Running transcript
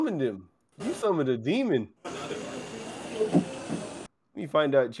summoned him. You summoned a demon. We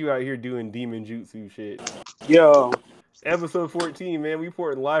find out you out here doing demon jutsu shit. Yo. Episode 14, man. We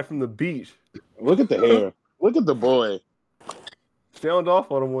reporting live from the beach. Look at the hair. Look at the boy. Sound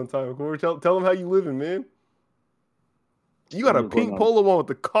off on him one time, Corey. Tell him how you living, man. You got a pink polo on with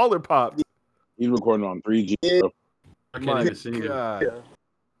the collar popped. He's recording on 3G, bro. I can't even see God. him.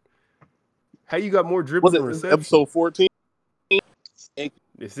 How you got more drips Was than it reception? episode 14?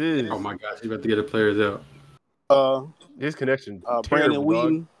 This is. Oh my gosh, he's about to get the players out. His connection. Brandon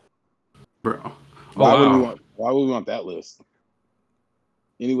Wheaton. Bro. Oh, Why would we want that list?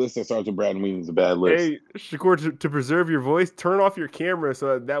 Any list that starts with Brandon Wheaton is a bad list. Hey, Shakur, to preserve your voice, turn off your camera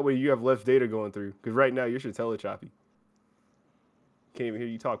so that way you have less data going through. Because right now, your shit's hella choppy. Can't even hear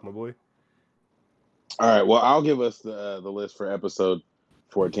you talk, my boy. All right, well, I'll give us the list for episode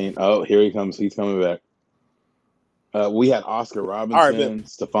 14. Oh, here he comes. He's coming back. We had Oscar Robinson,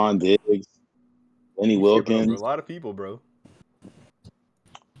 Stephon Diggs, Lenny Wilkins. Bro, a lot of people, bro.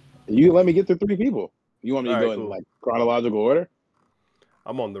 You let me get through 3 people. You want me to go in like chronological order?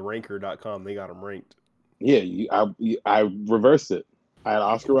 I'm on the ranker.com. They got them ranked. Yeah, I reversed it. I had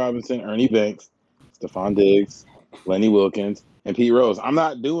Oscar Robinson, Ernie Banks, Stephon Diggs, Lenny Wilkins, and Pete Rose. I'm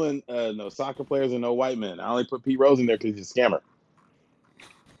not doing no soccer players and no white men. I only put Pete Rose in there because he's a scammer.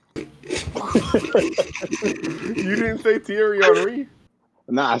 You didn't say Thierry Henry?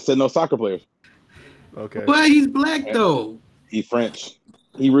 Nah, I said no soccer players. Okay. But he's black, though. He's French.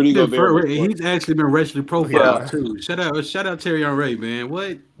 He really Gobert. He's actually been racially profiled too. Shout out Terry Henry, man.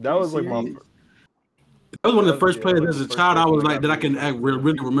 What? That was like that was one of the first players as a child I was like that I can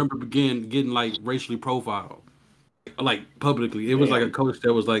really remember getting like racially profiled, like publicly. It was like a coach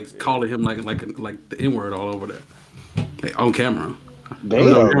that was like calling him like the N-word all over there, like, on camera.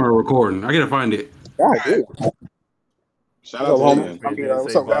 Damn. On camera recording. I gotta find it. Shout out to him. He didn't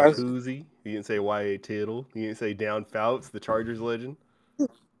say Bob Cousy. He didn't say Y.A. Tittle. He didn't say Down Fouts, the Chargers legend.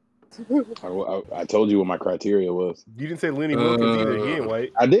 I told you what my criteria was. You didn't say Lenny Wilkins either. He ain't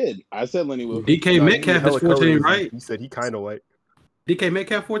white. I did. I said Lenny Wilkins. DK Metcalf is 14, right? He said he kind of white. DK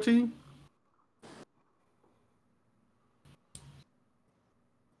Metcalf 14?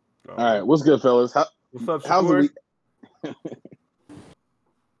 All right, what's good, fellas? What's up, how's the week?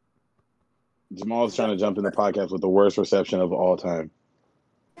 Jamal's trying to jump in the podcast with the worst reception of all time.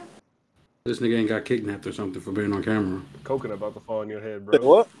 This nigga ain't got kidnapped or something for being on camera. Coconut about to fall on your head, bro.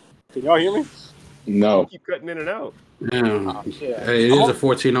 What? Can y'all hear me? No. You keep cutting in and out. Damn. Hey, it is a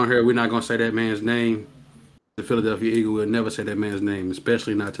 14 on here. We're not gonna say that man's name. The Philadelphia Eagle will never say that man's name,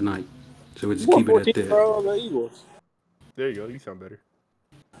 especially not tonight. So we just keep it at that. Bro, the Eagles. There you go. You sound better.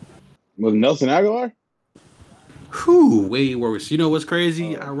 Was Nelson Aguilar? Whew, way worse. You know what's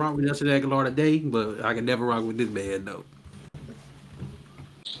crazy? I rock with Nelson Aguilar today, but I can never rock with this man though.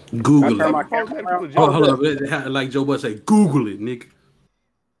 Google it. Hold up. Like Joe Butt say, Google it, nigga.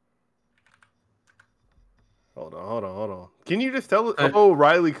 Hold on. Can you just tell us? Oh,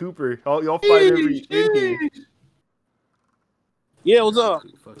 Riley Cooper. Y'all fight every in. Yeah, what's up?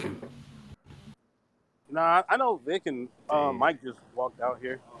 Nah, I know Vic and Mike just walked out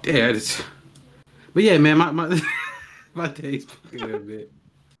here. Yeah, but yeah, man, my day's fucking a bit.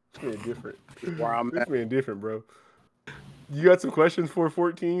 It's being different. Where I'm at. It's being different, bro. You got some questions for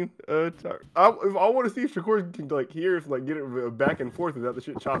 14? I want to see if Shakur can hear if get it back and forth without the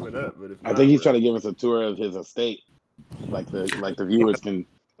shit chopping up. But if not, I think he's trying to give us a tour of his estate, like the viewers can.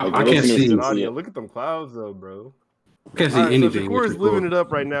 I can't see audio. Look at them clouds, though, bro. I can't see anything. So Shakur's living it up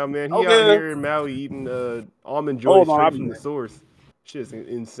right now, man. He out here in Maui eating almond joy straight from the source. Shit's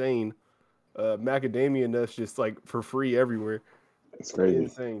insane. Macadamia nuts just for free everywhere. It's crazy.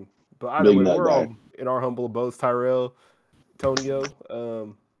 Insane. But either way, we're all in our humble abodes. Tyrell, Tonio,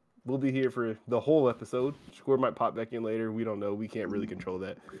 we'll be here for the whole episode. Shakur might pop back in later. We don't know. We can't really control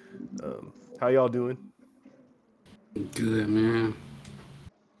that. How y'all doing? Good, man.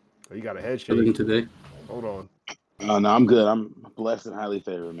 Oh, you got a head shake today. Hold on. No, I'm good. I'm blessed and highly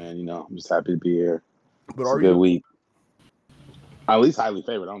favored, man. You know, I'm just happy to be here. But it's a good week. At least highly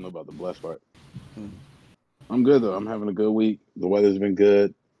favored. I don't know about the blessed part. I'm good though. I'm having a good week. The weather's been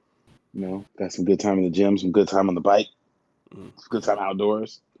good. You know, got some good time in the gym, some good time on the bike, some good time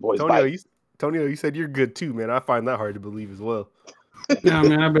outdoors. Boys, Tonio, you said you're good too, man. I find that hard to believe as well. Yeah,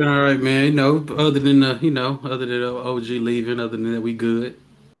 man, I've been all right, man. You know, other than OG leaving, other than that, we good.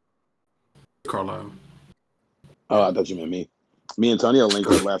 Carlisle. Oh, I thought you meant me. Me and Tonio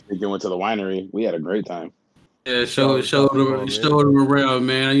linked up last week and went to the winery. We had a great time. Yeah, showed him around,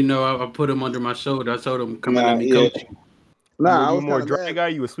 man. You know, I put him under my shoulder. I told him, "Come on, let me coach you." I was more dry guy.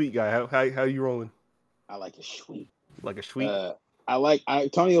 You a sweet guy. How you rolling? I like it sweet. Like a sweet.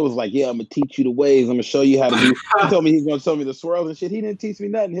 Tonio was like, yeah, I'm gonna teach you the ways. I'm gonna show you how to do. He told me he's gonna show me the swirls and shit. He didn't teach me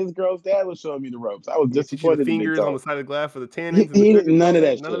nothing. His girl's dad was showing me the ropes. I was disappointed. The fingers on the side of the glass for the tannins. He didn't none of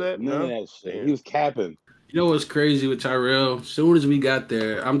that shit. None of that. None of that shit. He was capping. You know what's crazy with Tyrell? As soon as we got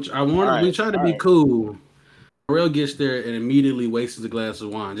there, we tried to be cool. Tyrell gets there and immediately wastes a glass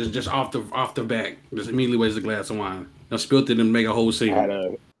of wine. Just off the back. Just immediately wastes a glass of wine. I spilled it and make a whole scene. I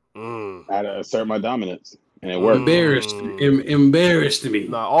had to assert my dominance. And it worked. Embarrassed me.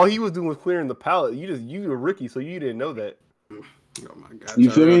 Nah, all he was doing was clearing the palate. You were rookie, so you didn't know that. Oh my god.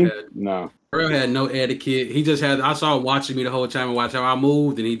 You feel me? No. Tyrell had no etiquette. He just had. I saw him watching me the whole time and watch how I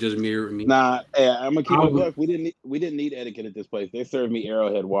moved, and he just mirrored me. Nah, hey, I'm gonna keep it look. We didn't need etiquette at this place. They served me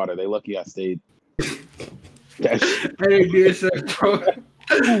Arrowhead water. They lucky I stayed. Hey, dear sir, bro.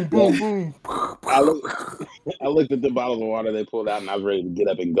 Boom, boom, boom. I looked at the bottles of water they pulled out, and I was ready to get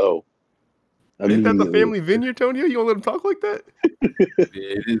up and go. Ain't that the family vineyard, Tonio? You don't let him talk like that?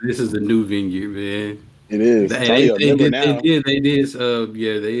 Yeah, this is the new vineyard, man. It is. They did.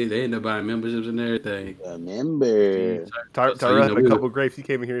 They ended up buying memberships and everything. Remember. Tyrell had a couple of grapes. He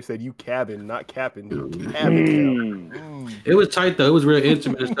came in here and said, "You cabin, not capping." Cabin. It was tight though. It was real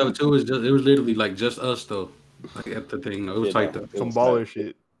intimate and stuff too. It was literally like just us though. Like at the thing, though. It was tight though. Some baller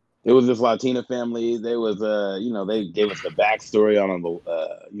shit. It was this Latina family. They was, they gave us the backstory on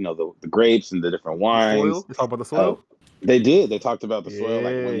the grapes and the different wines. Soil? They talk about the soil. They did. They talked about the soil,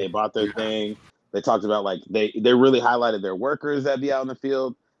 like when they bought their thing. They talked about like they really highlighted their workers that be out in the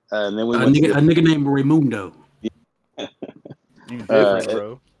field. And then a nigga named Raimundo. You different,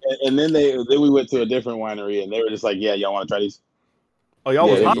 bro. And then we went to a different winery, and they were just like, "Yeah, y'all want to try these?" Oh, y'all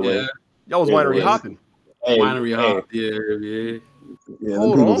was hopping. Yeah. Y'all was winery hopping. Winery hop. Yeah.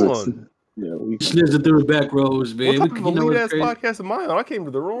 Hold on. Yeah, we snizzing through the back rows, man. What type of elite ass podcast am I on? I came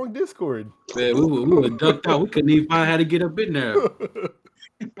to the wrong Discord. Man, we were ducked out. We couldn't even find how to get up in there.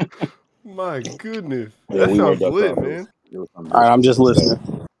 My goodness, that sounds lit, man. All right, I'm just listening.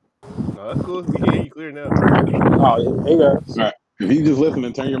 No, that's cool. We can hear you clear now. Oh, hey guys. All right. If you just listen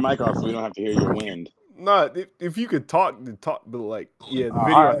and turn your mic off, so we don't have to hear your wind. Nah, if you could talk, but like, the video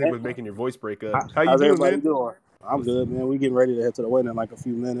I think was making your voice break up. How you doing, man? I'm good, man. We getting ready to head to the wedding in like a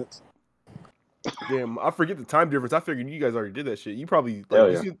few minutes. Damn, I forget the time difference. I figured you guys already did that shit. You probably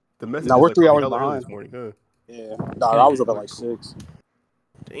you see the message. No, we're 3 hours behind this morning, huh? Yeah, I was up at like 6.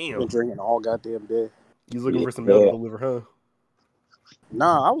 Damn, been drinking all goddamn day. You was looking for some milk to deliver, huh?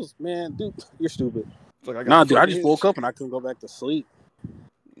 Nah, I was, man, dude, you're stupid. Like, dude, I just woke up and I couldn't go back to sleep.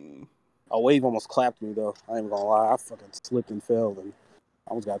 A wave almost clapped me though. I ain't gonna lie, I fucking slipped and fell and I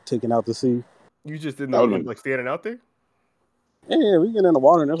almost got taken out to sea. You just didn't know, like standing out there? Yeah, we get in the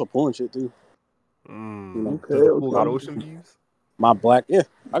water and there's a pool and shit too. Okay. Does the pool got ocean views? My black,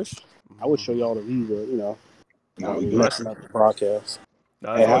 I would show y'all the view, but messing up the broadcast.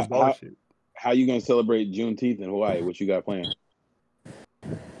 Nah, that's shit. How you gonna celebrate Juneteenth in Hawaii? What you got planned?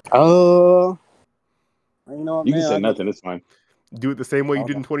 You can say nothing. It's fine. Do it the same way you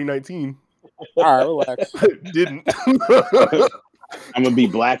did in 2019. All right, relax. Didn't. I'm gonna be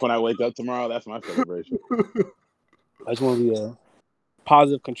black when I wake up tomorrow. That's my celebration. I just want to be a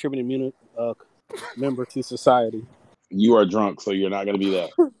positive contributing member to society. You are drunk, so you're not gonna be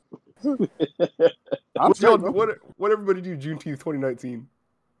that. What everybody do Juneteenth 2019?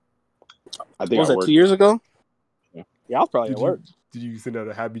 I think was that 2 years ago? Yeah, I was probably at work. Did you send out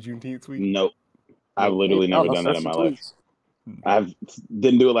a happy Juneteenth tweet? Nope. I've literally never done that in my life. I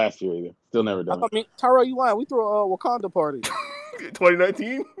didn't do it last year either. Still never done it. Tyrell, you lying. We threw a Wakanda party.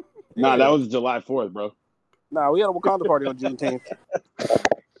 2019? Nah, that was July 4th, bro. Nah, we had a Wakanda party on Juneteenth.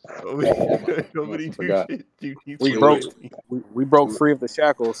 Nobody do shit. We broke free of the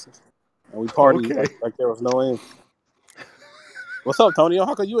shackles and we partied like there was no end. What's up, Tonio?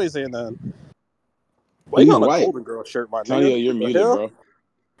 How come you ain't saying nothing? Why you got on a Golden Girl shirt, my nigga? Tonio, you're muted, bro.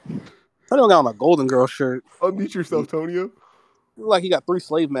 Tonio got on a Golden Girl shirt. Unmute yourself, Tonio. Look like he got 3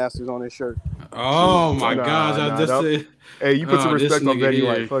 slave masters on his shirt. Oh my gosh! I just said, hey, you put some respect on Betty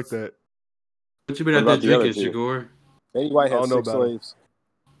White. Fuck that. But you better not drink it, Shagor. Betty White has 6 slaves.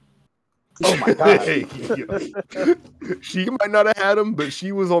 Oh my god! She might not have had him, but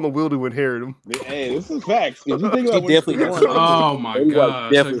she was on the will to inherit him. Hey, this is facts. If you think about oh my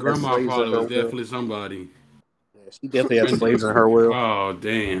god! Her grandma probably was definitely somebody. Yeah, she definitely had slaves in her will. Oh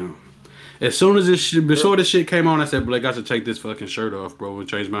damn! As soon as before this shit came on, I said, Blake, I should take this fucking shirt off, bro, and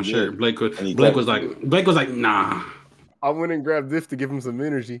change my shirt. Blake was like, nah. I went and grabbed this to give him some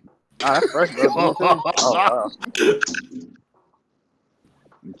energy. That's fresh, bro. Oh, wow.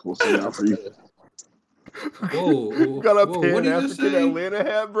 We'll see out for you. Whoa, got a Pan African Atlanta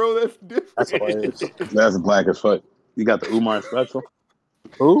hat, bro. That's different. That's hilarious. That's black as fuck. You got the Umar special.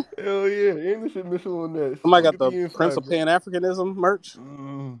 Who? Hell yeah, English and Mitchell on that. Somebody got the Prince of Pan Africanism merch.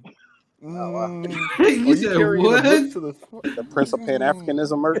 Oh, You said what? The Prince of Pan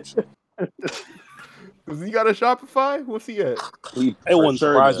Africanism merch. Does he got a Shopify? What's he at? It wouldn't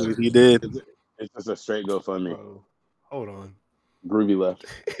surprise me if he did. It's just a straight GoFundMe. Bro, hold on. Groovy left.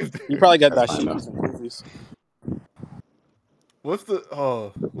 You probably got that shit and movies. What's the?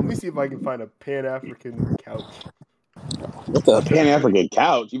 Oh, let me see if I can find a Pan African couch. What the Pan African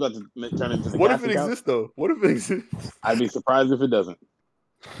couch? You about to turn into the? What if it exists though? What if it exists? I'd be surprised if it doesn't.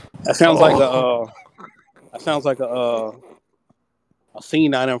 That sounds like a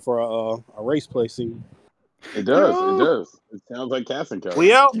scene item for a race play scene. It does. It does. It sounds like casting couch.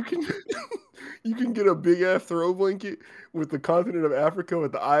 We out. You can get a big ass throw blanket with the continent of Africa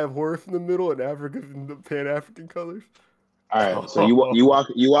with the Eye of Horus in the middle and Africa in the Pan African colors. All right, so you walk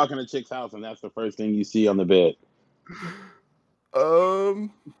in a chick's house and that's the first thing you see on the bed. Are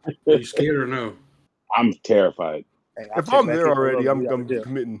you scared or no? I'm terrified. Hey, if I'm there already, I'm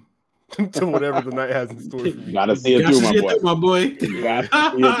committing to whatever the night has in store for me. You gotta see it through, my boy. You gotta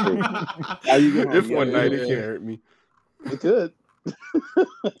see it through. How you get home? If one night it can't hurt me. It could.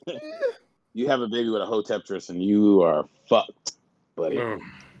 You have a baby with a Hoteptress and you are fucked, buddy.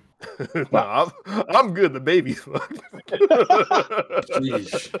 Nah, I'm good. The baby's fucked.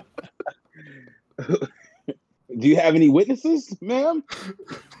 Do you have any witnesses, ma'am?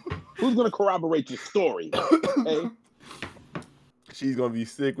 Who's gonna corroborate your story? Hey, she's gonna be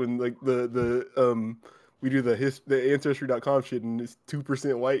sick when like the we do the ancestry.com shit and it's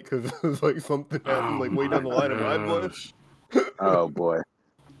 2% white because it's like something happened like way down the line of my blood. Oh boy.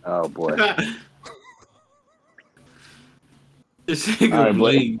 This nigga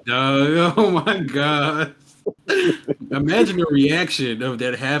Blake, dog. Oh my god. Imagine the reaction of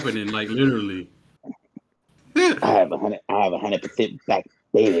that happening, like literally. I have 100% black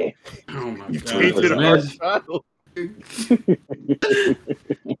baby. Oh my You god. tainted our child.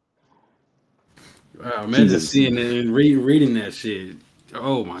 Wow, imagine seeing it and reading that shit.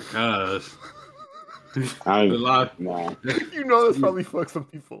 Oh my gosh. Nah. You know that's probably fucked some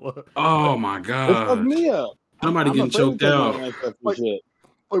people up. Oh my god. It fucked me up. Somebody getting choked out. Like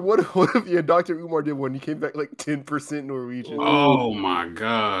what if yeah, Dr. Umar did one? He came back like 10% Norwegian. Oh my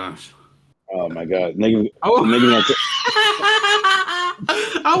gosh. Oh my god. Nigga, I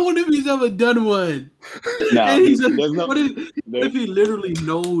wonder if he's ever done one. No, if he literally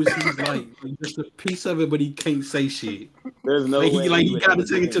knows he's like just a piece of it, but he can't say shit. There's no way he got to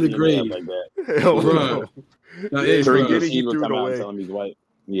take it to the grave. Like that. Hell bro. Tariq she would come out and tell him he's white.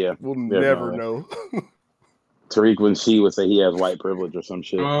 Yeah. We'll never know. Tariq when she would say he has white privilege or some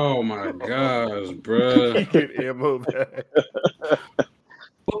shit. Oh my gosh, bro. He get ammo back.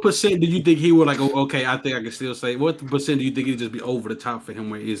 What percent do you think he would like? Oh, okay, I think I can still say. What percent do you think it'd just be over the top for him?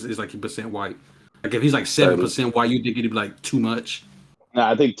 Where is like percent white? Like if he's like 7% white, you think it'd be like too much? No,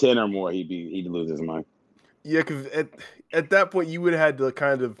 I think 10 or more, he'd lose his mind. Yeah, because at that point you would have had to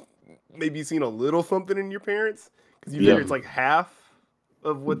kind of maybe seen a little something in your parents because you figure it's like half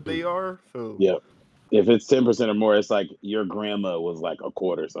of what they are. So yeah, if it's 10% or more, it's like your grandma was like a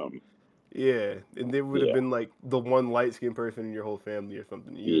quarter something. Yeah, and they would have been like the one light skinned person in your whole family or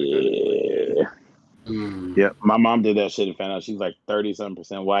something. Yeah, my mom did that shit and found out she's like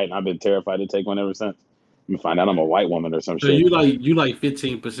 30-something% white, and I've been terrified to take one ever since. You find out I'm a white woman or some shit. So you like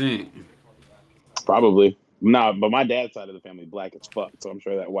 15%? Probably. Nah, but my dad's side of the family black as fuck, so I'm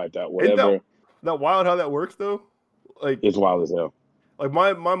sure that wiped out whatever. Isn't that wild how that works though? Like it's wild as hell. Like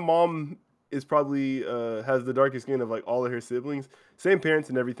my mom is probably has the darkest skin of like all of her siblings, same parents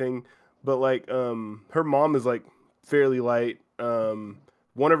and everything, but like her mom is like fairly light.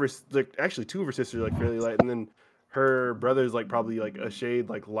 One of her actually two of her sisters are like fairly light, and then her brother's like probably like a shade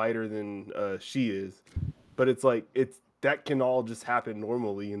like lighter than she is. But it's like that can all just happen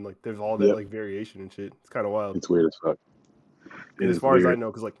normally, and like there's all that like variation and shit. It's kind of wild. It's weird as fuck. And as far as I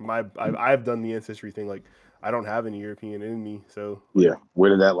know, because like I've done the ancestry thing, like I don't have any European in me, so yeah. Where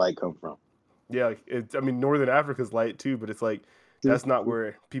did that light come from? Yeah, like Northern Africa's light too, but it's like that's not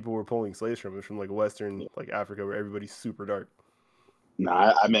where people were pulling slaves from. It's from like Western like Africa, where everybody's super dark.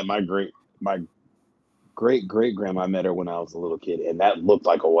 Nah, I met my great great grandma. I met her when I was a little kid, and that looked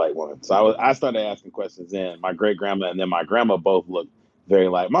like a white woman. So I started asking questions then. My great grandma and then my grandma both looked very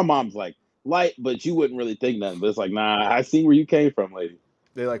light. My mom's like light, but you wouldn't really think nothing. But it's like, nah, I see where you came from, lady.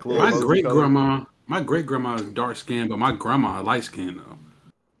 They like my great grandma is dark skinned, but my grandma is light skinned though.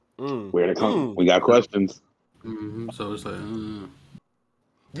 Where to come? We got questions. So it's like,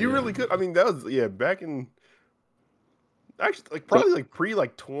 you really could. I mean, that was back in. Actually, like probably like pre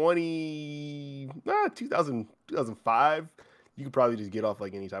like 2000 2005, you could probably just get off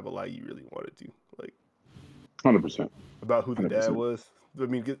like any type of lie you really wanted to, like 100% about who the dad was. I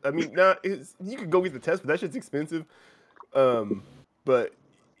mean, you could go get the test, but that shit's expensive. But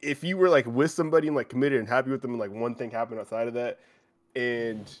if you were like with somebody and like committed and happy with them, and like one thing happened outside of that,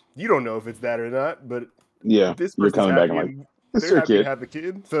 and you don't know if it's that or not, but yeah, this you're coming back and happy like, and it's they're your happy to kid. have the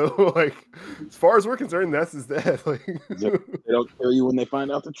kid. So like, as far as we're concerned, that's his dad. Like, They don't tell you when they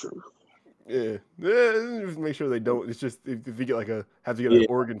find out the truth. yeah, just make sure they don't. It's just if you get like have to get an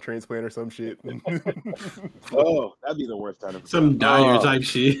organ transplant or some shit. Oh, that'd be the worst time. Some dire type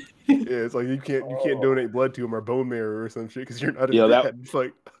shit. Yeah, it's like you can't donate blood to him or bone marrow or some shit because you're not his dad. It's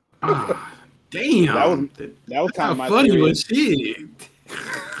like, damn, that was kind of my funny theory. Shit.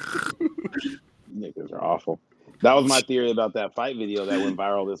 Niggas are awful. That was my theory about that fight video that went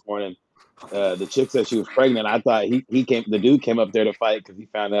viral this morning. The chick said she was pregnant. I thought the dude came up there to fight because he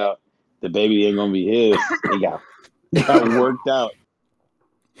found out the baby ain't gonna be his. He got worked out.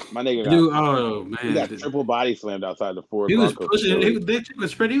 My nigga he got triple body slammed outside the Ford. He was pushing. He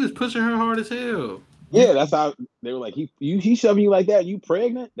was pushing her hard as hell. Yeah, that's how they were like. He shoving you like that. You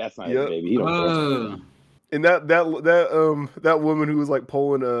pregnant? That's not his baby. He don't. And that woman who was like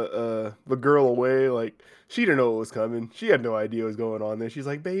pulling the girl away, like she didn't know what was coming. She had no idea what was going on there. She's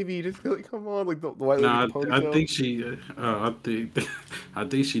like, "Baby, just come on!" Like the white lady ponytail. I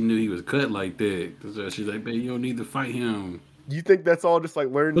think she knew he was cut like that. So she's like, "Baby, you don't need to fight him." You think that's all just like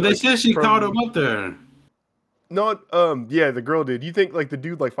learned? But they said she called him up there. No, yeah, the girl did. You think like the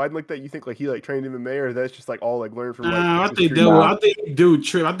dude like fighting like that? You think like he like trained MMA, or that's just like all like learned from? Like, I think dude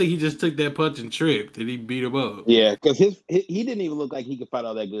tripped. I think he just took that punch and tripped, and he beat him up. Yeah, because he didn't even look like he could fight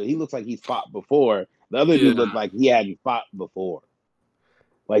all that good. He looks like he's fought before. The other dude looked like he hadn't fought before.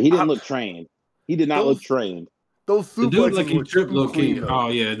 Like he didn't look trained. He did not look trained. Those suplexes, the dude like he tripped low key. Oh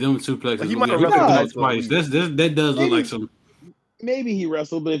yeah, them suplexes. Like, he might have wrestled twice. That does look like some. Maybe he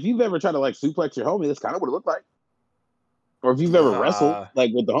wrestled, but if you've ever tried to like suplex your homie, that's kind of what it looked like. Or if you've ever wrestled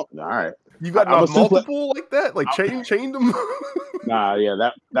like with the homie, all right. You got multiple like that, like chained them. Nah,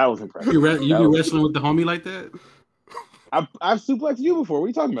 yeah, that was impressive. You be wrestling with the homie like that? I've suplexed you before. What are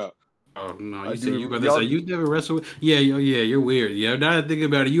you talking about? Oh no, you said you never wrestled with. Yeah, you're weird. Yeah, now that I think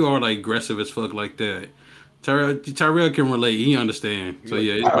about it, you are like aggressive as fuck like that. Tyrell can relate. He understand. So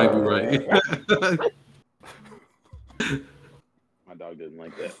yeah, it might be right. My dog doesn't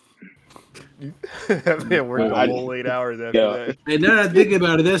like that. Man, worked the whole 8 hours after that. And now that I think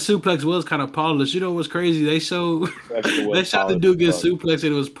about it, that suplex was kind of polished. You know what's crazy? They showed the dude get suplex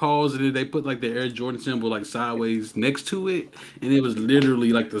and it was paused, and then they put like the Air Jordan symbol like sideways next to it, and it was literally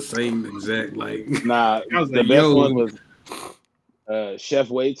like the same exact like. Nah, the best one was Chef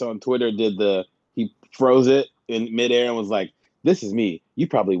Waits on Twitter he froze it in midair and was like, "This is me. You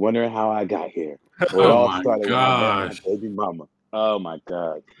probably wondering how I got here." Oh my gosh, baby mama. Oh my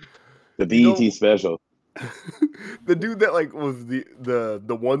god. The BET special. The dude that like was the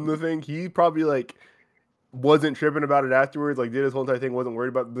won the thing, he probably like wasn't tripping about it afterwards, like did his whole entire thing, wasn't worried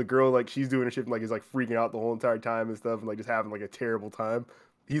about the girl, like she's doing a shit and like is like freaking out the whole entire time and stuff and like just having like a terrible time.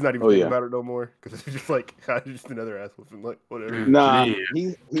 He's not even thinking about it no more because it's just like just another ass whooping, like whatever. Nah,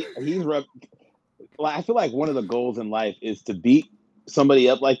 he's like, I feel like one of the goals in life is to beat somebody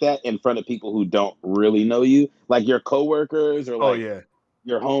up like that in front of people who don't really know you, like your coworkers or like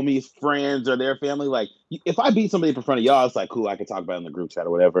your homies, friends, or their family. Like, if I beat somebody in front of y'all, it's like, cool, I can talk about it in the group chat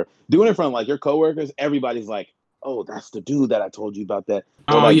or whatever. Doing it in front of like your coworkers, everybody's like, oh, that's the dude that I told you about that.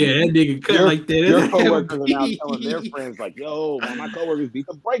 Or, like, that nigga cut like that. Your coworkers are now telling their friends like, yo, my coworkers beat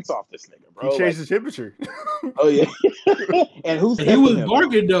the brakes off this nigga, bro. He changed his temperature. Oh yeah. And he was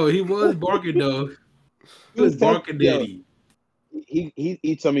barking though. He was barking though. He was barking, daddy. He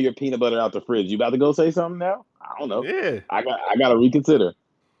eats some of your peanut butter out the fridge. You about to go say something now? I don't know. Yeah, I got to reconsider.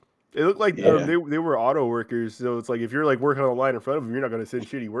 It looked like they were auto workers, so it's like if you're like working on a line in front of them, you're not going to send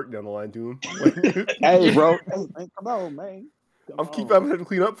shitty work down the line to them. Hey, bro, man, come on, man. I'm having to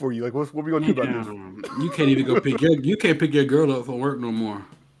clean up for you. Like, what we gonna do about this? You can't even go pick your girl up from work no more.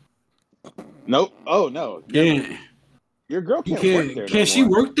 Nope. Oh no. Yeah. Your girl can't work there. Can she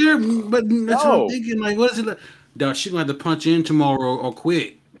work there? But that's what I'm thinking. Like, what is it? Like? Dog, she gonna have to punch in tomorrow or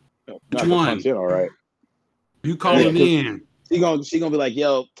quit. Which one? Punch in, all right. You call him in. She gonna be like,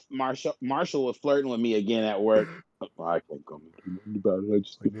 yo, Marshall was flirting with me again at work. I can't come about it.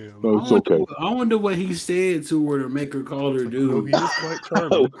 It's okay. I wonder what he said to her to make her call her dude. He was quite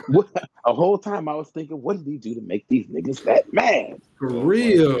charming. A whole time I was thinking, what did he do to make these niggas that mad? For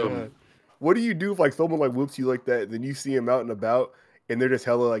real. What do you do if like someone like whoops you like that, then you see him out and about and they're just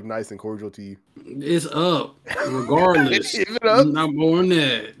hella like nice and cordial to you? It's up, regardless. Even up? Not more than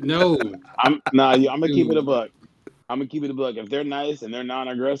that. No. I'm gonna keep it a buck. I'm gonna keep it like if they're nice and they're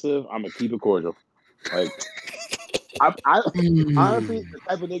non-aggressive, I'm gonna keep it cordial. Like, I honestly, the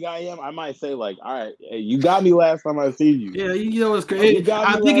type of nigga I am, I might say like, all right, hey, you got me last time I seen you. Yeah, you know it's crazy.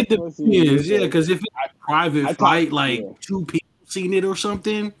 I think it depends. Yeah, because if it's a private fight, like 2 people seen it or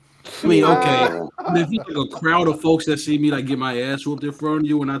something. I mean, okay. But if you like a crowd of folks that see me like get my ass whooped in front of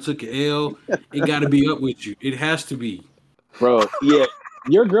you when I took an L, it got to be up with you. It has to be, bro. Yeah,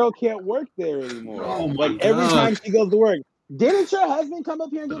 your girl can't work there anymore. Oh my like every time she goes to work, didn't your husband come up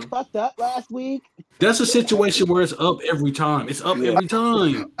here and get fucked up last week? That's a situation where it's up every time. It's up every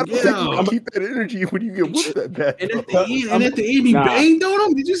time. Yeah, keep that energy when you get whooped that bad. And at the end, he banged on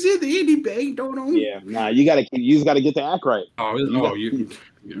him. Did you see at the end he banged on him? Yeah, you just gotta get the act right.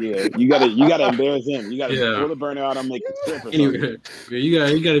 Yeah, you gotta embarrass him. You gotta pull the burner out and make it strip. Anyway,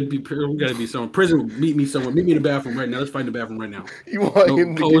 you gotta be someone. Prison, meet me somewhere. Meet me in the bathroom right now. Let's find the bathroom right now. You want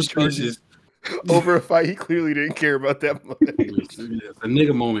him to get charges over a fight he clearly didn't care about that much. It's a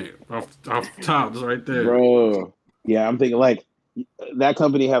nigga moment off top, just right there, bro. Yeah, I'm thinking like that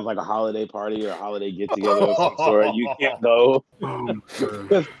company has like a holiday party or a holiday get together of some sort. You can't go.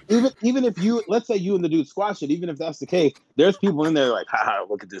 Because even if you, let's say you and the dude squash it, even if that's the case, there's people in there like, haha,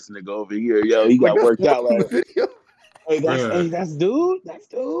 look at this nigga over here. Yo, he got worked out last video. Hey, that's dude. That's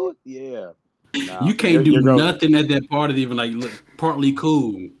dude. Yeah. Nah, you can't do nothing at that party to even like look partly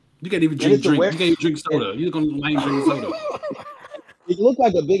cool. You can't even drink. You can't even drink soda. You're gonna drink soda. It looked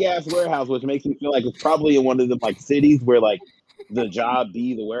like a big ass warehouse, which makes me feel like it's probably in one of them like cities where like the job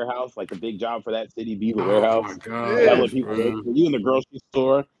be the warehouse, like the big job for that city be the warehouse. Oh my god! That's what people do. You in the grocery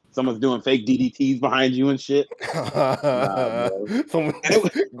store, someone's doing fake DDTs behind you and shit. Someone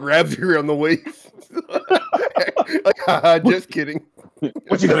grabs you on the waist. Like, just kidding.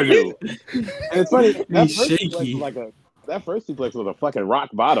 What you gonna do? And it's funny. That first suplex was a fucking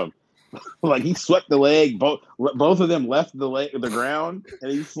rock bottom. Like he swept the leg. Both of them left the ground,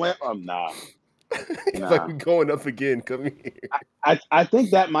 and he slammed. Nah. It's like we're going up again. Come here. I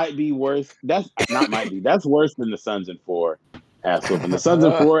think that might be worse. That's worse than the Suns and 4 ass whooping. The Suns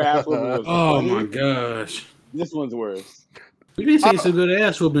and 4 ass whooping was funny. My gosh. This one's worse. We did see some good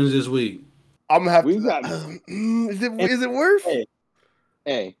ass whoopings this week. I'm gonna have is it worse?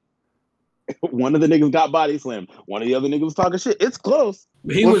 Hey. One of the niggas got body slammed. One of the other niggas was talking shit. It's close.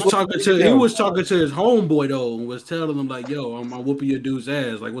 He was talking to his homeboy though, and was telling him like, "Yo, I'm whooping your dude's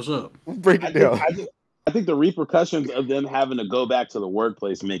ass. Like, what's up?" Break it down. I think the repercussions of them having to go back to the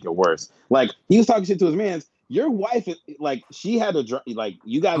workplace make it worse. Like he was talking shit to his mans. Your wife, like she had to like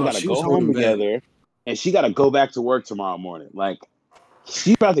you guys got to go home together, and she got to go back to work tomorrow morning. Like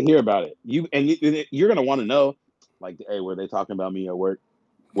she's about to hear about it. You're gonna want to know, like, hey, were they talking about me at work?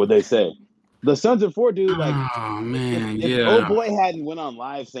 What'd they say? The Suns and 4 dude, like, if old boy hadn't went on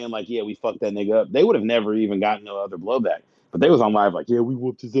live saying like, yeah, we fucked that nigga up, they would have never even gotten no other blowback. But they was on live like, yeah, we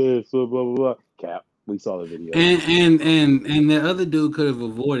whooped his ass, blah blah blah. Cap, we saw the video. And the other dude could have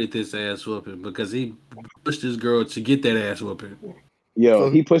avoided this ass whooping because he pushed his girl to get that ass whooping.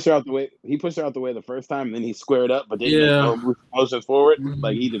 Yo, he pushed her out the way. He pushed her out the way the first time, and then he squared up, but didn't move motions forward.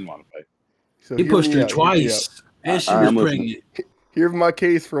 Like he didn't want to fight. So he pushed her twice, and she was pregnant. Here's my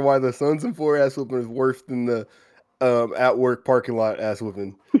case for why the Suns and 4 ass whooping is worse than the at work parking lot ass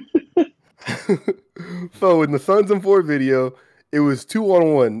whooping. So in the Suns and 4 video, it was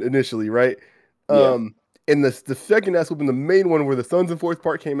 2-on-1 initially, right? And the second ass whooping, the main one where the Suns and 4th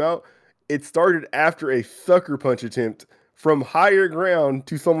part came out, it started after a sucker punch attempt from higher ground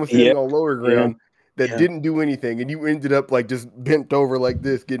to someone sitting on lower ground that didn't do anything, and you ended up like just bent over like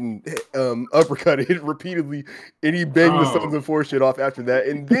this, getting uppercutted repeatedly, and he banged the Suns and 4 shit off after that,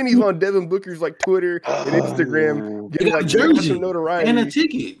 and then he's on Devin Booker's like Twitter and Instagram getting like jersey notoriety and a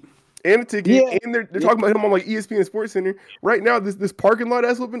ticket, and they're talking about him on like ESPN Sports Center right now. This parking lot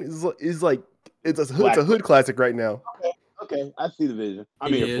ass whooping is like it's a hood classic right now. Okay, I see the vision.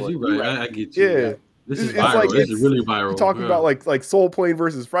 I'm here for it. Right. I get you. Yeah. This is viral. Like, this is really viral. Talking about like Soul Plane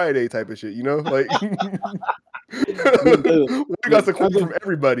versus Friday type of shit, you know? Like we got some quotes from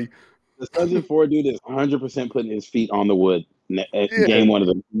everybody. The Suns and 4 dude is 100% putting his feet on the wood at game 1 of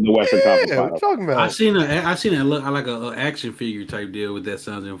the Western Conference Finals. Talking about. I seen it look like a action figure type deal with that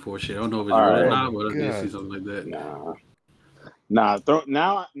Suns and 4 shit. I don't know if it's real or not, but I did see something like that. Now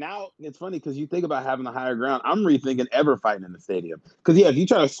it's funny because you think about having the higher ground. I'm rethinking ever fighting in the stadium because if you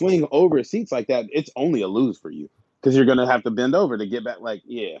try to swing over seats like that, it's only a lose for you because you're gonna have to bend over to get back. Like,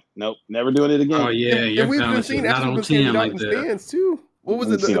 nope, never doing it again. Oh yeah, and we've been seeing not on 10 like that. Stands too. What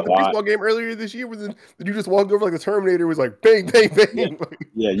was it? The baseball game earlier this year was it? Did you just walk over like the Terminator? Was like bang, bang, bang.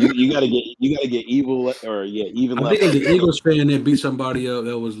 Yeah, you gotta get evil or even. I think it was the Eagles fan that beat somebody up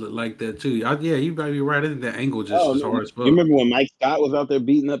that was like that too. You might be right. I think that angle just as hard as fuck. You remember when Mike Scott was out there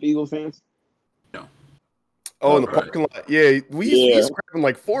beating up Eagles fans? Yeah. Oh, in the parking lot. Yeah, we used to grab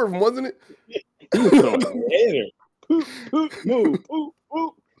like 4 of them, wasn't it? He was throwing a header. Move.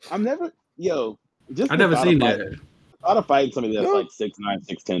 I'm never I never seen that. Thought of fighting somebody that's like 6'9",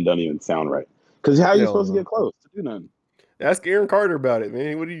 6'10" doesn't even sound right. Because how are you supposed to get close to do nothing? Ask Aaron Carter about it,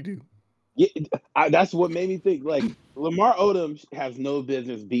 man. What do you do? Yeah, that's what made me think. Like Lamar Odom has no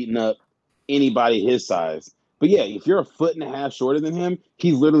business beating up anybody his size. But yeah, if you're a foot and a half shorter than him,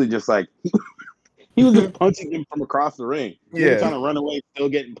 he's literally just like he was just punching him from across the ring. He was trying to run away, still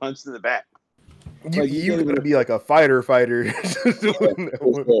getting punched in the back. You gotta be like a fighter.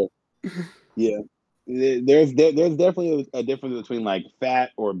 Yeah. There's definitely a difference between like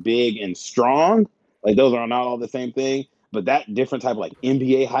fat or big and strong. Like those are not all the same thing. But that different type of like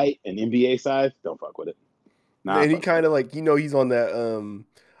NBA height and NBA size, don't fuck with it. And he kind of like, he's on that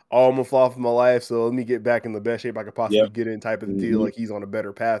I'm gonna fall for my life, so let me get back in the best shape I could possibly get in type of deal. Like he's on a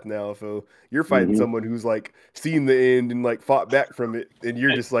better path now. So you're fighting someone who's like seen the end and like fought back from it, and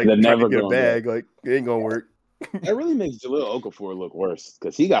you're just like trying to get a bag. Like it ain't gonna work. That really makes Jahlil Okafor look worse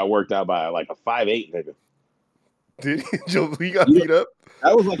because he got worked out by like a 5'8" nigga. Did he got beat up?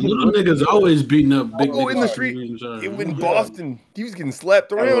 That was like little niggas always beating up big niggas in the street. In Boston, he was getting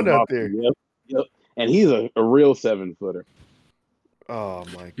slapped around out there. Yep. And he's a real 7-footer. Oh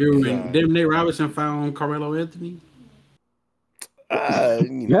my god! Didn't Nate Robinson found Carmelo Anthony?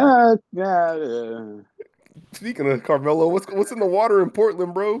 Speaking of Carmelo, what's in the water in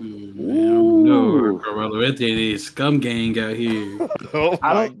Portland, bro? No, Carmelo Anthony is scum gang out here.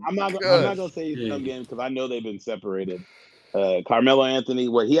 I'm not gonna say he's scum gang because I know they've been separated. Carmelo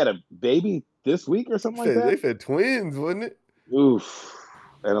Anthony, he had a baby this week or something like that? They said twins, wasn't it? Oof.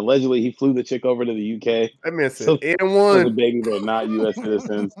 And allegedly he flew the chick over to the UK. That man said, and one. So the babies are not U.S.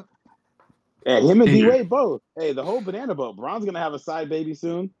 citizens. And him and D-Wade both. Hey, the whole banana boat. Bron's going to have a side baby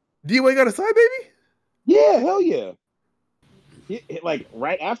soon. D-Wade got a side baby? Yeah, hell yeah. Like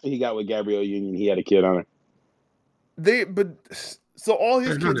right after he got with Gabrielle Union, he had a kid on her. So all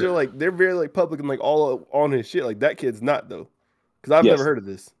his kids are like, they're very like public and like all on his shit. Like that kid's not though. Because I've never heard of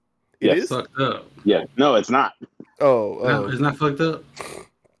this. It is? Fucked up. Yeah. No, it's not. Oh. It's not fucked up?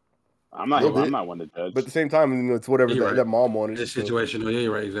 I'm not one to judge. But at the same time, it's whatever that mom wanted. This situation. Yeah,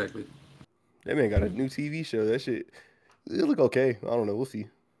 you're right. Exactly. That man got a new TV show. That shit, it look okay. I don't know. We'll see.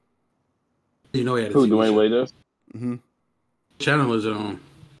 He had a Who, Dwayne Wade does? Mm-hmm. Channel is it on?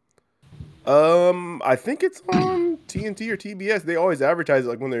 I think it's on TNT or TBS. They always advertise it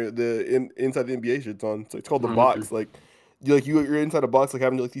like when they're inside the NBA shit's on. So it's called The Box. Like you're inside a box, like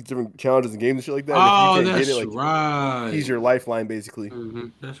having like these different challenges and games and shit like that. Oh, that's right. He's your lifeline, basically. Mm-hmm.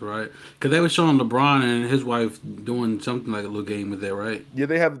 That's right. Because they were showing LeBron and his wife doing something like a little game with that, right? Yeah,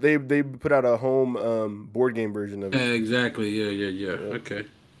 they put out a home board game version of it. Yeah, exactly. Yeah. Okay.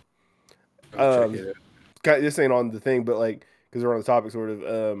 This ain't on the thing, but like because we're on the topic, sort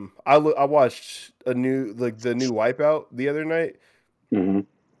of. I watched the new Wipeout the other night. Mm-hmm.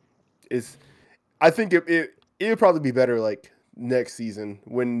 I think it would probably be better like next season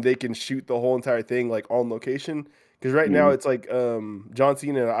when they can shoot the whole entire thing like on location. Because right now it's like John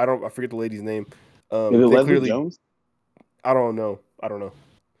Cena. I forget the lady's name. Is it Leslie Jones? I don't know.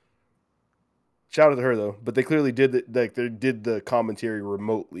 Shout out to her though. But they clearly did they did the commentary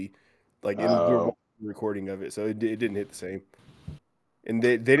remotely, like in the recording of it. So it didn't hit the same. And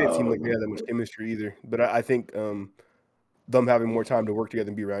they didn't seem like they had that much chemistry either. But I think them having more time to work together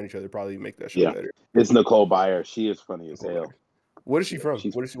and be around each other probably make that show better. It's Nicole Byer. She is funny as hell. What is she from?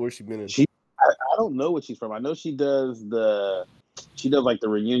 Where's she been in? I don't know what she's from. I know she does like the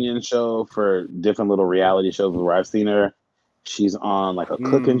reunion show for different little reality shows where I've seen her. She's on like a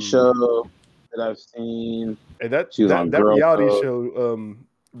cooking show that I've seen. And that reality show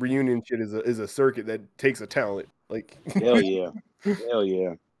reunion shit is a circuit that takes a talent. Like hell yeah. Hell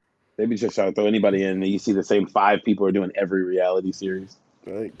yeah. They be just trying to throw anybody in, and you see the same 5 people are doing every reality series. I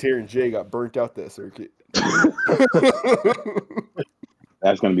think Terrence J got burnt out that circuit.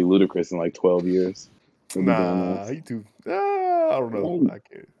 That's going to be ludicrous in like 12 years. Nah, you too. I don't know. I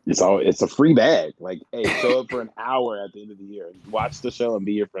can't. It's a free bag. Like, hey, show up for an hour at the end of the year. Watch the show and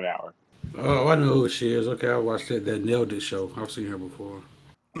be here for an hour. Oh, I know who she is. Okay, I watched that Nailed It show. I've seen her before.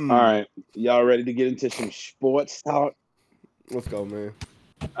 All right. Y'all ready to get into some sports talk? Let's go, man.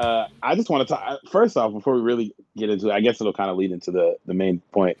 I just want to talk first off before we really get into it. I guess it'll kind of lead into the main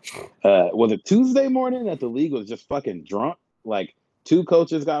point. Was it Tuesday morning that the league was just fucking drunk? Like 2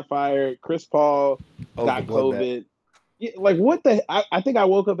 coaches got fired. Chris Paul got COVID. Yeah, like what the? I think I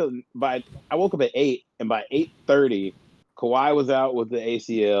woke up at 8, and by 8:30, Kawhi was out with the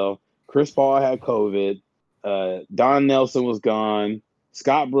ACL. Chris Paul had COVID. Don Nelson was gone.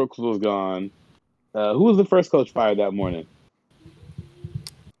 Scott Brooks was gone. Who was the first coach fired that morning?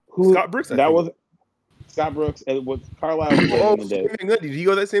 Scott Brooks. That was Scott Brooks. And was Carlisle was later in the day. Stan Van Gundy. Did he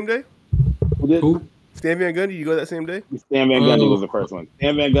go that same day? Who? Stan Van Gundy. Did you go that same day? Stan Van Gundy was the first one.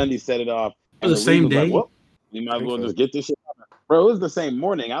 Stan Van Gundy set it off. It was the same day. Like, well, you might as well just get this shit. Bro, it was the same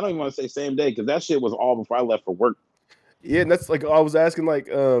morning. I don't even want to say same day because that shit was all before I left for work. Yeah, and that's like I was asking, like,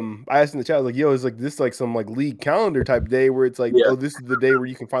 I asked in the chat, I was like, yo, is like this like some like league calendar type day where it's like, oh, this is the day where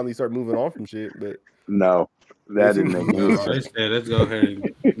you can finally start moving on from shit. But no, that didn't make any sense. Let's go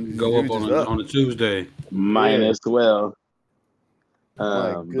ahead and go up on a Tuesday. Might as well.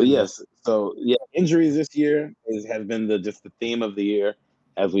 But yes, so yeah, injuries this year has been just the theme of the year,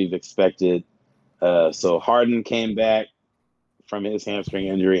 as we've expected. So Harden came back from his hamstring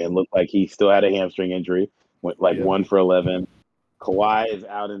injury and looked like he still had a hamstring injury, went like 1 for 11. Kawhi is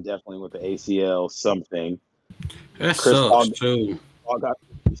out indefinitely with the ACL something. That sucks too. All got,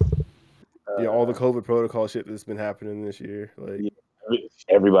 all the COVID protocol shit that's been happening this year. Like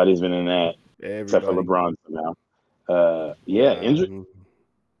everybody's been in that, except for LeBron somehow. Injury.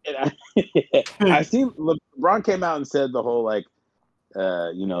 I seen LeBron came out and said the whole like, it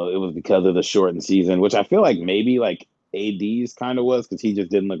was because of the shortened season, which I feel like maybe like AD's kind of was because he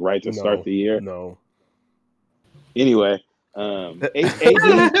just didn't look right to start the year. No. Anyway, AD being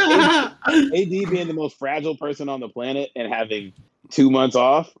the most fragile person on the planet and having 2 months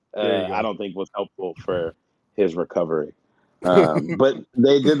off, I don't think was helpful for his recovery. But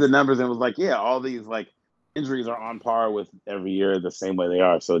they did the numbers and was like, all these like injuries are on par with every year the same way they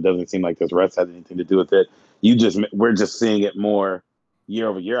are. So it doesn't seem like this rest has anything to do with it. We're just seeing it more year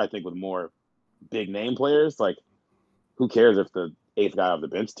over year, I think, with more big name players. Like, who cares if the 8th guy off the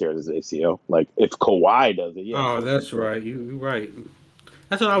bench tears his ACL? Like, if Kawhi does it, Oh, that's right. You're right.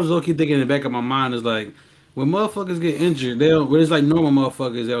 That's what I was looking thinking in the back of my mind is like, when motherfuckers get injured, when it's like normal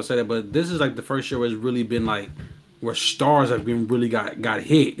motherfuckers, they'll say that, but this is like the first year where it's really been like, where stars have been really got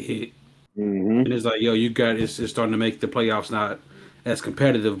hit. Mm-hmm. And it's like, yo, it's starting to make the playoffs not as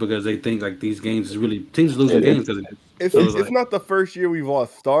competitive because they think like these games is really teams losing games because it's not the first year we've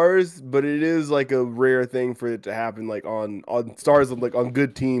lost stars, but it is like a rare thing for it to happen like on stars like on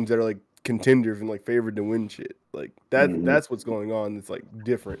good teams that are like contenders and like favored to win shit. Like that's what's going on. It's like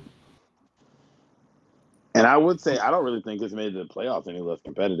different. And I would say I don't really think this made the playoffs any less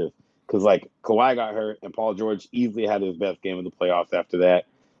competitive because like Kawhi got hurt and Paul George easily had his best game of the playoffs after that.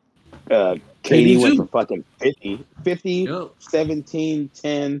 KD went for fucking 50, 17,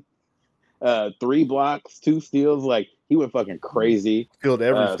 10, 3 blocks, 2 steals. Like, he went fucking crazy. Killed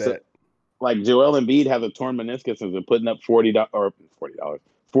every stat. So, like, Joel Embiid has a torn meniscus and been putting up $40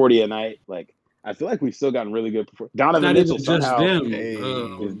 a night. Like, I feel like we've still gotten really good. Donovan Mitchell somehow.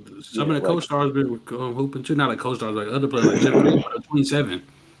 Some of the co-stars been hooping too. Not like co-stars, like other players. Like Jeff Green, 27.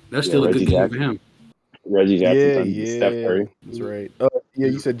 That's still a good game for him. Reggie Jackson, Steph Curry. That's right.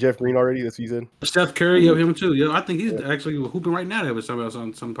 You said Jeff Green already. That's what you said. Steph Curry, him too. Yeah, I think he's actually hooping right now. There was somebody else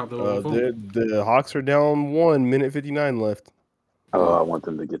on some popped up on the phone. The Hawks are down 1 minute 59 left. Oh, I want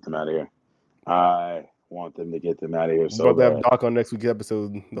them to get them out of here. So about to have Doc on next week's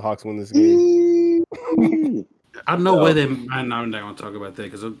episode. The Hawks win this game. I know where they. I'm not going to talk about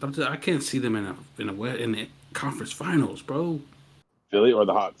that because I can't see them in the conference finals, bro. Philly or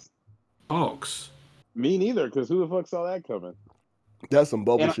the Hawks? Hawks. Me neither, because who the fuck saw that coming? That's some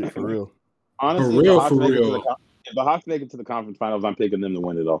bubble shit for real. Honestly, for real. If the Hawks make it to the conference finals, I'm picking them to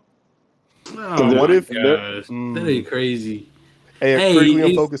win it all. Oh, what if that ain't crazy? Hey, Critically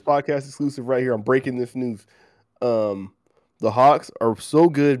Unfocused podcast exclusive right here. I'm breaking this news. The Hawks are so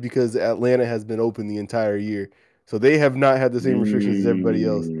good because Atlanta has been open the entire year. So they have not had the same restrictions as everybody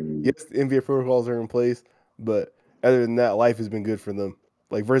else. Yes, the NBA protocols are in place, but other than that, life has been good for them.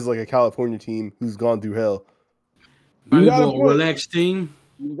 Like versus like a California team who's gone through hell. You got a relaxed team.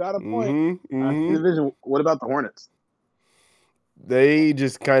 You got a point. What about the Hornets? They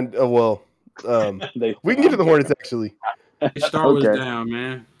just kind of we can get to the Hornets actually. Star was down,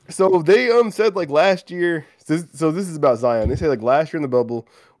 man. So they said like last year. So this is about Zion. They said like last year in the bubble,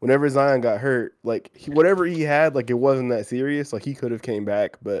 whenever Zion got hurt, like whatever he had, like it wasn't that serious. Like he could have came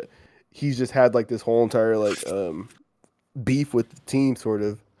back, but he's just had like this whole entire like beef with the team, sort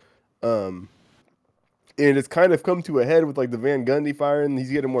of. And it's kind of come to a head with like the Van Gundy fire, and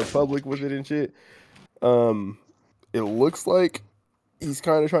he's getting more public with it and shit. It looks like he's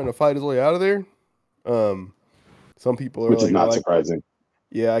kind of trying to fight his way out of there. Some people are which like, is not surprising.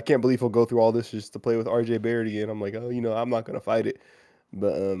 Yeah, I can't believe he'll go through all this just to play with RJ Barrett again. I'm like, I'm not gonna fight it,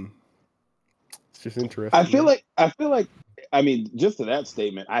 but it's just interesting. I feel like, I mean, just to that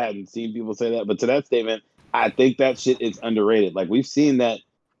statement, I hadn't seen people say that, but to that statement, I think that shit is underrated. Like we've seen that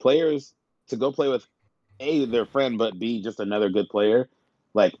players to go play with A, their friend, but B, just another good player.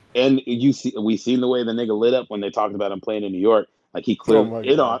 Like, and we've seen the way the nigga lit up when they talked about him playing in New York. Like he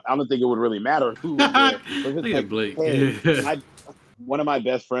clearly, I don't think it would really matter who was there. But it's like, Blake. Hey, one of my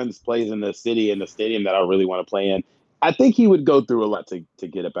best friends plays in the city in the stadium that I really want to play in. I think he would go through a lot to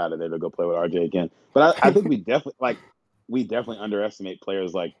get up out of there to go play with RJ again. But I think we definitely underestimate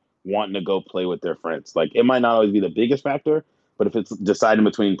players like wanting to go play with their friends. Like it might not always be the biggest factor, but if it's deciding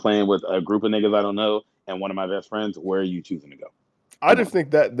between playing with a group of niggas I don't know and one of my best friends, where are you choosing to go? I just think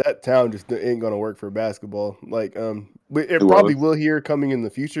that town just ain't gonna work for basketball. Like, it probably will here coming in the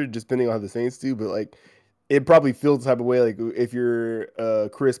future, just depending on how the Saints do. But like, it probably feels the type of way. Like if you're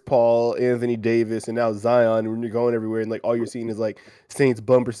Chris Paul, Anthony Davis, and now Zion, when you're going everywhere and like all you're seeing is like Saints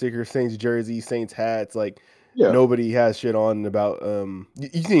bumper stickers, Saints jerseys, Saints hats. Like nobody has shit on about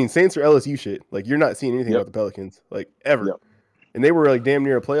you seen Saints or LSU shit. Like you're not seeing anything about the Pelicans like ever. And they were like damn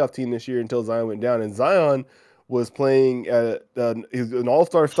near a playoff team this year until Zion went down. And Zion was playing at an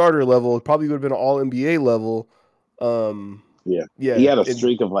all-star starter level, probably would have been an all-NBA level. He had a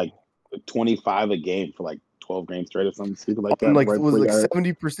streak of like 25 a game for like 12 games straight or something stupid like that. Like was like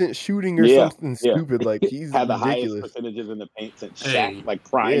 70% shooting or something stupid. Like he's had the ridiculous. highest percentages in the paint since Shaq, like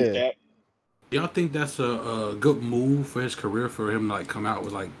prime Shaq. Y'all think that's a good move for his career for him to like come out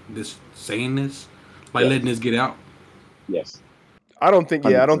with like this saying this, like letting this get out? Yes. I don't think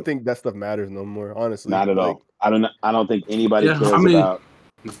that stuff matters no more, honestly. Not at all. I don't think anybody cares about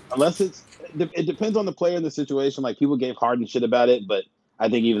unless it depends on the player and the situation. Like people gave Harden shit about it, but I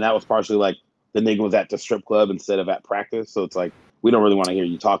think even that was partially like the nigga was at the strip club instead of at practice. So it's like we don't really want to hear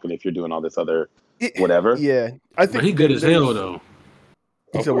you talking if you're doing all this other whatever. Yeah. I think he good as hell though.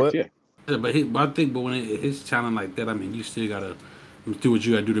 He said what? Yeah. But when his talent like that, I mean, you still gotta do what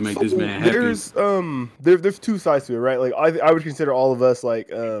you gotta do to make this man happy. There's two sides to it, right? Like I would consider all of us like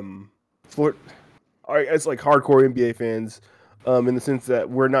it's like hardcore NBA fans, in the sense that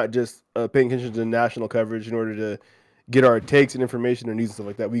we're not just paying attention to national coverage in order to get our takes and information and news and stuff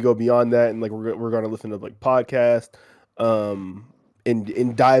like that. We go beyond that, and like we're going to listen to like podcasts,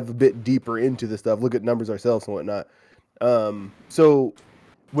 and dive a bit deeper into this stuff. Look at numbers ourselves and whatnot. So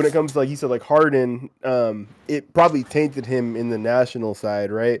when it comes to, like he said, like Harden, it probably tainted him in the national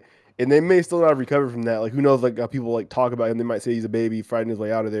side, right? And they may still not have recovered from that. Like who knows? Like how people like talk about him, they might say he's a baby fighting his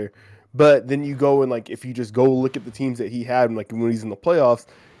way out of there. But then you go and like if you just go look at the teams that he had, and like when he's in the playoffs,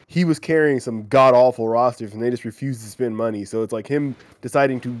 he was carrying some god awful rosters, and they just refused to spend money. So it's like him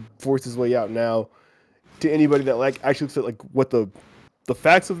deciding to force his way out now. To anybody that like actually looks at like what the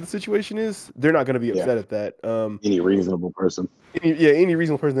facts of the situation is, they're not going to be upset at that. Any reasonable person. Any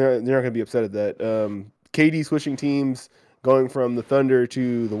reasonable person, they're not going to be upset at that. KD switching teams, going from the Thunder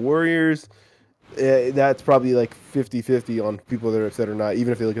to the Warriors, that's probably like 50-50 on people that are upset or not,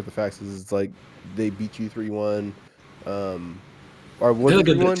 even if they look at the facts. It's like they beat you 3-1. Or was it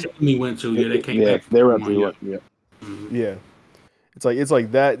 3-1? We went to, they came back. They were up 3-1. Yeah. Mm-hmm. Yeah. It's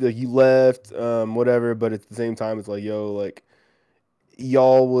like that. Like he left, whatever. But at the same time, it's like, yo, like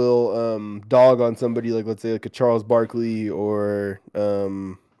y'all will dog on somebody like, let's say like a Charles Barkley or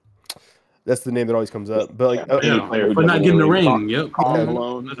that's the name that always comes up. But like for not getting the ring. Yo,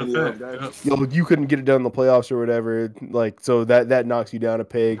 you couldn't get it done in the playoffs or whatever. Like so that knocks you down a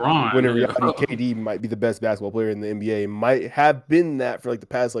peg. When in reality, KD might be the best basketball player in the NBA. Might have been that for like the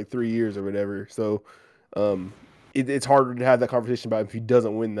past like 3 years or whatever. So it's harder to have that conversation about him if he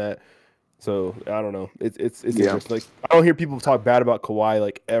doesn't win that. So I don't know. It's interesting. Like I don't hear people talk bad about Kawhi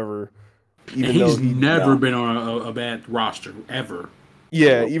like ever. Even though he's never been on a bad roster ever.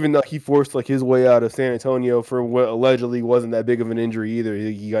 Yeah, even though he forced like his way out of San Antonio for what allegedly wasn't that big of an injury either.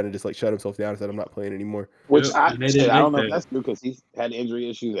 He got to just like shut himself down and said, "I'm not playing anymore." Which I don't know if that's true because he's had injury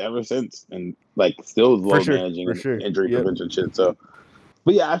issues ever since, and like still managing injury prevention shit. So,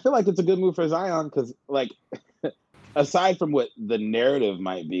 but yeah, I feel like it's a good move for Zion because like aside from what the narrative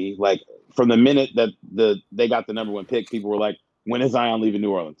might be, like from the minute that they got the number 1 pick, people were like, "When is Zion leaving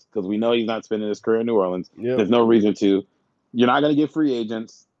New Orleans?" Because we know he's not spending his career in New Orleans. Yep. There's no reason to. You're not going to get free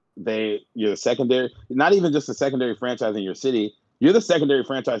agents. You're the secondary, not even just a secondary franchise in your city. You're the secondary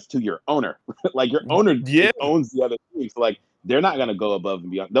franchise to your owner. Like your owner owns the other team. So like they're not going to go above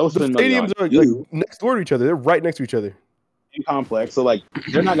and beyond. Those stadiums are like next door to each other. They're right next to each other. In complex. So like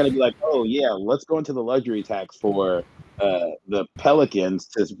they're not going to be like, oh yeah, let's go into the luxury tax for the Pelicans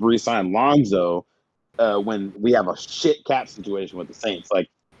to re-sign Lonzo when we have a shit cap situation with the Saints. Like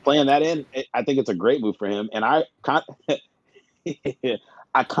playing that in, I think it's a great move for him. And I kind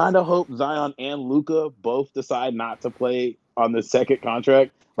of hope Zion and Luka both decide not to play on the second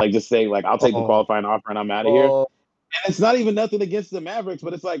contract. Like just say like I'll take the qualifying offer and I'm out of here. And it's not even nothing against the Mavericks,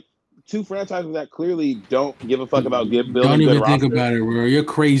 but it's like two franchises that clearly don't give a fuck about building good rosters. Don't even think about it, bro. You're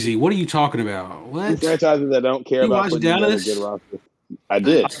crazy. What are you talking about? What? Two franchises that don't care about putting together good rosters. I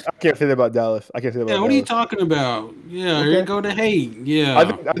did. I can't say that about Dallas. I can't say that about Dallas. What are you talking about? Yeah, here you go to hate. Yeah.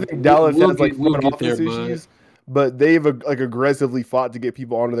 I think Dallas has like offense issues, but they've like aggressively fought to get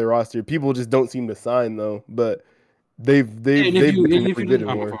people onto their roster. People just don't seem to sign though, but they've been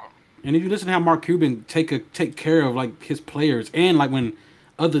more. And if you listen to how Mark Cuban take care of like his players, and like when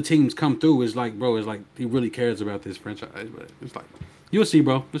other teams come through, it's like, bro, it's like he really cares about this franchise. But it's like you'll see,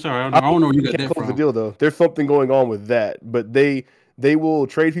 bro. It's all right. I don't know where you got that from. The deal though, there's something going on with that, but they will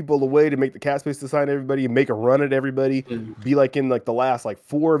trade people away to make the cap space to sign everybody and make a run at everybody. Be like in like the last like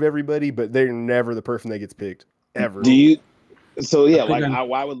 4 of everybody, but they're never the person that gets picked ever. So yeah, like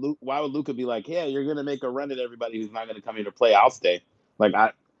why would Luka be like, yeah, you're gonna make a run at everybody who's not gonna come here to play? I'll stay. Like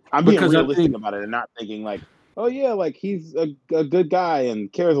I'm being realistic about it and not thinking like, oh yeah, like he's a good guy and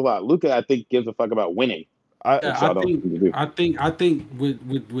cares a lot. Luka, I think, gives a fuck about winning. I think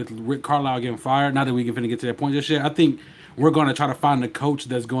with Rick Carlisle getting fired, not that we can finna get to that point just yet, I think we're gonna try to find a coach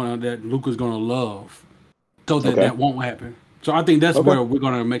that Luka's gonna love, so that won't happen. So I think that's where we're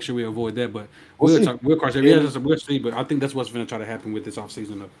gonna make sure we avoid that. But we'll see. But I think that's what's gonna try to happen with this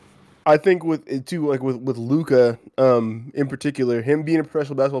offseason though. I think with Luka, in particular, him being a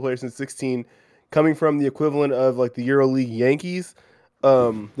professional basketball player since 16, coming from the equivalent of like the EuroLeague Yankees,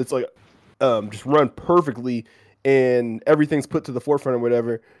 that's like just run perfectly and everything's put to the forefront or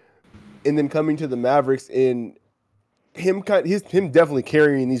whatever, and then coming to the Mavericks and him definitely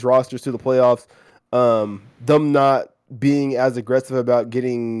carrying these rosters to the playoffs, them not being as aggressive about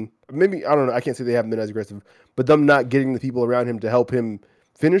getting, maybe I don't know, I can't say they haven't been as aggressive, but them not getting the people around him to help him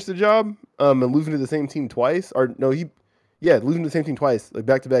finish the job, and losing to the same team twice, losing to the same team twice, like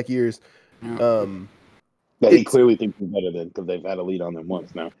back-to-back years. That he clearly thinks he's better than, because they've had a lead on them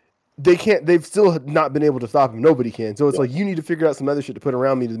once now. They've still not been able to stop him. Nobody can. So it's like, you need to figure out some other shit to put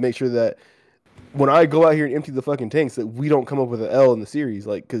around me to make sure that when I go out here and empty the fucking tanks, that we don't come up with an L in the series.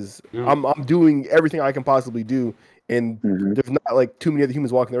 Like, because I'm doing everything I can possibly do, and there's not like too many other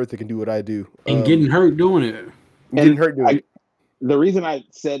humans walking the earth that can do what I do. And getting hurt doing it. The reason I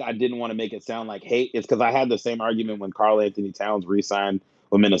said I didn't want to make it sound like hate is because I had the same argument when Karl Anthony Towns re-signed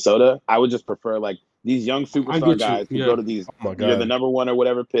with Minnesota. I would just prefer like these young superstar guys who go to these, you're the number 1 or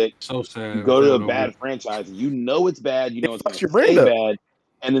whatever pick. So sad. You go to a bad franchise. You know it's bad. You know it's going to stay bad.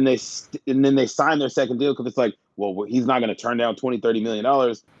 And then they sign their second deal because it's like, well, he's not going to turn down $20-30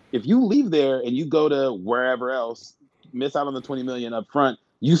 million. If you leave there and you go to wherever else, miss out on the $20 million up front,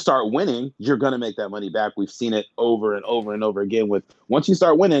 you start winning, you're going to make that money back. We've seen it over and over and over again with once you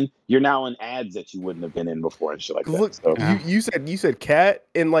start winning, you're now in ads that you wouldn't have been in before and shit like that. Look, so. you said Cat,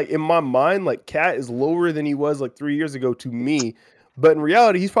 and like in my mind, like Cat is lower than he was like 3 years ago to me. But in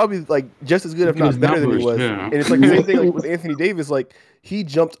reality, he's probably like just as good, if not better than he was. Yeah. And it's like the same thing like with Anthony Davis. Like he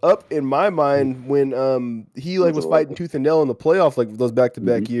jumped up in my mind when he like was fighting tooth and nail in the playoffs, like those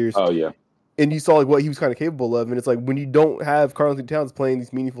back-to-back years. Oh yeah. And you saw like what he was kind of capable of, and it's like when you don't have Karl Anthony Towns playing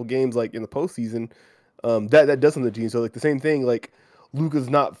these meaningful games like in the postseason, that does something to you. So like the same thing, like Luka's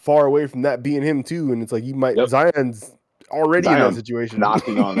not far away from that being him too, and it's like you might Zion's already in that situation,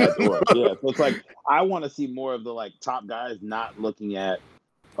 knocking on that door. Yeah, so it's like I want to see more of the like top guys not looking at,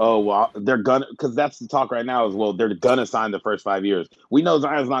 oh well, they're gonna, because that's the talk right now is, well, they're gonna sign the first 5 years. We know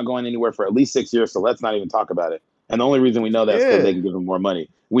Zion's not going anywhere for at least 6 years, so let's not even talk about it. And the only reason we know that is because they can give him more money.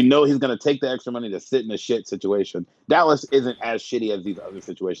 We know he's going to take the extra money to sit in a shit situation. Dallas isn't as shitty as these other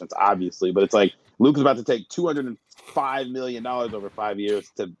situations, obviously, but it's like Luka's about to take $205 million over 5 years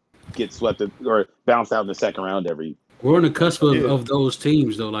to get swept or bounced out in the second round every. We're on the cusp of those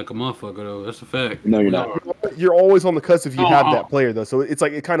teams, though, like a motherfucker, though. That's a fact. No, you're not. You're always on the cusp if you have that player, though. So it's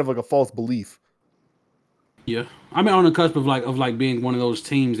like kind of like a false belief. Yeah, I mean, on the cusp of like being one of those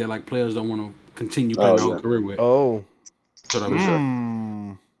teams that like players don't want to continue playing their whole career with. Oh, that's what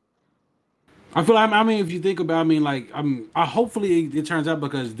I feel like, I mean, if you think about, hopefully it turns out,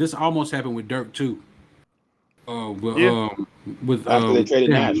 because this almost happened with Dirk too. With after they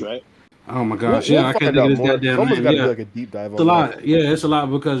traded Nash, right? Oh my gosh, I can't think of this goddamn name. Almost got to be like a deep dive. It's a lot. Yeah, it's a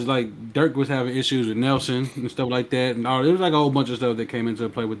lot because like Dirk was having issues with Nelson and stuff like that, and there was like a whole bunch of stuff that came into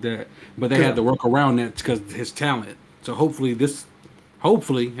play with that. But they had to work around that because his talent. So hopefully, but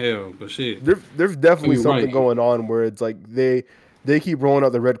shit. There's definitely something going on where it's like they keep rolling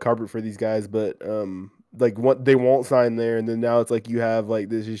out the red carpet for these guys, but like what they won't sign there, and then now it's like you have like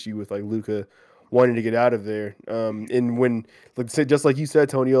this issue with like Luka wanting to get out of there. And when like just like you said,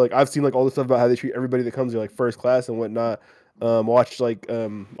 Tony, like I've seen like all the stuff about how they treat everybody that comes here like first class and whatnot. Watch like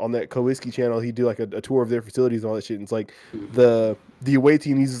on that Kowiski channel, he do like a tour of their facilities and all that shit. And it's like the away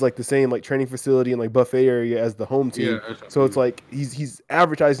team uses like the same like training facility and like buffet area as the home team. Yeah, so it's like he's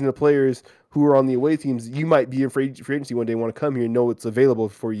advertising to players who are on the away teams. You might be in free agency one day, want to come here and know it's available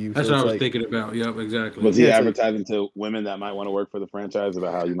for you. That's what I was thinking about. Yep, exactly. Was he advertising to women that might want to work for the franchise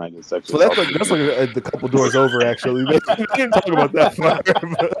about how you might get sexual? So that's like the couple doors over. Actually, we didn't talk about that far.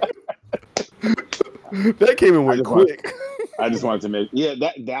 That came and went quick. I just wanted to make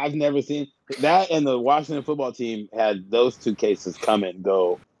that I've never seen that, and the Washington football team had those two cases come and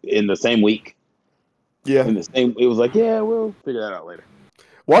go in the same week. Yeah, in the same. It was like, yeah, we'll figure that out later.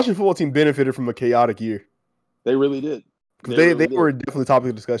 Washington football team benefited from a chaotic year. They really did. They were definitely topic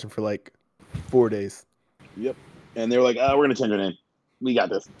of discussion for like 4 days. Yep, and they were like, we're gonna change our name. We got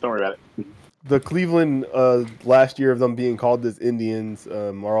this. Don't worry about it. The Cleveland last year of them being called as Indians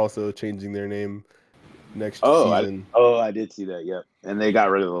are also changing their name next season. I did see that. Yep, and they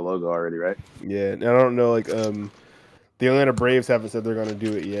got rid of the logo already, right? Yeah, and I don't know. Like the Atlanta Braves haven't said they're going to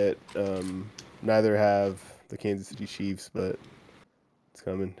do it yet. Neither have the Kansas City Chiefs, but it's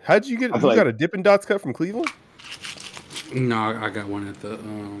coming. How'd you get? You got a Dippin' Dots cut from Cleveland? No, I got one at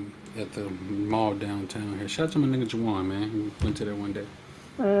the mall downtown here. Shout out to my nigga Juwan, man. He went to there one day.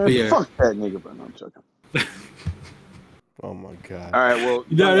 Yeah. Fuck that nigga, but no, I'm joking. Oh my god! All right, well,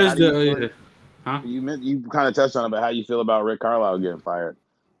 you kind of touched on it, but how you feel about Rick Carlisle getting fired?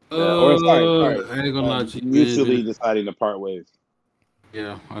 I ain't gonna lie to you, mutually deciding to part ways.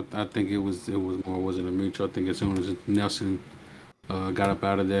 Yeah, I think it wasn't a mutual. I think as soon as Nelson got up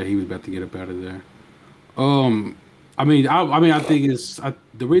out of there, he was about to get up out of there. I think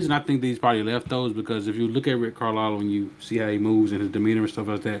the reason I think he's probably left though is because if you look at Rick Carlisle and you see how he moves and his demeanor and stuff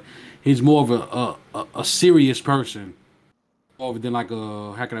like that, he's more of a serious person, more than like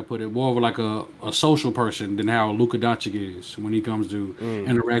how can I put it, more of like a social person than how Luka Doncic is when he comes to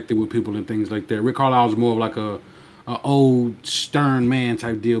interacting with people and things like that. Rick Carlisle is more of like a old stern man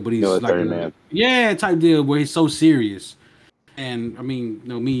type deal, but he's type deal where he's so serious. And I mean,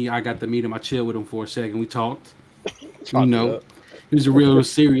 me, I got to meet him. I chilled with him for a second. We talked. He was a real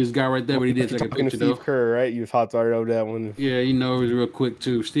serious guy right there. But he did take a picture Steve Kerr, right? You hot started over that one. Yeah, he was real quick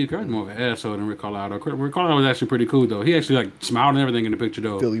too. Steve Kerr was more of an asshole than Rick Carlisle. Rick Carlisle was actually pretty cool though. He actually like smiled and everything in the picture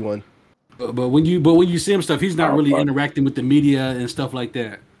though. Philly won. But when you see him stuff, he's not really interacting with the media and stuff like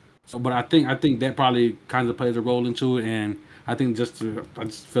that. So, but I think that probably kind of plays a role into it, and I think I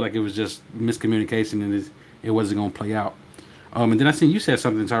just feel like it was just miscommunication and it wasn't gonna play out. And then I seen you said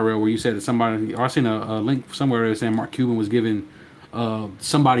something, Tyrell, where you said that somebody, or I seen a link somewhere that was saying Mark Cuban was giving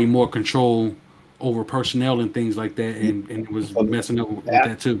somebody more control over personnel and things like that, and it was messing up with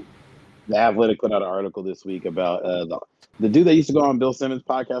that too. The Athletic put out an article this week about the dude that used to go on Bill Simmons'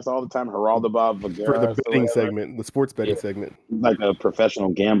 podcast all the time, Geraldo Bob Vergara. For the betting segment, the sports betting segment. Like a professional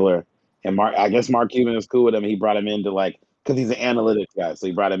gambler. And I guess Mark Cuban is cool with him. He brought him in to because he's an analytics guy. So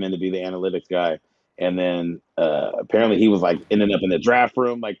he brought him in to be the analytics guy. And then apparently he was like ending up in the draft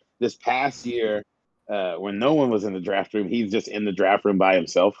room. Like this past year, when no one was in the draft room, he's just in the draft room by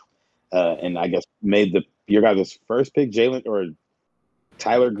himself. And I guess made your guys' first pick, Jalen or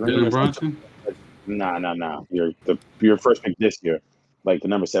Tyler Green. Brunson? No. Your first pick this year, like the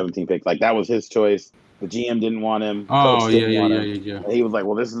number 17 pick. Like that was his choice. The GM didn't want him. Oh, yeah. And he was like,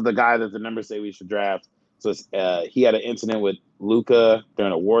 well, this is the guy that the numbers say we should draft. So he had an incident with Luka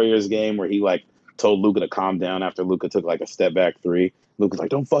during a Warriors game where he like told Luka to calm down after Luka took like a step back three. Luka's like,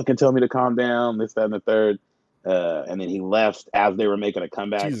 don't fucking tell me to calm down, this, that, and the third. And then he left as they were making a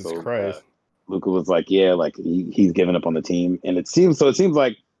comeback. Jesus Christ. Luka was like, yeah, like he's giving up on the team. And it seems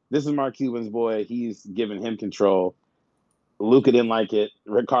like this is Mark Cuban's boy. He's giving him control. Luka didn't like it.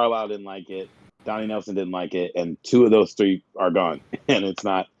 Rick Carlisle didn't like it. Donnie Nelson didn't like it. And two of those three are gone. And it's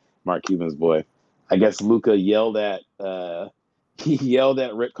not Mark Cuban's boy. I guess Luka yelled at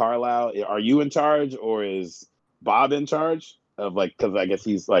Rick Carlisle. Are you in charge or is Bob in charge? Of because I guess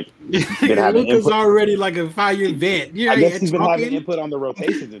he's like been having input. Already like a 5-year vet. I guess he's been having input on the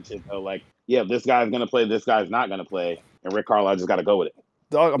rotations and shit. So like, yeah, this guy's gonna play, this guy's not gonna play, and Rick Carlisle just got to go with it.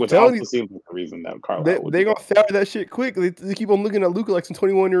 Dog, which also seems like the reason that Carlisle they gonna sour that shit quick. They keep on looking at Luka like some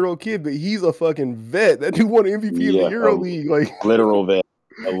 21-year-old kid, but he's a fucking vet. That dude won MVP of the Euro League. Like literal vet.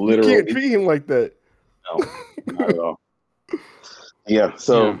 You can't treat him like that. No, not at all. Yeah,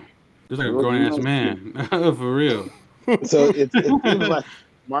 so just like a grown ass man for real. So it seems like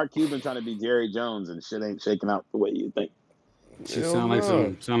Mark Cuban trying to be Jerry Jones and shit ain't shaking out the way you think. She sound like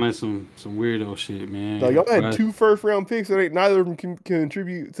some weirdo shit, man. Like y'all had 2 first-round picks, so neither of them can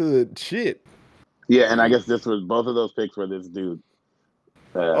contribute to the shit. Yeah, and I guess both of those picks were this dude.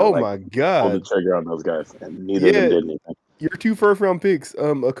 My god! Pulled the trigger on those guys, and neither of them did anything. Your 2 first-round picks,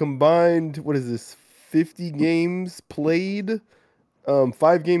 a combined 50 games played,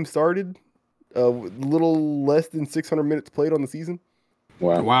 5 games started, a little less than 600 minutes played on the season.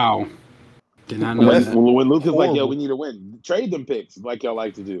 Wow. Did not know that. When Luka's like, yo, we need to win, trade them picks like y'all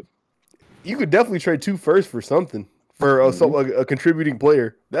like to do. You could definitely trade 2 firsts for something, for a contributing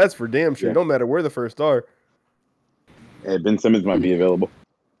player. That's for damn sure. No matter where the first are. Hey, Ben Simmons might be available.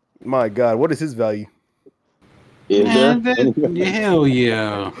 My God, what is his value? Hell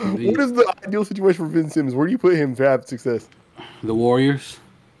yeah. What is the ideal situation for Ben Simmons? Where do you put him to have success? The Warriors.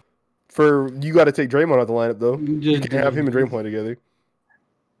 You got to take Draymond out the lineup though. You can have him and Draymond play together.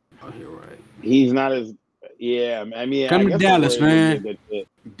 Oh, you're right. He's not as I mean, come to Dallas, man.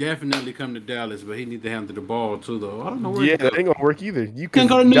 Definitely come to Dallas, but he needs to handle the ball too, though. I don't know where. Yeah, that ain't gonna work either. You can't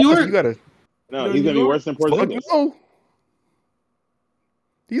go to New York. You gotta. No, he's gonna be worse than Porzingis. No.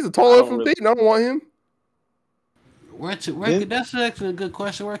 He's a tall enough for Dayton. I don't want him. That's actually a good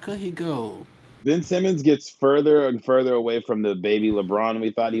question. Where could he go? Ben Simmons gets further and further away from the baby LeBron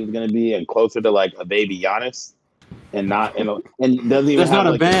we thought he was going to be, and closer to like a baby Giannis, and doesn't even. That's have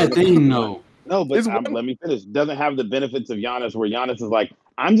not a bad thing, though. No, but let me finish. Doesn't have the benefits of Giannis, where Giannis is like,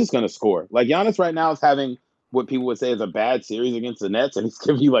 I'm just going to score. Like Giannis right now is having what people would say is a bad series against the Nets, and he's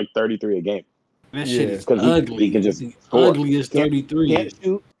giving you like 33 a game. That shit is ugly. He can just score. Ugly as 33.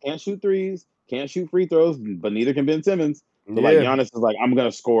 Can't shoot threes. Can't shoot free throws, but neither can Ben Simmons. So like Giannis is like, I'm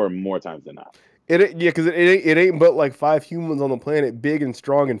gonna score more times than not. Because it ain't but like 5 humans on the planet, big and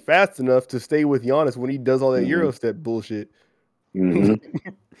strong and fast enough to stay with Giannis when he does all that Euro step bullshit. Mm-hmm.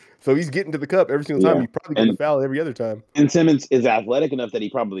 So he's getting to the cup every single time. He's probably going to foul every other time. And Simmons is athletic enough that he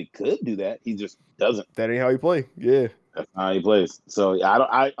probably could do that. He just doesn't. That ain't how he plays. Yeah, that's not how he plays. So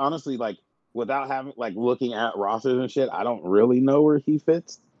I honestly like without having like looking at rosters and shit, I don't really know where he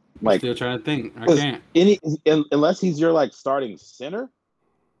fits. Like, still trying to think. I can't. Unless he's your like starting center.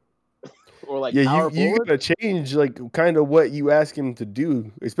 Or like you gotta change like kind of what you ask him to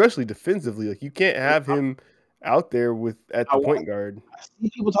do, especially defensively. Like you can't have him out there at the point guard. I see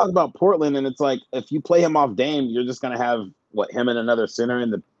people talk about Portland, and it's like if you play him off Dame, you're just gonna have him and another center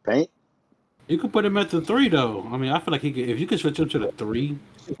in the paint. You could put him at the 3 though. I mean, I feel like he could. If you could switch him to the 3,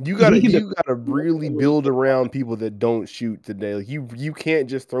 you gotta really build around people that don't shoot today. Like you can't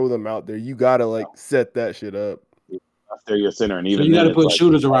just throw them out there. You gotta like set that shit up. They're your center, and even so you gotta put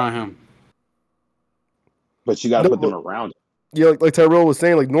shooters around him. But you got to put them around it. Yeah, like Tyrell was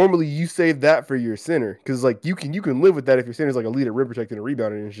saying, like normally you save that for your center because like you can live with that if your center's like a lead at rim protecting and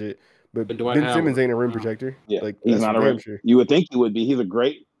rebounding and shit. But Ben Simmons ain't a rim protector. Yeah, like he's not a rim. Sure. You would think he would be. He's a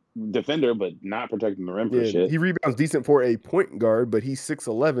great defender, but not protecting the rim for shit. He rebounds decent for a point guard, but he's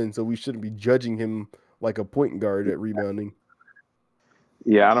 6'11", so we shouldn't be judging him like a point guard at rebounding.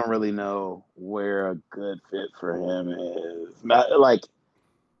 Yeah, I don't really know where a good fit for him is. Not, like.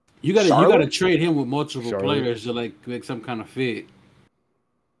 You gotta trade him with multiple players to like make some kind of fit.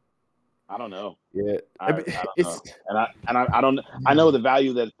 I don't know. Yeah, I don't know. And I don't. I know the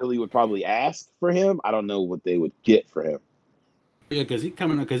value that Philly would probably ask for him. I don't know what they would get for him. Yeah, because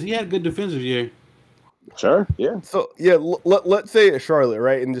he had a good defensive year. Sure. Yeah. So let's say it's Charlotte,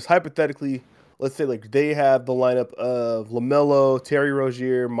 right? And just hypothetically, let's say like they have the lineup of LaMelo, Terry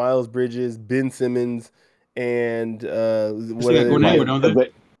Rozier, Miles Bridges, Ben Simmons, and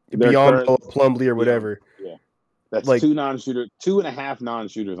Beyond Plumlee or whatever. Yeah. That's like 2.5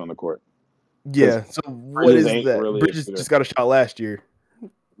 non-shooters on the court. Yeah. So what is that? Really Bridges just got a shot last year.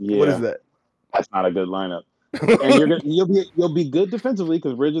 Yeah. What is that? That's not a good lineup. And you'll be good defensively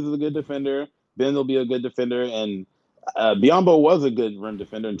because Bridges is a good defender. Ben will be a good defender, and Biyombo was a good rim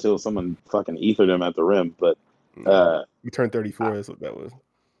defender until someone fucking ethered him at the rim. But he turned 34. That's what that was.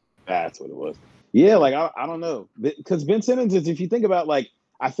 That's what it was. Yeah, like I don't know, because Ben Simmons is, if you think about like.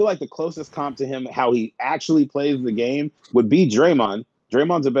 I feel like the closest comp to him, how he actually plays the game, would be Draymond.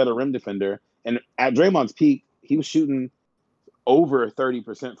 Draymond's a better rim defender. And at Draymond's peak, he was shooting over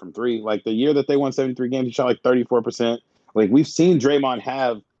 30% from 3. Like the year that they won 73 games, he shot like 34%. Like we've seen Draymond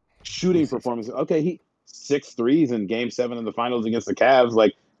have shooting performances. Okay, he 6 threes in Game 7 of the Finals against the Cavs.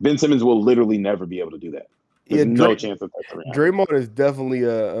 Like Ben Simmons will literally never be able to do that. There's no chance that that's going to happen. Draymond is definitely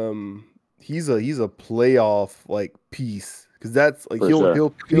he's a playoff like piece. Because that's like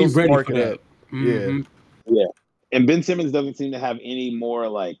he'll spark it up. Mm-hmm. Yeah. And Ben Simmons doesn't seem to have any more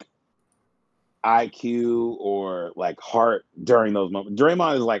like IQ or like heart during those moments.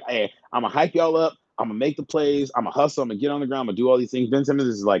 Draymond is like, hey, I'm gonna hype y'all up. I'm gonna make the plays. I'm gonna hustle. I'm gonna get on the ground. I'm gonna do all these things. Ben Simmons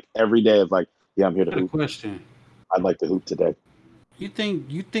is like every day of like, yeah, I'm here to hoop. Question. I'd like to hoop today. You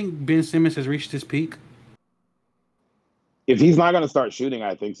think Ben Simmons has reached his peak? If he's not gonna start shooting,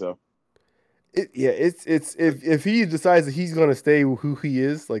 I think so. It's if he decides that he's gonna stay who he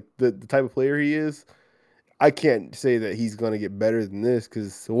is, like the type of player he is, I can't say that he's gonna get better than this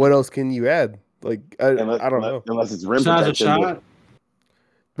because what else can you add? Like I don't know. Unless it's rim protection. Shot.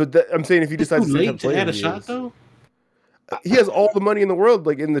 But I'm saying if he decides too late to add a shot though. He has all the money in the world,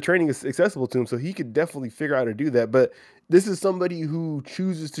 like in the training is accessible to him, so he could definitely figure out how to do that. But this is somebody who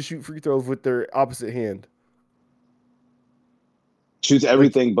chooses to shoot free throws with their opposite hand. Shoots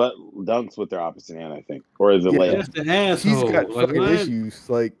everything but dunks with their opposite hand, I think, or is it layup? That's the asshole. He's got fucking issues,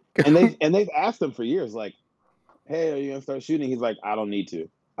 like and they've asked him for years, like, "Hey, are you gonna start shooting?" He's like, "I don't need to.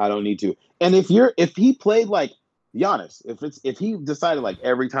 And if he played like Giannis, if he decided like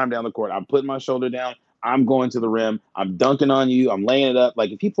every time down the court, I'm putting my shoulder down, I'm going to the rim, I'm dunking on you, I'm laying it up. Like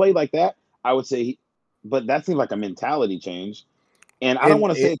if he played like that, I would say. But that seems like a mentality change, and I don't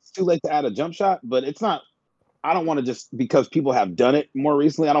want to say it's too late to add a jump shot, but it's not. I don't want to just because people have done it more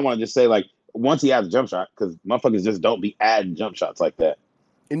recently. I don't want to just say like once he adds a jump shot because motherfuckers just don't be adding jump shots like that.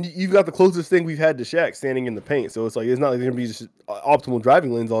 And you've got the closest thing we've had to Shaq standing in the paint, so it's like it's not like they're gonna be just optimal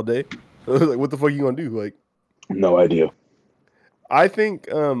driving lanes all day. So like, what the fuck are you gonna do? Like, no idea. I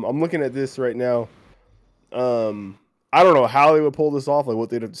think I'm looking at this right now. I don't know how they would pull this off, like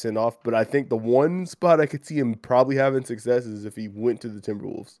what they'd have to send off, but I think the one spot I could see him probably having success is if he went to the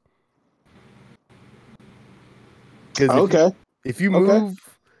Timberwolves. If you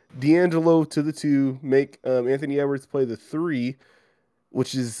move D'Angelo to the 2, make Anthony Edwards play the 3,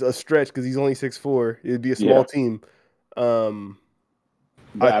 which is a stretch because he's only 6'4", it'd be a small team. I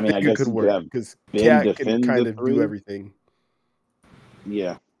think it could work because Cat can kind of do everything.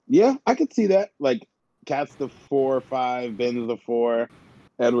 Yeah, I could see that. Like Cat's the 4 or 5, Ben's the 4,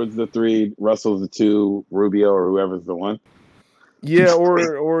 Edwards the 3, Russell's the 2, Rubio or whoever's the 1. Yeah,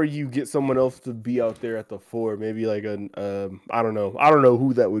 or you get someone else to be out there at the 4, maybe like I don't know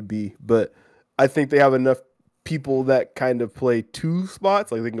who that would be, but I think they have enough people that kind of play 2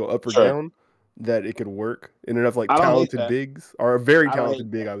 spots, like they can go up or down, that it could work, and enough like talented bigs or a very talented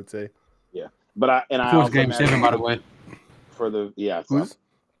big, I would say. Yeah, but I also game 7 by the way. For the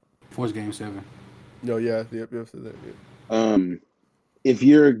Force game 7. No, yeah, yep, said that. Yeah. If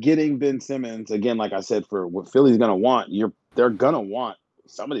you're getting Ben Simmons again, like I said, for what Philly's gonna want, they're gonna want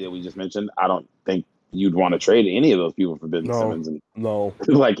somebody that we just mentioned. I don't think you'd want to trade any of those people for Ben Simmons. And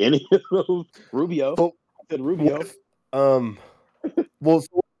like any of those Rubio. So, I said Rubio. Well,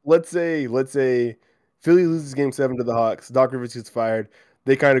 so let's say Philly loses game 7 to the Hawks. Doc Rivers gets fired.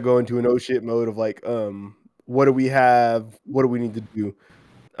 They kind of go into an oh shit mode of like, what do we have? What do we need to do?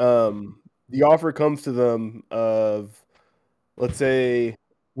 The offer comes to them of, let's say,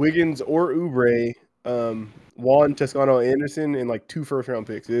 Wiggins or Oubre, Juan Toscano Anderson, and like 2 first-round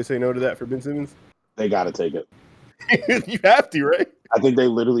picks. Did they say no to that for Ben Simmons? They got to take it. You have to, right? I think they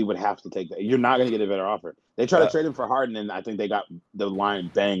literally would have to take that. You're not going to get a better offer. They tried to trade him for Harden, and I think they got the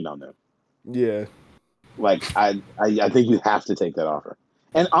line banged on them. Yeah. Like, I think you have to take that offer.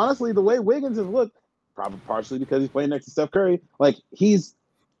 And honestly, the way Wiggins has looked, probably partially because he's playing next to Steph Curry, like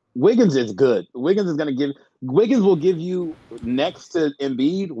Wiggins is good. Wiggins will give you next to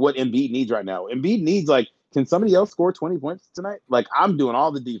Embiid what Embiid needs right now. Embiid needs like, can somebody else score 20 points tonight? Like I'm doing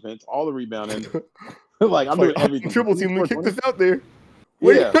all the defense, all the rebounding. Like I'm doing everything. Triple team and kick this out there.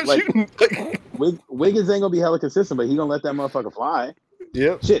 Yeah, like, Wiggins ain't gonna be hella consistent, but he gonna let that motherfucker fly.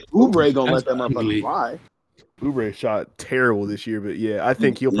 Yep. Shit, Oubre gonna let that motherfucker fly. Oubre shot terrible this year, but yeah, I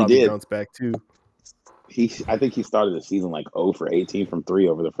think he'll probably bounce back too. I think he started the season like 0 for 18 from 3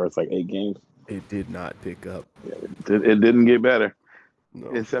 over the first like 8 games. It did not pick up. Yeah, it didn't get better.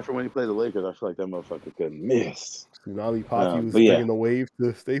 No. Except for when he played the Lakers, I feel like that motherfucker couldn't miss. Tsunami Poppy was bringing the wave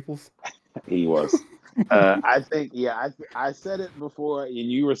to Staples. He was. I think, I said it before, and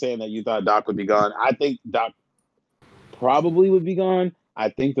you were saying that you thought Doc would be gone. I think Doc probably would be gone. I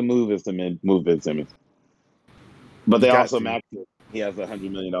think the move is to move Ben Simmons. But they also maxed it. He has a $100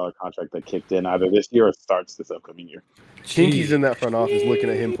 million contract that kicked in either this year or starts this upcoming year. Kinky's in that front office looking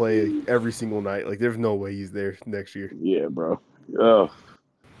at him play every single night. Like, there's no way he's there next year. Yeah, bro. Oh,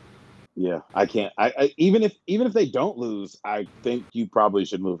 yeah. I can't. I even if they don't lose, I think you probably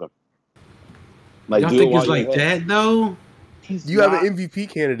should move him. Like, y'all think it's like that though? You have an MVP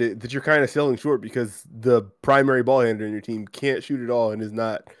candidate that you're kind of selling short because the primary ball handler in your team can't shoot at all and is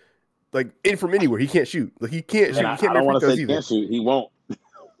not. Like, in from anywhere, he can't shoot. Like, he can't shoot. I don't want to say he can't shoot. He won't.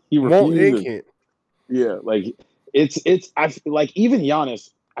 He won't and can't. Yeah, like I like even Giannis.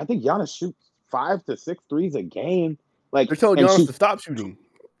 I think Giannis shoots 5 to 6 threes a game. Like they're telling Giannis to stop shooting.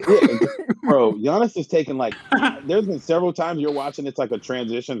 Yeah, bro, Giannis is taking like. There's been several times you're watching. It's like a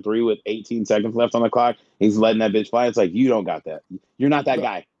transition 3 with 18 seconds left on the clock. He's letting that bitch fly. It's like you don't got that. You're not that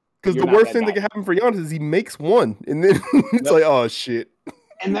guy. Because the worst thing that can happen for Giannis is he makes one, and then it's like, oh shit.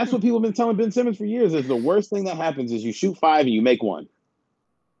 And that's what people have been telling Ben Simmons for years. Is the worst thing that happens is you shoot 5 and you make one.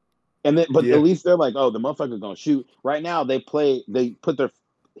 And then, but at least they're like, oh, the motherfucker's gonna shoot. Right now, they put their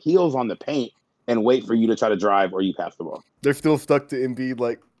heels on the paint and wait for you to try to drive or you pass the ball. They're still stuck to Embiid,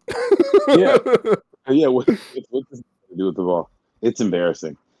 like. What's this to do with the ball? It's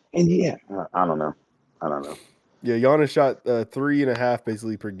embarrassing. And I don't know. Yeah, Giannis shot 3.5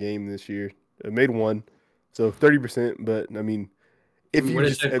 basically per game this year. Made one, so 30%. But I mean, if you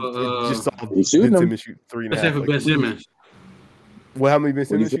just saw Ben Simmons shoot 3.5, like, Ben Simmons. Well, how many Ben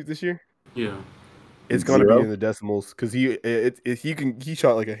Simmons shoot this year? Yeah, it's gonna be in the decimals because he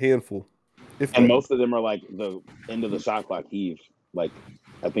shot like a handful. And most of them are like the end of the shot clock heave. Like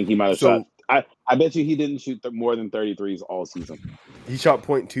I think he might have shot. I bet you he didn't shoot more than 33s all season. He shot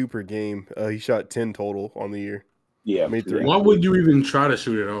 0.2 per game. He shot 10 total on the year. Yeah, made 3. Why would you even try to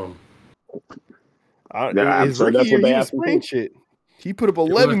shoot at all? His rookie year, he was spraying shit. He put up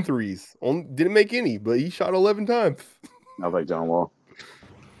 11 threes. Didn't make any, but he shot 11 times. I was like John Wall.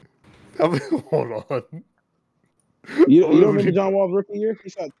 Hold on. You don't remember John Wall's rookie year? He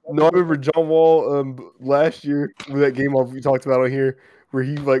shot. No, I remember John Wall last year with that game we talked about on here where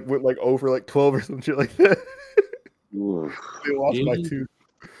he like went like over like 12 or some shit like that. They lost by 2.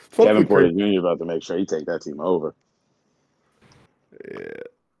 Kevin Porter Jr. about to make sure he take that team over. Yeah.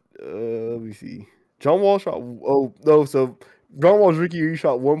 Let me see. John Wall shot. Oh no! So John Wall's rookie year, he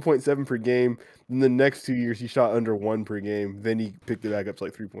shot 1.7 per game. In the next 2 years, he shot under 1 per game. Then he picked it back up to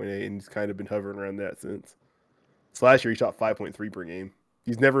like 3.8, and he's kind of been hovering around that since. So last year, he shot 5.3 per game.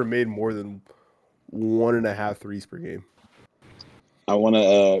 He's never made more than 1.5 threes per game. I want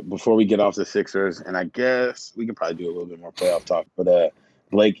to, before we get off the Sixers, and I guess we can probably do a little bit more playoff talk, but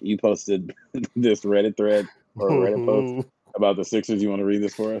Blake, you posted this Reddit thread or Reddit post about the Sixers. You want to read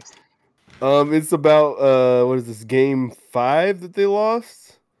this for us? It's about, what is this, game 5 that they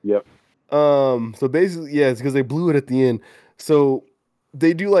lost? Yep. So basically, yeah, it's because they blew it at the end. So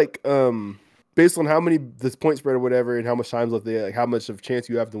they do like, based on how many this point spread or whatever and how much time's left, like how much of a chance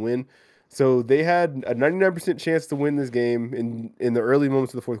you have to win. So they had a 99% chance to win this game in the early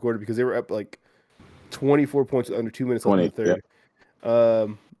moments of the fourth quarter because they were up like 24 points with under 2 minutes left in the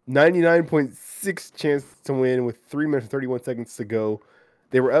third. 99.6 chance to win with 3 minutes and 31 seconds to go.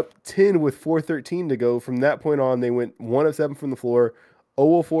 They were up 10 with 4:13 to go. From that point on, they went 1 of 7 from the floor,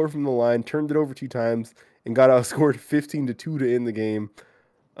 0 of 4 from the line, turned it over 2 times, and got outscored 15-2 to end the game.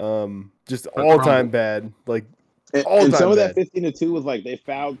 Just all-time bad. Like, and some of that 15-2 was like they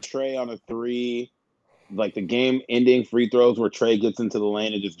fouled Trey on a 3. Like the game-ending free throws where Trey gets into the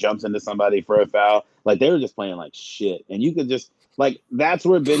lane and just jumps into somebody for a foul. Like they were just playing like shit. And you could just like that's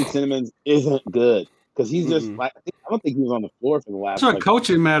where Ben Simmons isn't good because he's just like I don't think he was on the floor for the last. That's what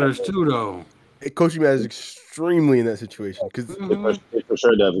coaching matters too, though. Coaching matters extremely in that situation because it for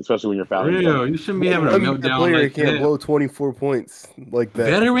sure does, especially when you're fouling. Yeah, you shouldn't be having a meltdown player like can't blow 24 points like that.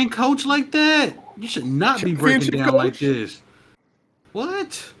 Veteran coach like that, you should not be breaking down like this.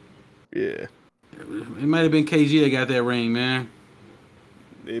 What? Yeah, it might have been KG that got that ring, man.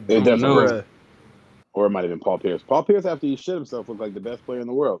 It definitely was. Or it might have been Paul Pierce. Paul Pierce, after he shit himself, looked like the best player in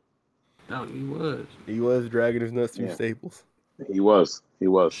the world. No, he was. He was dragging his nuts through Staples. He was.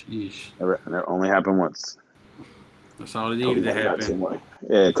 Sheesh. And that only happened once. That's all it needed to happen.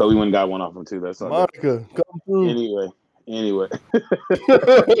 Yeah, Kobe went and got one off him too. That's all. Monica, come through. Anyway.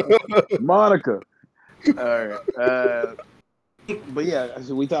 Monica. All right. But yeah,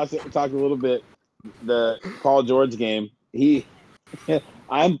 so we talked a little bit. The Paul George game.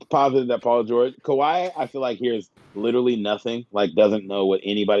 I'm positive that Paul George, Kawhi, I feel like hears literally nothing. Like doesn't know what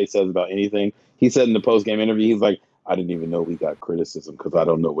anybody says about anything. He said in the post game interview, he's like, I didn't even know we got criticism because I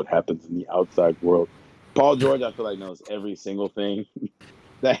don't know what happens in the outside world. Paul George, I feel like knows every single thing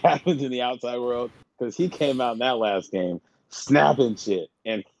that happens in the outside world because he came out in that last game snapping shit,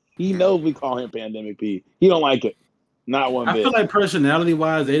 and he knows we call him Pandemic P. He don't like it, not one bit. I feel like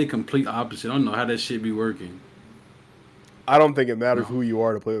personality-wise, they the complete opposite. I don't know how that shit be working. I don't think it matters who you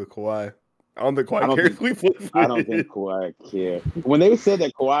are to play with Kawhi. I don't think Kawhi cares who he plays with. I don't think Kawhi cares. When they said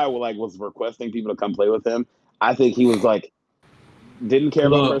that Kawhi was requesting people to come play with him, I think he was like, didn't care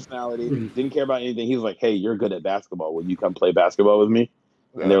about personality, didn't care about anything. He was like, hey, you're good at basketball. Will you come play basketball with me?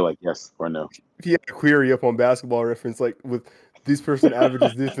 And they're like, yes or no. He had a query up on Basketball Reference, like with this person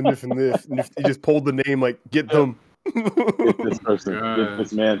averages this and this and this. And he just pulled the name, like, get them. It's this person.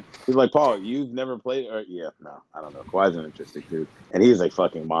 This man. He's like, Paul, you've never played? Or no, I don't know. Kawhi's an interesting dude, and he's a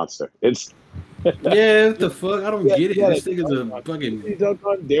fucking monster. It's what the fuck? I don't get it. This nigga's a fucking. He jumped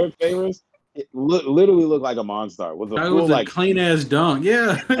on Derek Favors. It literally looked like a monster. Was a clean ass dunk.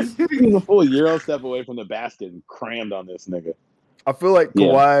 Yeah, he was a full Euro step away from the basket and crammed on this nigga. I feel like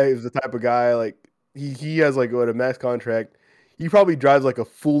Kawhi is the type of guy like he has like a max contract. He probably drives like a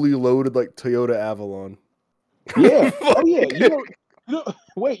fully loaded like Toyota Avalon. Yeah. Oh yeah.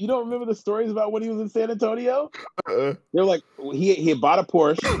 Wait, you don't remember the stories about when he was in San Antonio? They were like, he had bought a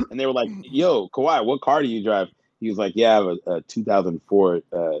Porsche, and they were like, "Yo, Kawhi, what car do you drive?" He was like, "Yeah, I have a 2004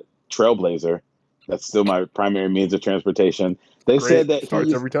 Trailblazer. That's still my primary means of transportation." They said that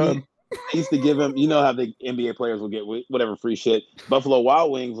starts every time. He used to give him, you know how the NBA players will get whatever free shit. Buffalo Wild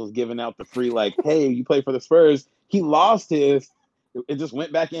Wings was giving out the free, like, hey, you play for the Spurs. He lost his. It just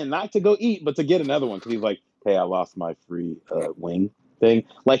went back in, not to go eat, but to get another one. Because he's like, hey, I lost my free wing thing.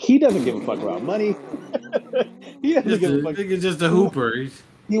 Like, he doesn't give a fuck about money. He doesn't give a fuck. He's just a hooper.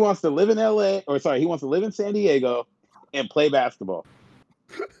 He wants to live in he wants to live in San Diego and play basketball.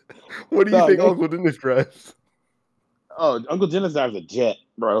 What do you think Uncle Dennis drives? Oh, Uncle Dennis drives a jet,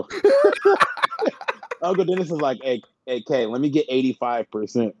 bro. Uncle Dennis is like, hey, K, let me get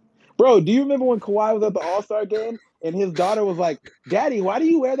 85%. Bro, do you remember when Kawhi was at the All-Star game and his daughter was like, Daddy, why do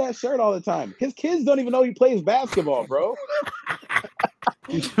you wear that shirt all the time? His kids don't even know he plays basketball, bro.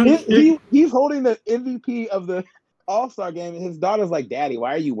 He's holding the MVP of the All-Star game, and his daughter's like, Daddy,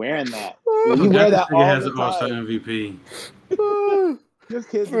 why are you wearing that? You wear that all the time. All-Star MVP. His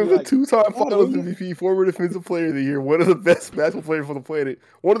kids the two-time Finals MVP, former Defensive Player of the Year, one of the best basketball players on the planet,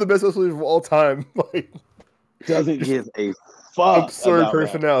 one of the best players of all time. Like, doesn't give a fuck. Absurd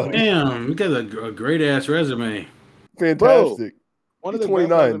personality. Damn, you got a great ass resume. Fantastic. Bro, one of the 29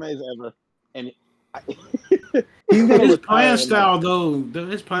 best resumes ever. And his playing style, though,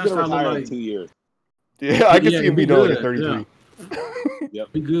 his playing style like in 2 years. Yeah, I can see him be done at 33.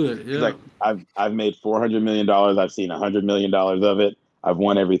 Yep, be good. Yeah, like I've made $400 million. I've seen $100 million of it. I've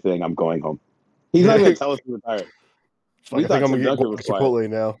won everything. I'm going home. He's not going to tell us to retire. Like, I think I'm going to get Chipotle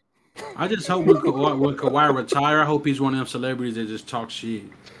now. I just hope when Kawhi retire, I hope he's one of them celebrities that just talk shit.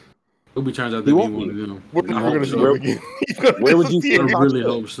 Hope he turns out to be one of them. We're never going to see him again. Where would you see him? I really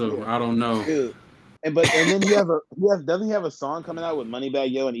hope so. I don't know. Dude. And then doesn't he have a song coming out with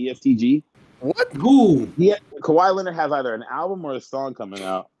Moneybagg Yo and ESTG? What? Who? Kawhi Leonard has either an album or a song coming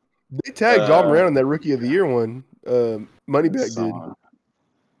out. They tagged John Moran on that Rookie of the Year one. Moneybagg did.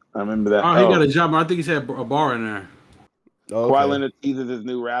 I remember that. Oh, he got a job. I think he's had a bar in there. Oh, okay. Kawhi Leonard teases his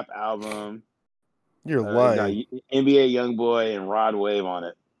new rap album. You're lying. NBA Youngboy and Rod Wave on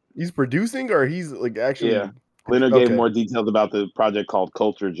it. He's producing, or he's like actually? Yeah. Leonard gave more details about the project called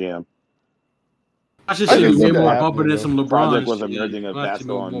Culture Jam. I should see more bumping than some LeBron. Project was a merging of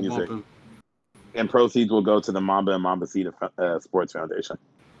basketball and music. And proceeds will go to the Mamba and Mambacita Sports Foundation.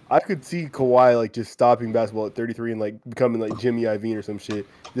 I could see Kawhi like just stopping basketball at 33 and like becoming like Jimmy Iovine or some shit.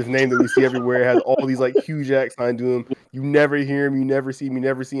 This name that we see everywhere has all these like huge acts signed to him. You never hear him, you never see him, you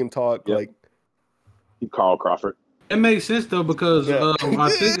never see him talk. Yep. Like Carl Crawford. It makes sense though because I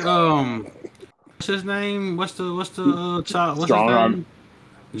think what's his name? What's the child? What's his name?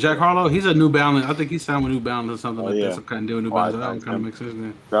 Jack Harlow. He's a New Balance. I think he signed with New Balance or something like that. Some kind of deal with New Balance. That kind of makes sense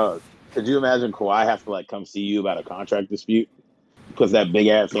then. Could you imagine Kawhi have to like come see you about a contract dispute? Puts that big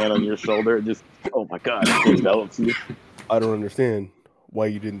ass hand on your shoulder. Just oh my god, it envelops you. I don't understand why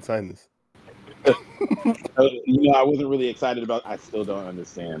you didn't sign this. I wasn't really excited about. I still don't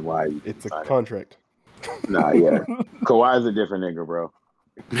understand why. It's a contract. Nah, yeah. Kawhi's a different nigga, bro.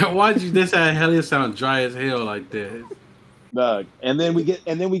 Why'd you this hell sound dry as hell like that? And then we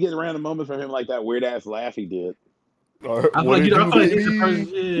get random moments from him like that weird ass laugh he did. I feel like he's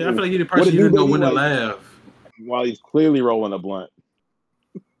the person you know when to laugh. While he's clearly rolling a blunt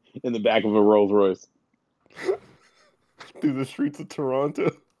in the back of a Rolls Royce. Through the streets of Toronto.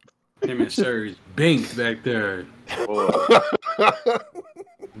 Him and Serge banked back there.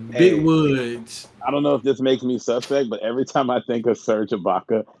 Big Woods. I don't know if this makes me suspect, but every time I think of Serge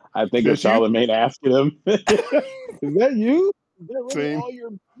Ibaka, I think of Charlamagne asking him, "Is that you? Is that really all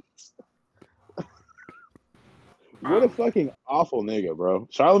your beats?" What a fucking awful nigga, bro.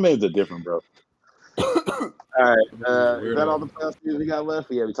 Charlamagne's a different bro. All right, is that all the playoff news we got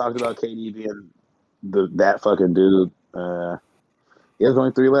left? Yeah, we talked about KD being that fucking dude. There's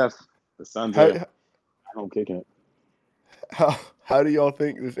only 3 left. The Suns are at home kicking it. How do y'all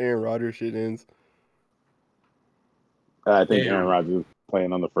think this Aaron Rodgers shit ends? I think Aaron Rodgers is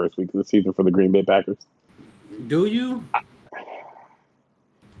playing on the first week of the season for the Green Bay Packers. Do you?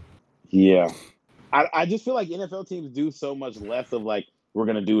 Yeah. I just feel like NFL teams do so much less of like, we're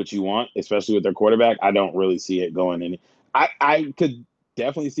going to do what you want, especially with their quarterback. I don't really see it going in. I could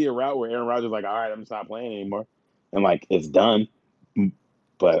definitely see a route where Aaron Rodgers is like, all right, I'm just not playing anymore. And like, it's done.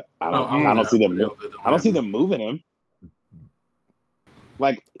 But I don't see them. I don't see them moving him.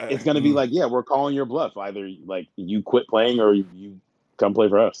 Like, it's going to be like, yeah, we're calling your bluff. Either like you quit playing or you come play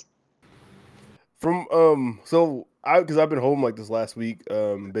for us. So because I've been home like this last week,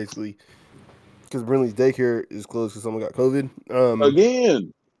 basically because Brinley's daycare is closed because someone got COVID.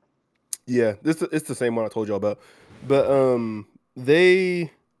 Again. Yeah, it's the same one I told y'all about. But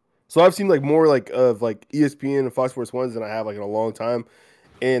so I've seen like more like of like ESPN and Fox Sports 1s than I have like in a long time.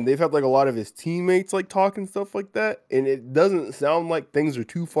 And they've had like a lot of his teammates like talk and stuff like that. And it doesn't sound like things are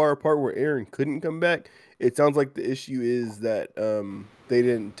too far apart where Aaron couldn't come back. It sounds like the issue is that they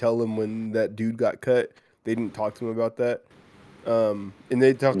didn't tell him when that dude got cut. They didn't talk to him about that. And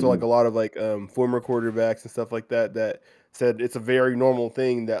they talked to like a lot of like former quarterbacks and stuff like that said it's a very normal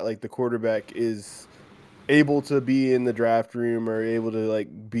thing that like the quarterback is able to be in the draft room or able to like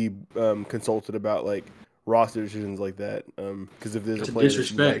be consulted about like roster decisions like that. Because if there's it's a player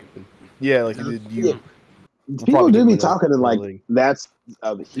disrespect. People do be talking and like that's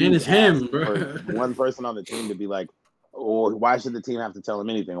and it's him, bro. One person on the team to be like, "Oh, why should the team have to tell him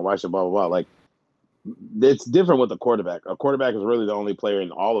anything? Or why should blah blah blah?" Like, it's different with a quarterback. A quarterback is really the only player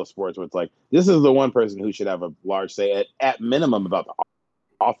in all of sports where it's like, this is the one person who should have a large say at minimum about the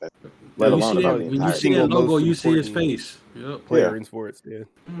offense, let alone about the entire team. When you see that logo, you see his face. Yep. Player in sports, yeah.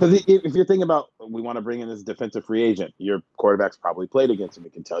 Because if you're thinking about, we want to bring in this defensive free agent, your quarterback's probably played against him.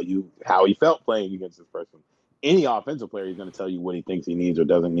 It can tell you how he felt playing against this person. Any offensive player, he's going to tell you what he thinks he needs or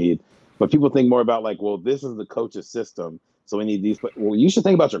doesn't need. But people think more about like, well, this is the coach's system, so we need these. Well, you should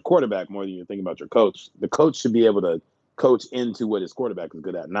think about your quarterback more than you think about your coach. The coach should be able to coach into what his quarterback is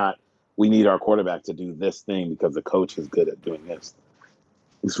good at, not we need our quarterback to do this thing because the coach is good at doing this.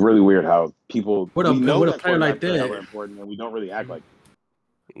 It's really weird how people know that player like that are important, and we don't really act like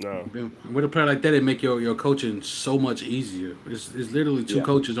it. No. With a player like that, it make your coaching so much easier. It's literally two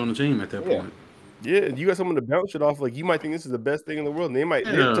coaches on the team at that point. Yeah, you got someone to bounce it off. Like, you might think this is the best thing in the world, and they might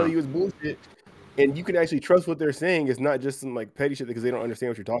tell you it's bullshit, and you can actually trust what they're saying. It's not just some like petty shit because they don't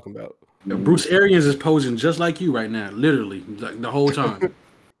understand what you're talking about. Bruce Arians is posing just like you right now, literally, like the whole time.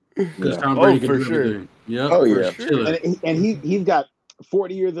 Because Tom Brady can do everything. Yeah. Oh yeah, sure. And he's got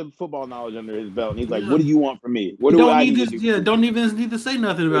 40 years of football knowledge under his belt, and he's like, "What do you want from me? What do I need to do?" Yeah, don't even need to say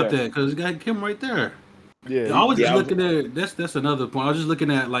nothing about that because you got him right there. Yeah, I was just looking at that's another point. I was just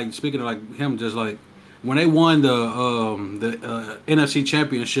looking at like speaking of like him, just like when they won the NFC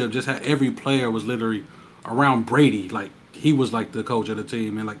Championship, just had every player was literally around Brady, like he was like the coach of the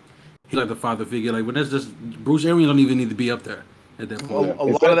team and like he's like the father figure. Like when that's just Bruce Arians don't even need to be up there at that point. A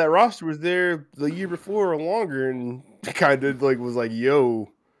lot of that roster was there the year before or longer, and kind of like was like, "Yo,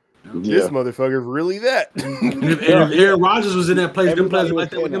 this motherfucker's really that." And if Aaron Rodgers was in that place, them players like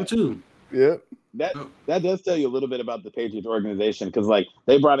that with him too. Yeah. That does tell you a little bit about the Patriots organization because, like,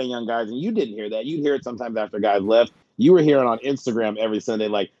 they brought in young guys, and you didn't hear that. You'd hear it sometimes after guys left. You were hearing on Instagram every Sunday,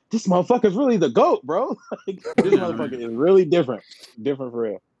 like, this motherfucker's really the GOAT, bro. Like, this motherfucker is really different for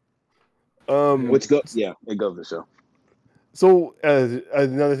real. It goes to show. So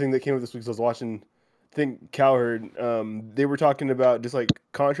another thing that came up this week, so I was watching, I think Cowherd, they were talking about just like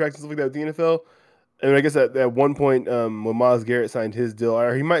contracts and stuff like that with the NFL. And I guess at one point, when Myles Garrett signed his deal,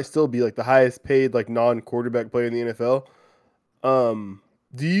 or he might still be like the highest paid like non-quarterback player in the NFL.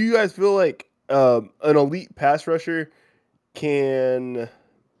 Do you guys feel like an elite pass rusher can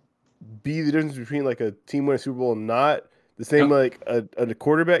be the difference between like a team winning Super Bowl and not? The same like a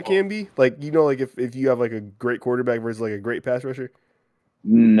quarterback can be? Like, you know, like if you have like a great quarterback versus like a great pass rusher?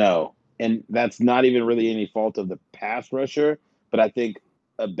 No. And that's not even really any fault of the pass rusher, but I think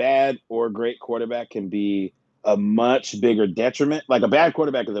a bad or great quarterback can be a much bigger detriment. Like a bad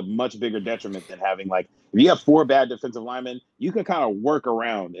quarterback is a much bigger detriment than having like, if you have 4 bad defensive linemen, you can kind of work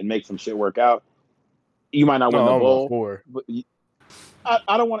around and make some shit work out. You might not win the bowl. But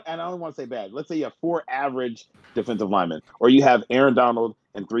I don't want to say bad. Let's say you have 4 average defensive linemen, or you have Aaron Donald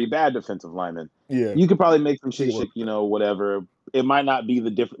and 3 bad defensive linemen. Yeah, you could probably make some shit, you know, whatever. It might not be the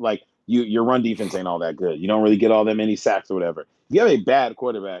different, like your run defense ain't all that good. You don't really get all that many sacks or whatever. If you have a bad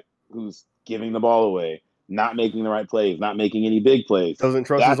quarterback who's giving the ball away, not making the right plays, not making any big plays, doesn't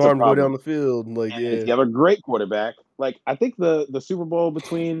trust his arm to go down the field. Like, if you have a great quarterback, like I think the Super Bowl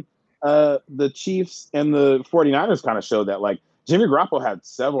between the Chiefs and the 49ers kind of showed that, like, Jimmy Garoppolo had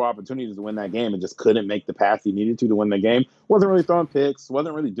several opportunities to win that game and just couldn't make the pass he needed to win the game. Wasn't really throwing picks,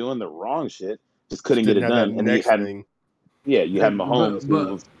 wasn't really doing the wrong shit, just couldn't get it done. And you had Mahomes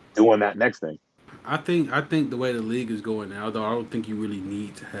who was doing that next thing. I think the way the league is going now, though, I don't think you really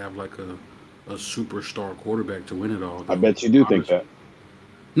need to have like a superstar quarterback to win it all. Though, I bet you do think that.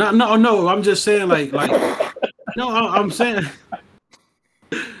 No. I'm just saying, like no. I'm saying,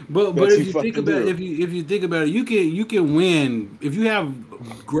 but if you think about if you think about it, you can win if you have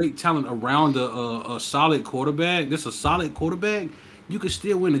great talent around a solid quarterback. That's a solid quarterback. You can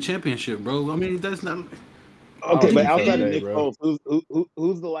still win the championship, bro. I mean, that's not. Okay, but outside of Nick Foles,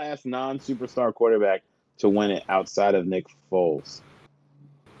 who's the last non-superstar quarterback to win it outside of Nick Foles?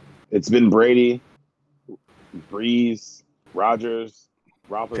 It's been Brady, Breeze, Rodgers,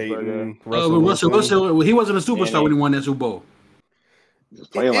 Roethlisberger. Russell Wilson. He wasn't a superstar when he won that Super Bowl. He was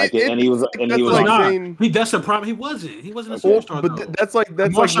playing and he was not. That's the problem. He wasn't a superstar. But that's like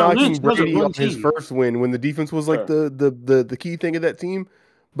knocking Brady on his first win when the defense was like the key thing of that team.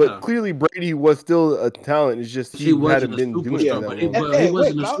 But clearly Brady was still a talent. It's just he hadn't been doing it that long. But he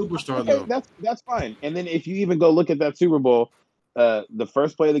wasn't a superstar though. That's fine. And then if you even go look at that Super Bowl, the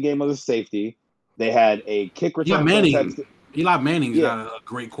first play of the game was a safety. They had a kick return. Eli Manning's not a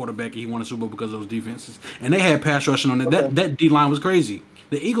great quarterback. He won a Super Bowl because of those defenses, and they had pass rushing on it. That D line was crazy.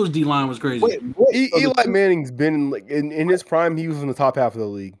 The Eagles D line was crazy. Eli Manning's been like in his prime. He was in the top half of the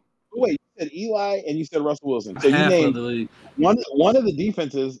league. Wait, you said Eli and you said Russell Wilson. So you named one of the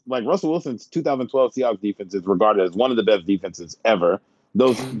defenses, like Russell Wilson's 2012 Seahawks defense is regarded as one of the best defenses ever.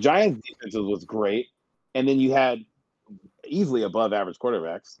 Those Giants defenses was great, and then you had easily above average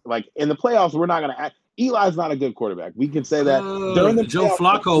quarterbacks. Like in the playoffs, we're not going to. Eli's not a good quarterback. We can say that during the Joe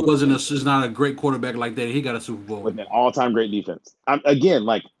Flacco is not a great quarterback like that. He got a Super Bowl with an all-time great defense. Again,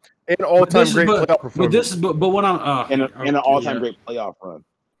 like an all-time great playoff performance. But what I'm an all-time great playoff run.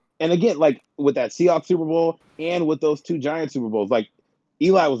 And again, like with that Seahawks Super Bowl and with those two Giants Super Bowls, like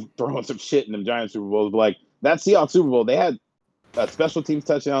Eli was throwing some shit in them Giants Super Bowls, but like that Seahawks Super Bowl, they had a special teams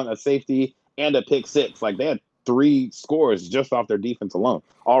touchdown, a safety, and a pick six. Like they had 3 scores just off their defense alone.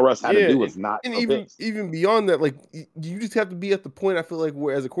 All Russ had to do was not. And even beyond that, like you just have to be at the point. I feel like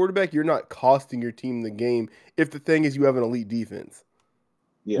where as a quarterback, you're not costing your team the game. If the thing is you have an elite defense,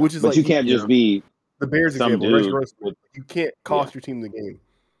 which is but like, you can't just be the Bears example. You can't cost your team the game.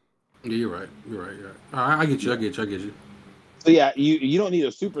 Yeah, you're right. I get you. So yeah, you don't need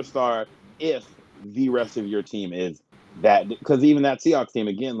a superstar if the rest of your team is that. Because even that Seahawks team,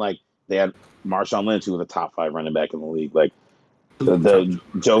 again, like they had Marshawn Lynch, who was a top 5 running back in the league. Like the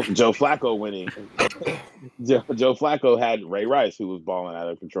Joe Flacco winning. Joe Flacco had Ray Rice, who was balling out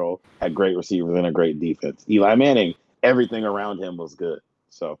of control, had great receivers and a great defense. Eli Manning, everything around him was good.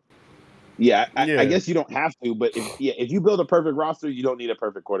 So I guess you don't have to, but if you build a perfect roster, you don't need a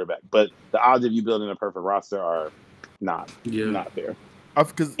perfect quarterback. But the odds of you building a perfect roster are not there.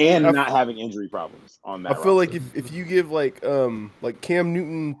 Not having injury problems on that. I feel like if you give like Cam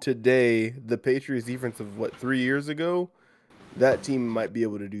Newton today, the Patriots defense of 3 years ago, that team might be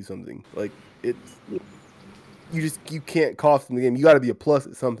able to do something. Like you can't cost them the game. You got to be a plus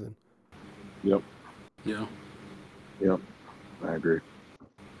at something. Yep. Yeah. Yep. I agree.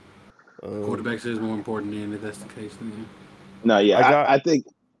 Quarterbacks is more important than if that's the case. Then. No, yeah, I think,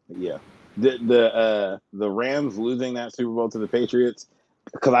 the Rams losing that Super Bowl to the Patriots,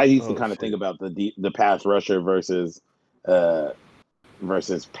 because I used to kind of think about the pass rusher versus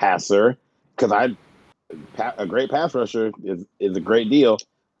passer, because a great pass rusher is a great deal,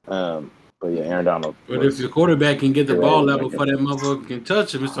 but yeah, Aaron Donald. But if your quarterback can get the ball level for that motherfucker can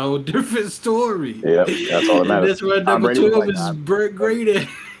touch him, it's a whole different story. Yeah, that's all that matters. That's why number 12 is Brett Grady.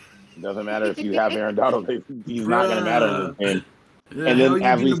 Doesn't matter if you have Aaron Donald; he's not going to matter in this game. Yeah, and then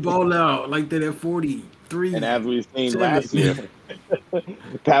as we the ball out like that at 43. And as we've seen last year,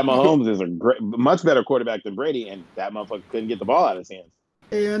 Pat Mahomes is much better quarterback than Brady, and that motherfucker couldn't get the ball out of his hands.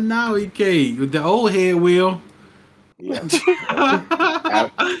 Yeah, now he can't with the old head wheel. Yeah.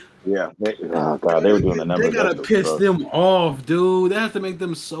 Yeah. They were doing the numbers. They gotta piss them off, dude. That has to make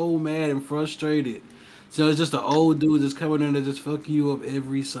them so mad and frustrated. So it's just an old dude that's coming in to just fuck you up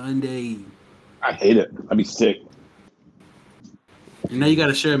every Sunday. I hate it. I'd be sick. And now you got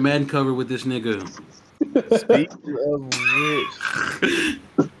to share a Madden cover with this nigga. Speaking of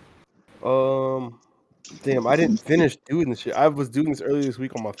which, damn, I didn't finish doing this shit. I was doing this earlier this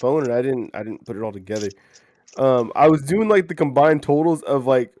week on my phone, and I didn't put it all together. I was doing like the combined totals of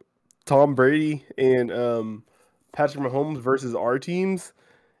like Tom Brady and Patrick Mahomes versus our teams,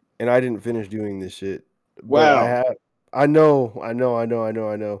 and I didn't finish doing this shit. Wow. I know. You're trying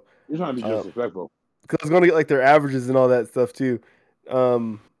to be disrespectful. Because I was going to get like their averages and all that stuff too.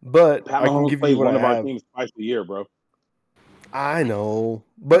 But Pat Mahomes plays one of our teams twice a year, bro. I know,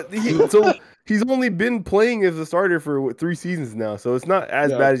 but He's only been playing as a starter for 3 seasons now, so it's not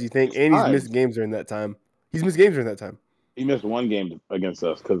as bad as you think. And he's missed games during that time. He missed one game against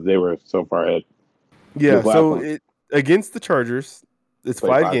us because they were so far ahead. Yeah, so against the Chargers, it's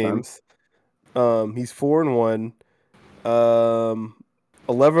 5 games. He's 4-1.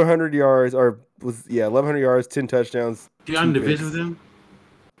 1,100 yards 1,100 yards, 10 touchdowns. You on division with him?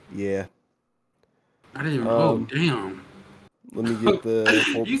 Yeah. I didn't even. Oh damn. Let me get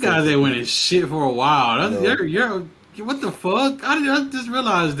the. You guys ain't winning shit for a while. You're what the fuck? I just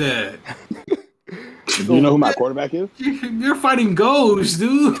realized that. Do you know who my quarterback is? You're fighting ghosts,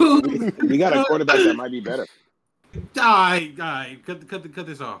 dude. We got a quarterback that might be better. All right. Cut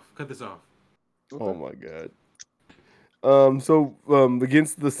this off. Oh my god. So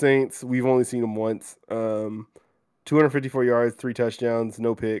against the Saints, we've only seen him once. 254 yards, 3 touchdowns,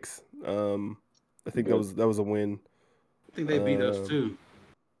 no picks. I think that was a win. I think they beat us too.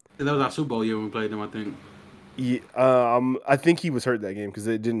 That was our Super Bowl year when we played them, I think. Yeah, I think he was hurt that game because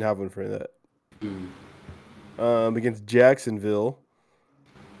they didn't have one for that. Against Jacksonville,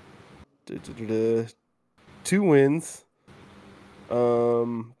 2 wins.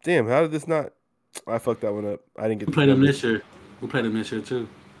 Damn, how did this not? I fucked that one up. I didn't get. We played them this year. We played them this year too.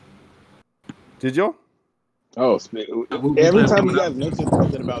 Did y'all? Oh, every time you guys mention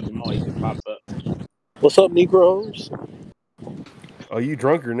something about Jamal, he just pops up. What's up, Negroes? Oh, you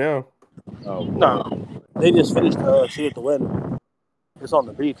drunker now? Oh no, they just finished shit at the wedding. It's on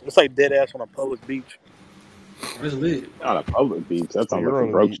the beach. It's like dead ass on a public beach. It's lit. Not a public beach. That's on the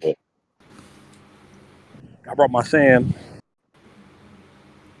broke shit. I brought my sand.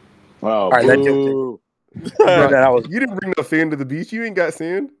 Oh, all right, you didn't bring no sand to the beach. You ain't got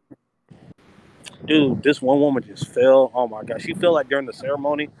sand. Dude, this one woman just fell. Oh my god, she fell like during the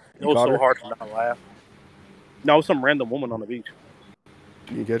ceremony. It was so hard to not laugh. No, it was some random woman on the beach.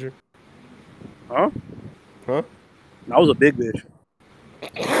 Can you catch her? Huh? No, I was a big bitch.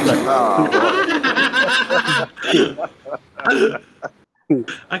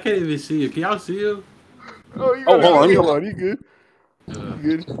 I can't even see you. Can y'all see you? Hold on. You good?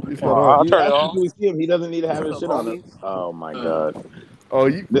 Good. I'll turn it off. We see him. He doesn't need to have his shit on him. Oh my god. Oh,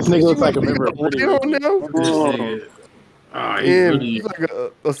 this nigga looks like a member of Pretty now. He's like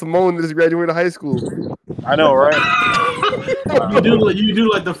a Samoan that just graduated high school. I know, right? You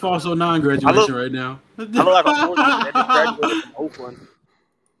do like the false 09 graduation right now. I look like a Samoan that just graduated from Oakland.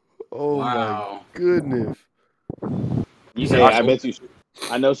 Oh my goodness. You say I bet you.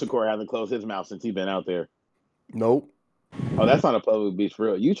 I know Shakur hasn't closed his mouth since he's been out there. Nope. Oh, that's not a public beach for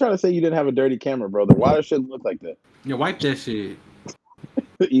real. You trying to say you didn't have a dirty camera, bro? The water shouldn't look like that. Yeah, wipe that shit.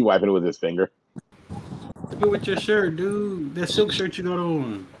 He wiping it with his finger. Look with your shirt, dude. That silk shirt you got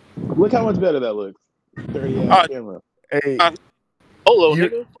on. Look how much better that looks. Dirty ass camera. Hey, nigga.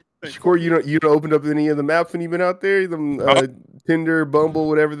 Shakur, you don't opened up any of the maps when you've been out there? Tinder, Bumble,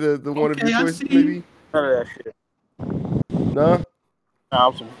 whatever the one of your choices maybe. None of that shit. Nah.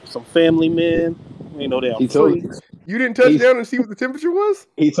 I'm some family man. Ain't no damn. You didn't touch down and see what the temperature was?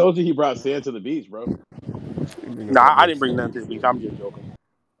 He told you he brought sand to the beach, bro. Nah, I didn't bring nothing to the beach. I'm just joking.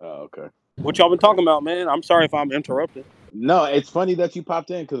 Oh, okay. What y'all been talking about, man? I'm sorry if I'm interrupted. No, it's funny that you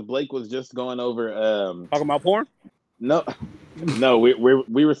popped in because Blake was just going over. Talking about porn? No,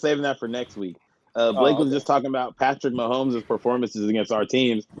 we were saving that for next week. Blake was just talking about Patrick Mahomes' performances against our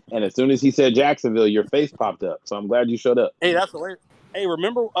teams, and as soon as he said Jacksonville, your face popped up. So I'm glad you showed up. Hey, that's hilarious. Hey,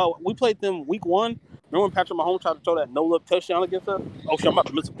 remember we played them week 1? Remember when Patrick Mahomes tried to throw that no-look touchdown against us? Oh, shit, I'm about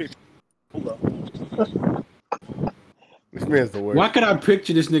to miss a picture. Hold up. This man's the worst. Why could I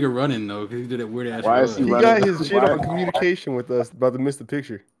picture this nigga running, though? Because he did that weird-ass run. He got his shit on communication with us, about to miss the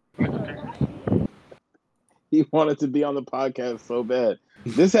picture. He wanted to be on the podcast so bad.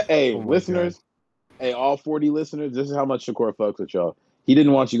 Listeners, all 40 listeners, this is how much Shakur fucks with y'all. He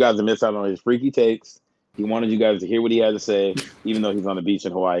didn't want you guys to miss out on his freaky takes. He wanted you guys to hear what he had to say, even though he's on the beach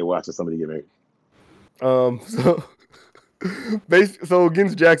in Hawaii watching somebody get married. So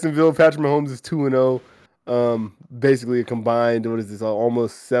against Jacksonville, Patrick Mahomes is 2-0. Basically a combined,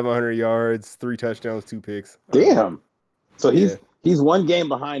 almost 700 yards, 3 touchdowns, 2 picks. Damn. So he's one game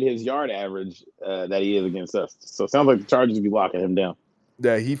behind his yard average that he is against us. So it sounds like the Chargers will be locking him down.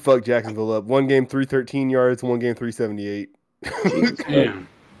 Yeah, he fucked Jacksonville up. One game, 313 yards. One game, 378. Damn.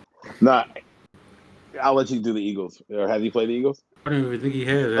 Nah, I'll let you do the Eagles. Or have you played the Eagles? I don't even think he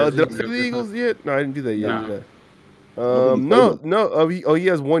has. Did I play the Eagles yet? No, I didn't do that yet. No. He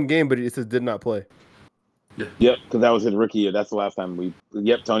has one game, but it says did not play. Yeah. Yep, because that was his rookie year. That's the last time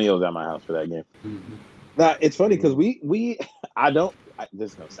Tony was at my house for that game. Mm-hmm. Now, it's funny because this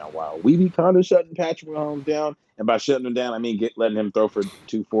is going to sound wild. We be kind of shutting Patrick Mahomes down. And by shutting him down, I mean letting him throw for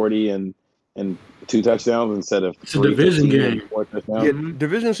 240 and and 2 touchdowns instead of it's a division game. 4 touchdowns. Yeah,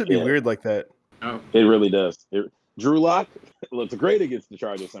 division should be weird like that. Oh. It really does. Drew Lock looks great against the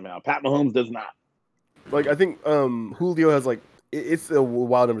Chargers somehow. Pat Mahomes does not. Like I think Julio has like it's a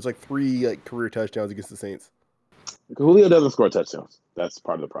wild number. It's like 3 like career touchdowns against the Saints. Julio doesn't score touchdowns. That's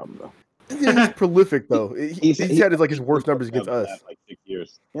part of the problem, though. He's prolific though. He's had his worst numbers against us. Like 6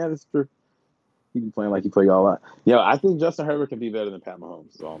 years. Yeah, that's true. He's been playing like he played all out. Yeah, I think Justin Herbert can be better than Pat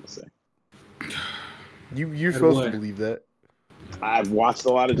Mahomes. Is all I'm gonna say. You're supposed to believe that. I've watched a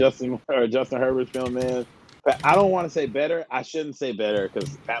lot of Justin Herbert's film, man. I don't want to say better. I shouldn't say better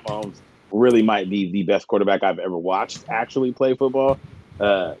because Pat Mahomes really might be the best quarterback I've ever watched actually play football.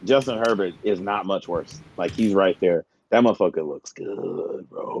 Justin Herbert is not much worse. Like he's right there. That motherfucker looks good,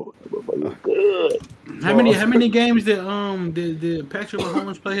 bro. That motherfucker looks good. How many games did Patrick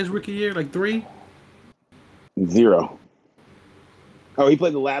Mahomes play his rookie year? Like 3? 0. Oh, he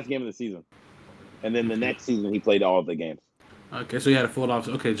played the last game of the season, and then the next season he played all of the games. Okay, so he had a full off.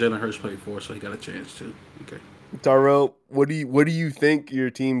 Okay, Jalen Hurts played 4, so he got a chance too. Okay. Tyrell, what do you think your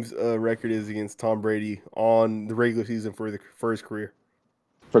team's record is against Tom Brady on the regular season for his career?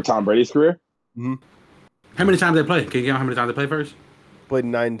 For Tom Brady's career? Mm-hmm. How many times they play? Can you count how many times they play first? Played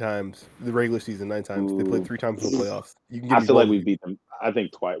 9 times. The regular season 9 times. Ooh. They played 3 times in the playoffs. I feel like we beat them. I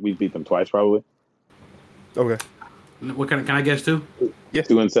think twice. We beat them twice, probably. Okay. What can I guess 2? Yeah.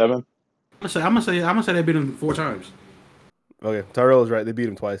 2 and 7. I'm gonna say they beat them 4 times. Okay, Tyrell is right. They beat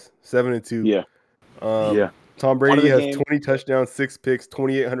him twice. 7-2. Yeah. Yeah. Tom Brady has 20 touchdowns, 6 picks,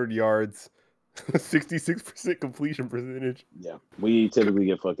 2,800 yards, 66% completion percentage. Yeah, we typically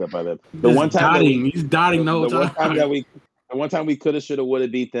get fucked up by that. He's dotting the whole time. The one time we could have, should have, would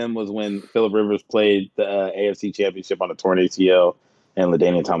have beat them was when Phillip Rivers played the AFC Championship on a torn ACL, and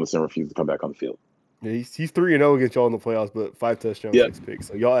LaDainian Tomlinson refused to come back on the field. Yeah, he's 3-0 against y'all in the playoffs, but 5 touchdowns, 6 picks.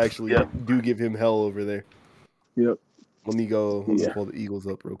 So y'all actually do give him hell over there. Yep. Let me go. Let me pull the Eagles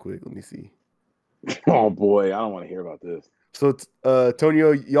up real quick. Let me see. Oh boy, I don't want to hear about this. So,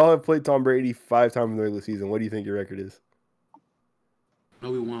 Tonio, y'all have played Tom Brady 5 times in the regular season. What do you think your record is?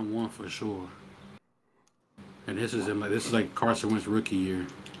 No, we won 1 for sure. And this is like Carson Wentz rookie year.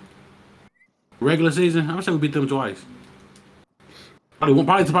 Regular season, I'm gonna say we beat them twice. Probably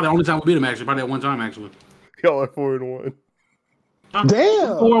the only time we beat them actually. Probably at one time actually. Y'all are 4-1.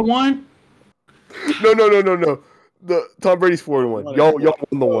 Damn. 4-1. No. The Tom Brady's 4-1. Y'all won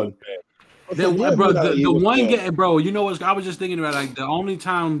the one. The one game, bro. You know what? I was just thinking about like the only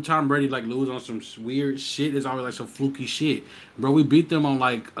time Tom Brady like lose on some weird shit is always like some fluky shit, bro. We beat them on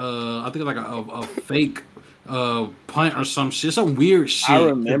like I think like a fake punt or some shit, some weird shit. I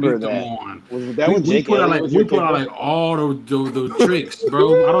remember that. Was that when Jake Elliott? We put out like all the tricks,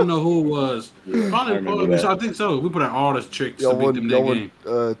 bro. I don't know who it was. Probably, I think so. We put out all the tricks to beat them that game.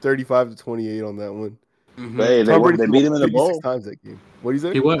 35-28 on that one. Mm-hmm. Hey, they beat him in the bowl. 6 times that game. What do you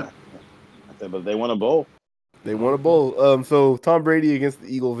say? He what? But they won a bowl. They won a bowl. So Tom Brady against the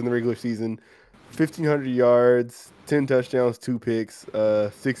Eagles in the regular season, 1,500 yards, 10 touchdowns, 2 picks,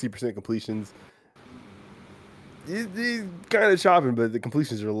 60% completions. He's kind of chopping, but the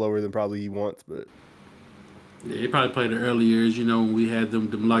completions are lower than probably he wants. But yeah, he probably played the early years, when we had them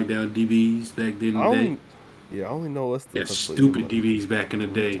lockdown DBs back then. I only know what's the stupid DBs back in the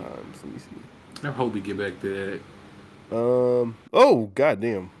day. Let me see. I hope we get back to that. Oh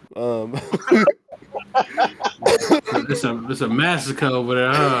goddamn. It's a massacre over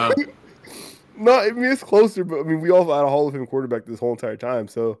there, huh? No, I mean it's closer, but I mean we all had a Hall of Fame quarterback this whole entire time,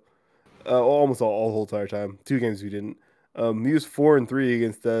 so almost all the whole entire time. 2 games we didn't. He was 4-3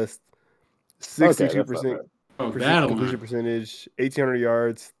 against us, 62% completion percentage, 1,800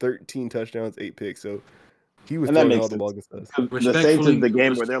 yards, 13 touchdowns, 8 picks. So he was throwing all the ball against us. The Saints is the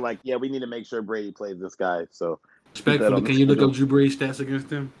game where they're like, yeah, we need to make sure Brady plays this guy. So respectfully, can you look up Drew Brees' stats against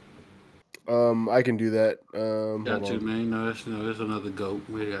him? I can do that. Got you, man. No, that's another GOAT.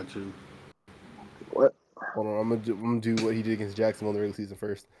 We got you. What? Hold on, I'm gonna do what he did against Jacksonville in the regular season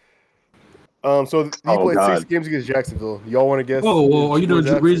first. So he played 6 games against Jacksonville. Y'all want to guess? Whoa! Are you doing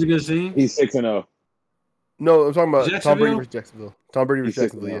Drew Brees against him? He's 6-0. No, I'm talking about Tom Brady versus Jacksonville. Tom Brady versus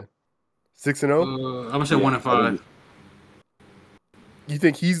Jacksonville. Yeah, 6-0. I'm gonna say 1-5. You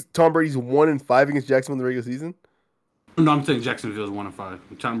think Tom Brady's 1-5 against Jacksonville in the regular season? No, I'm saying Jacksonville's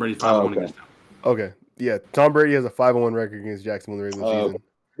 1-5. Tom Brady's 5-1 against them. Okay, yeah. Tom Brady has a 5-1 record against Jacksonville in the regular season.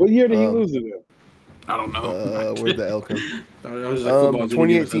 What year did he lose to them? I don't know. Where'd the L come?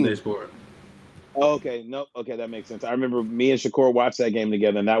 2018. Oh, okay. No, okay, that makes sense. I remember me and Shakur watched that game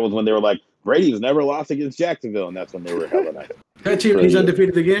together, and that was when they were like, Brady's never lost against Jacksonville, and that's when they were hella nice. That team he's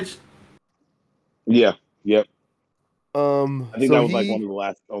undefeated against? Yeah. Yep. I think that was like one of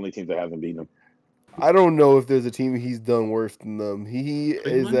the only teams that hasn't beaten him. I don't know if there's a team he's done worse than them. He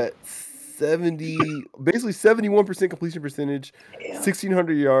is at 71% completion percentage,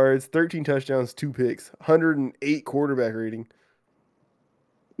 1,600 yards, 13 touchdowns, 2 picks, 108 quarterback rating.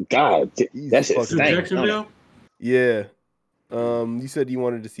 God, that shit stinks. Yeah. You said you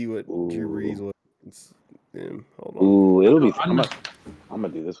wanted to see what Drew Brees was. Hold on. Ooh, it'll be. I'm gonna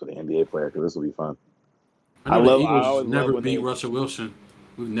do this with an NBA player because this will be fun. I always never beat Russell Wilson.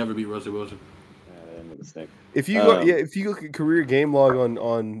 We've never beat Russell Wilson. If you look at career game log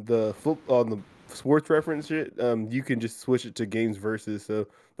on the sports reference shit, you can just switch it to games versus. So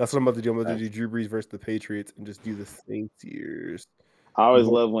that's what I'm about to do. I'm about to do Drew Brees versus the Patriots and just do the Saints years. I always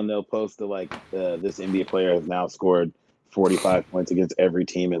love when they'll post this NBA player has now scored 45 points against every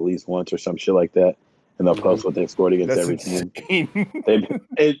team at least once or some shit like that. And they'll post what they've scored against every team.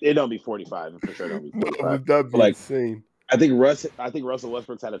 It don't be 45, for sure. Don't be 45. That'd be insane. I think Russell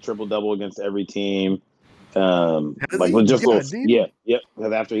Westbrook's had a triple double against every team. Because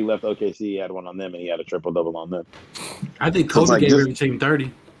after he left OKC, he had one on them, and he had a triple double on them. I think Kobe gave every team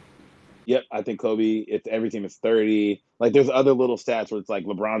 30. Yep, I think Kobe. If every team is 30, like there's other little stats where it's like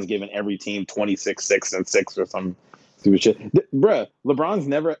LeBron's given every team 26, 6, and 6 or some stupid shit. Bruh, LeBron's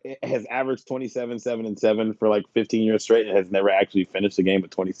never has averaged 27, 7, and 7 for like 15 years straight, and has never actually finished a game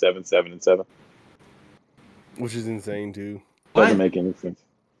with 27, 7, and 7. Which is insane too. Doesn't make any sense.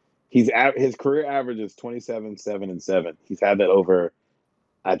 His career average is 27, 7, and 7. He's had that over,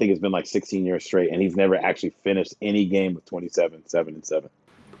 I think it's been like 16 years straight, and he's never actually finished any game with 27, 7, and 7.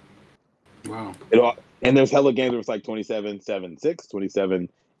 Wow. And there's hella games where it's like 27, 7, 6, 27,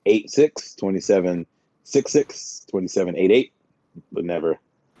 8, 6, 27, 6, 6, 27, 8, 8, but never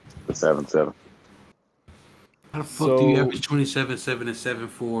the 7, 7. How the fuck do you average 27, 7, and 7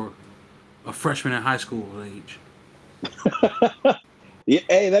 for a freshman in high school age? Yeah,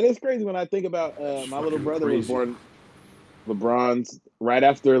 hey, that is crazy when I think about my little brother was born right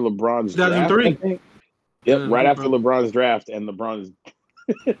after LeBron's 2003. draft. Yep, right after LeBron's draft, and LeBron's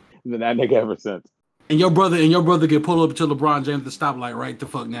been that nigga ever since. And your brother can pull up to LeBron James at the stoplight right the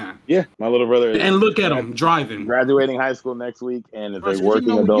fuck now. Yeah, my little brother. And look at him driving. Graduating high school next week, and is a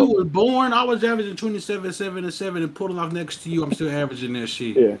working adult. When you were born, I was averaging 27, 7, and 7, and pulling off next to you. I'm still averaging that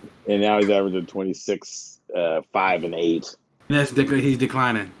shit. Yeah, and now he's averaging 26, 5, and 8. And he's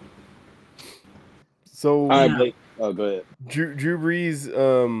declining. So, all right, Blake. Oh, go ahead. Drew Brees,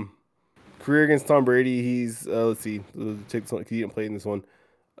 career against Tom Brady. He's let's see, take this one. He didn't play in this one.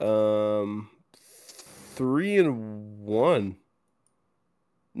 3-1.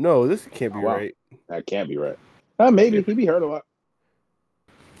 No, this can't be right. That can't be right. Maybe he'd be hurt a lot.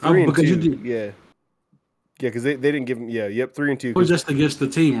 3-2. Yeah, because they didn't give him. Yeah, yep, 3-2. It was just against the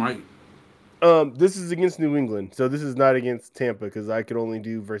team, right? This is against New England, so this is not against Tampa because I could only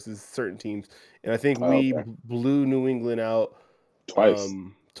do versus certain teams, and I think we blew New England out twice.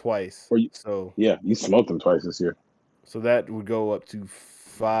 Yeah, you smoked them twice this year. So that would go up to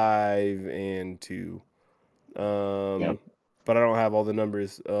 5-2. But I don't have all the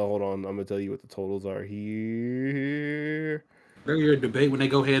numbers. Hold on, I'm gonna tell you what the totals are here. Earlier debate when they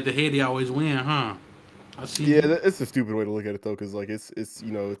go head to head, they always win, huh? I see. Yeah, it's a stupid way to look at it though, because like it's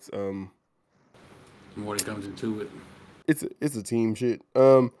more that comes into it. It's a team shit.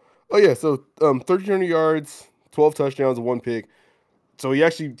 So 1,300 yards, 12 touchdowns, 1 pick. So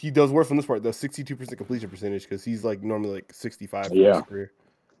he does worse on this part though, 62% completion percentage because he's like normally like 65 for his career.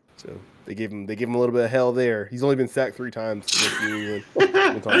 So they gave him a little bit of hell there. He's only been sacked 3 times against New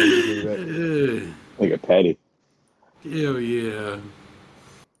England. Like a petty. Hell yeah.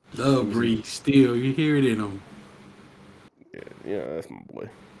 Love Brees still. You hear it in him. Yeah, that's my boy.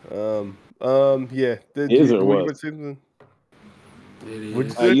 Yeah. It is or was? It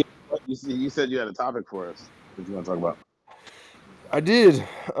is. You said you had a topic for us. What you want to talk about? I did.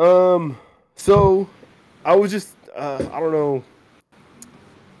 So I was just I don't know.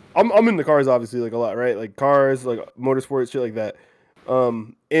 I'm in the cars obviously like a lot, right? Like cars, like motorsports, shit like that.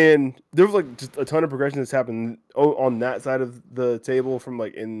 And there was like just a ton of progression that's happened on that side of the table from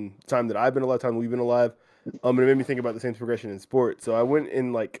like in time that I've been alive, time we've been alive. And it made me think about the same progression in sports. So I went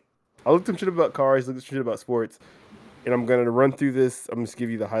in like I looked some shit about cars, looked some shit about sports, and I'm gonna run through this. I'm just give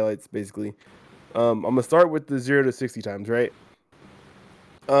you the highlights basically. I'm gonna start with the 0 to 60 times, right?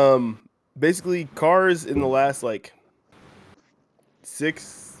 Basically cars in the last like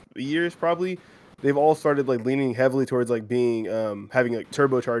 6 years probably, they've all started like leaning heavily towards like being having like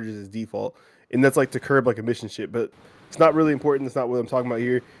turbochargers as default, and that's like to curb like emission shit. But it's not really important. That's not what I'm talking about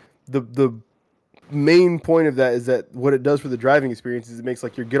here. The main point of that is that what it does for the driving experience is it makes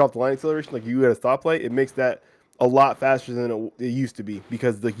like your get off the line acceleration, like you at a stoplight, it makes that a lot faster than it used to be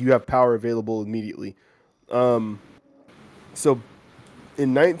because like you have power available immediately. So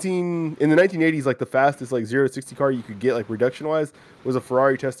in the 1980s, like the fastest like 0 to 60 car you could get like reduction wise was a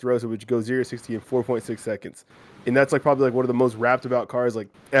Ferrari Testarossa, which goes 0 to 60 in 4.6 seconds, and that's like probably like one of the most rapped about cars like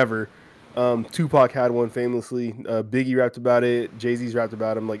ever. Tupac had one famously. Biggie rapped about it. Jay-Z's rapped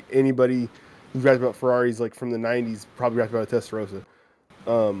about him. Like anybody who's rapped about Ferraris like from the 90s probably rapped about a Testarossa.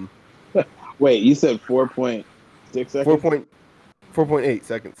 Wait, you said 4.6 seconds? 4.8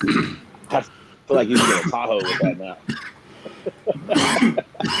 seconds. I feel like you can get a Tahoe with that now.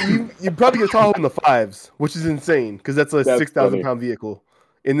 you probably get a Tahoe in the fives, which is insane because that's a 6,000 pound vehicle.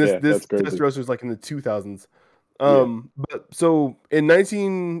 And this Testarossa was like in the 2000s. But so in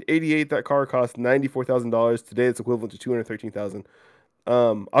 1988, that car cost $94,000. Today, it's equivalent to $213,000.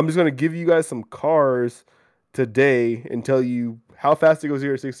 I'm just gonna give you guys some cars today and tell you how fast it goes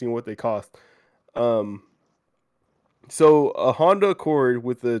 0 to 60 and what they cost. So a Honda Accord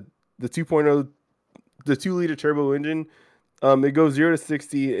with the 2.0, the 2-liter turbo engine, it goes 0 to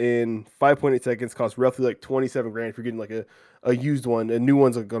 60 in 5.8 seconds. Costs roughly like $27,000 if you're getting like a used one. A new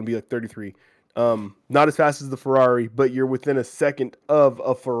one's going to be like 33. Not as fast as the Ferrari, but you're within a second of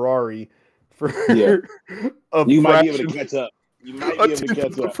a Ferrari. You might be able to catch up. You might be able to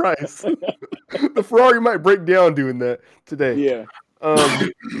catch up. Price. The Ferrari might break down doing that today. Yeah.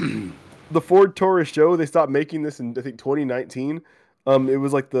 The Ford Taurus Show, they stopped making this in I think 2019. It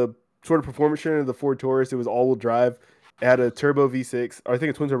was like the sort of performance trend of the Ford Taurus. It was all-wheel drive. It had a turbo V6, or I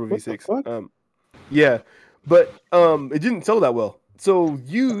think a twin turbo V6. Yeah, but it didn't sell that well. So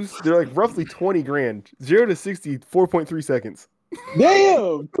used, they're like roughly $20,000. 0 to 60, 4.3 seconds.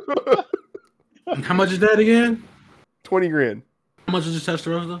 Damn. How much is that again? $20,000. How much is the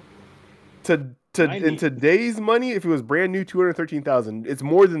Testarossa? In today's money, if it was brand new, $213,000. It's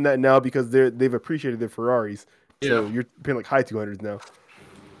more than that now because they've appreciated their Ferraris. So you're paying like high 200s now.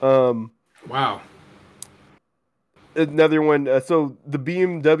 Wow. Another one. So the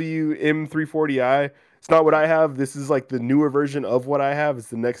BMW M340i. It's not what I have. This is like the newer version of what I have. It's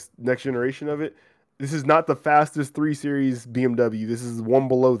the next generation of it. This is not the fastest 3 Series BMW. This is one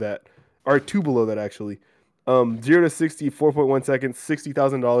below that, or 2 below that actually. 0 to 60, 4.1 seconds,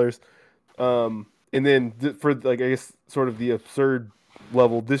 $60,000. And then for like I guess sort of the absurd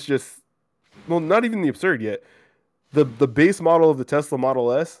level, this just not even the absurd yet. The base model of the Tesla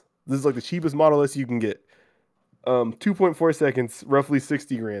Model S. This is like the cheapest Model S you can get. 2.4 seconds, roughly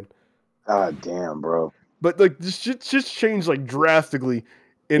 $60,000. God damn, bro. But like this shit just changed like drastically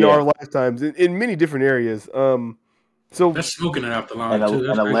in our lifetimes in many different areas. So that's smoking it out the line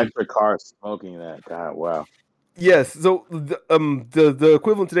too. An electric car smoking that. God, wow. Yes. So the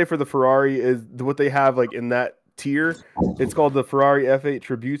equivalent today for the Ferrari is what they have like in that tier. It's called the Ferrari F8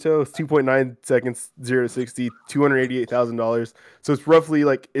 Tributo. It's 2.9 seconds, 0 to 60, $288,000. So it's roughly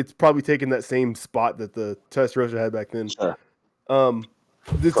like it's probably taken that same spot that the Testarossa had back then. Sure.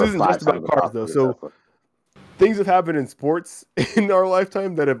 This isn't just about cars though. So things have happened in sports in our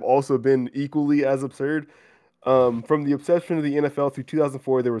lifetime that have also been equally as absurd. From the obsession of the NFL through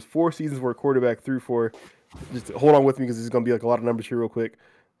 2004, there was 4 seasons where a quarterback threw for. Just hold on with me because this is going to be like a lot of numbers here real quick.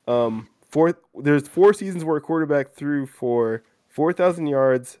 There's 4 seasons where a quarterback threw for 4,000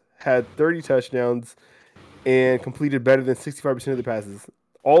 yards, had 30 touchdowns, and completed better than 65% of the passes.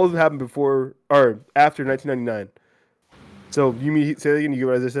 All of them happened before or after 1999. So you mean say that again? You get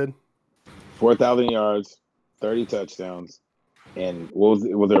what I just said? 4,000 yards, 30 touchdowns, and what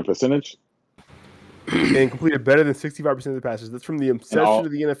was there a percentage? And completed better than 65% of the passes. That's from the obsession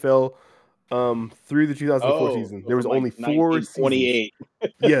of the NFL. Through the 2004 season, there was like only 4 seasons.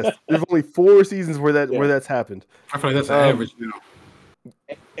 Yes, there's only 4 seasons where that's happened. I feel like that's an average now.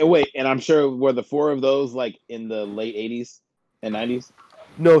 And wait, and I'm sure were the 4 of those like in the late 80s and 90s?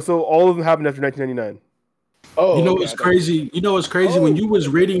 No, so all of them happened after 1999. Oh, you know what's crazy? You know what's crazy? When you was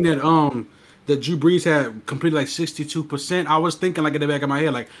reading that that Drew Brees had completed like 62%, I was thinking like in the back of my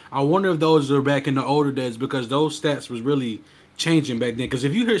head, like I wonder if those are back in the older days because those stats was really changing back then. Because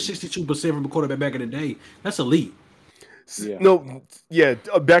if you hear 62% from a quarterback back in the day, that's elite.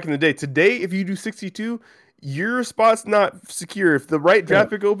 Back in the day. Today, if you do 62, your spot's not secure. If the right draft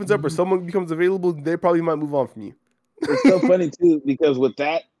pick opens up or someone becomes available, they probably might move on from you. It's so funny too because with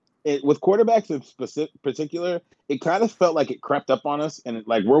that, with quarterbacks in particular, it kind of felt like it crept up on us, and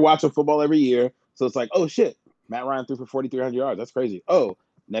like we're watching football every year, so it's like, oh shit, Matt Ryan threw for 4,300 yards. That's crazy. Oh.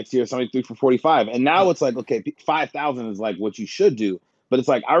 Next year, somebody threw for 45. And now it's like, okay, 5,000 is like what you should do. But it's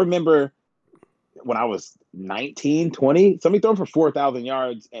like, I remember when I was 19, 20, somebody throwing for 4,000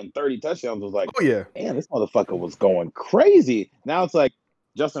 yards and 30 touchdowns was like, oh, yeah, man, this motherfucker was going crazy. Now it's like,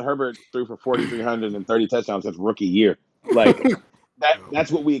 Justin Herbert threw for 4,300 and 30 touchdowns his rookie year. Like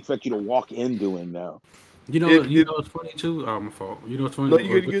that's what we expect you to walk in doing now. You know what's funny too? Oh, my fault. You know what's funny? No,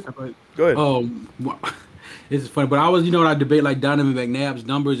 you good. Go ahead. It's funny, but I was, when I debate like Donovan McNabb's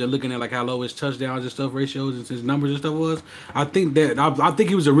numbers and looking at like how low his touchdowns and stuff ratios and his numbers and stuff was. I think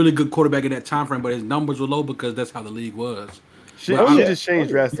he was a really good quarterback in that time frame, but his numbers were low because that's how the league was. Shit just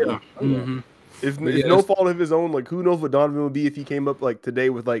changed drastically. Yeah. Mm-hmm. It's no fault of his own. Like, who knows what Donovan would be if he came up like today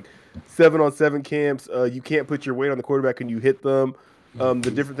with like 7-on-7 camps. You can't put your weight on the quarterback and you hit them.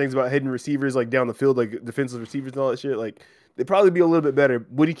 The different things about hitting receivers like down the field, like defensive receivers and all that shit. Like, they'd probably be a little bit better.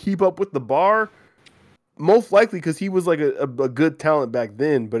 Would he keep up with the bar? Most likely, because he was like a good talent back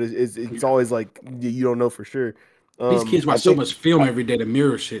then. But it's always like you don't know for sure. These kids watch so much film every day to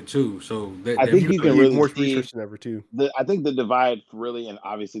mirror shit too. So I think you can really more research than ever too. I think the divide really, and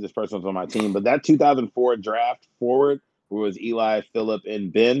obviously this person's on my team, but that 2004 draft forward, where it was Eli, Phillip,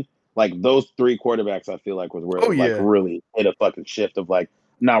 and Ben, like those three quarterbacks, I feel like was where really hit a fucking shift of like,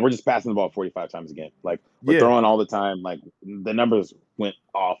 we're just passing the ball 45 times a game. Like we're throwing all the time. Like the numbers went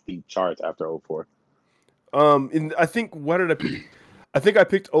off the charts after 04. And I think what did I pick? I think I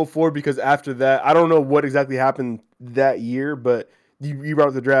picked 04 because after that, I don't know what exactly happened that year, but you brought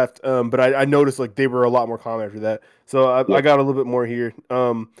up the draft. But I noticed like they were a lot more common after that. So I got a little bit more here.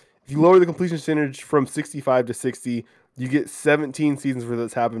 If you lower the completion percentage from 65 to 60, you get 17 seasons where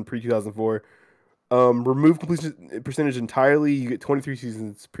that's happened pre-2004. Remove completion percentage entirely, you get 23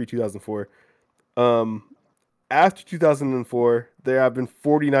 seasons pre-2004. After 2004, there have been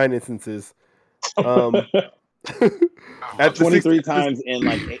 49 instances. At 23 times in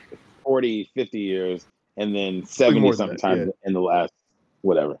like 40, 50 years, and then 70-something times in the last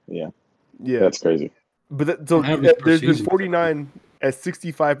whatever. Yeah, that's crazy. But there's been 49 at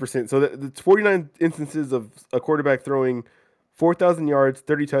 65%. So that's 49 instances of a quarterback throwing 4,000 yards,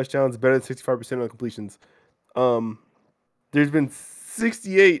 30 touchdowns, better than 65% of the completions. There's been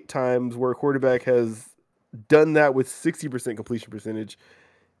 68 times where a quarterback has done that with 60% completion percentage,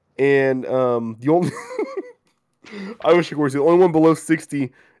 and the only I wish it was the only one below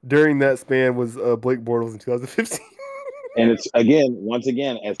 60 during that span was Blake Bortles in 2015. And it's once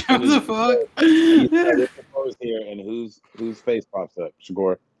again, as what the fuck? Here, and whose face pops up?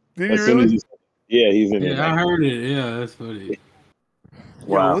 Shagor. Did he really? He's in. Yeah, I heard it. Yeah, that's funny.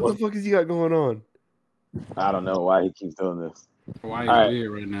 Wow, what the fuck has he got going on? I don't know why he keeps doing this. Why he's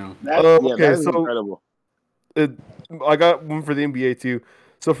weird right now? That's incredible. I got one for the NBA too.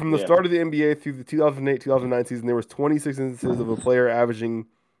 So from the start of the NBA through the 2008-2009 season, there was 26 instances of a player averaging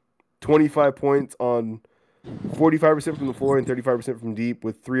 25 points on 45% from the floor and 35% from deep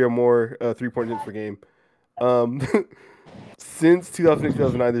with 3 or more 3-point attempts per game. Since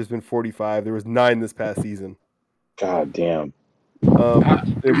 2008-2009, there's been 45. There was 9 this past season. God damn.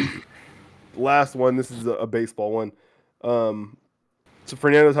 Last one. This is a baseball one. So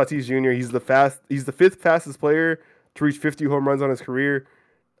Fernando Tatis Jr. He's the 5th fastest player to reach 50 home runs on his career.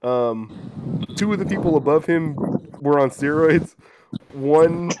 2 of the people above him were on steroids.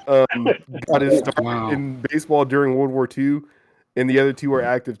 One got his start in baseball during World War II, and the other 2 are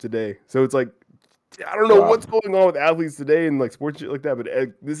active today. So it's like, I don't know what's going on with athletes today and like sports shit like that, but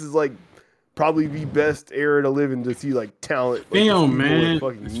this is like probably the best era to live in to see like talent. Film, man.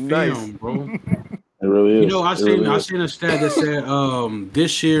 Fucking nice. Film, bro. It really is. I seen a stat that said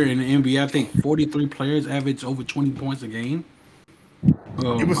this year in the NBA, I think 43 players average over 20 points a game.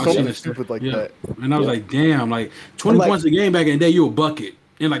 It was so stupid like that. And I was like, damn, like 20 points a game back in the day, you a bucket.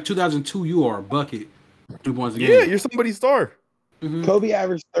 In like 2002, you are a bucket. 2 points a game. Yeah, you're somebody's star. Mm-hmm. Kobe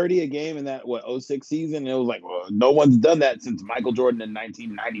averaged 30 a game in that 06 season. It was like, no one's done that since Michael Jordan in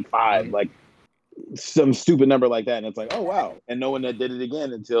 1995. Like some stupid number like that. And it's like, oh, wow. And no one that did it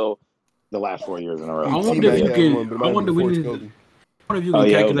again until the last 4 years in a row. I wonder if you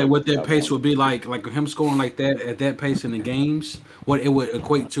can calculate what that pace would be like him scoring like that at that pace in the games, what it would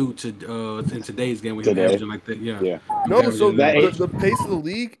equate to in today's game with him averaging like that. Yeah. No, so the pace of the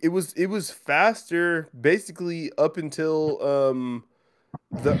league, it was faster basically up until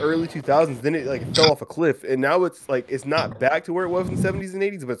the early 2000s. Then it like fell off a cliff, and now it's like it's not back to where it was in the 70s and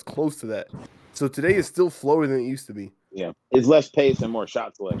 80s, but it's close to that. So today is still slower than it used to be. Yeah, it's less pace and more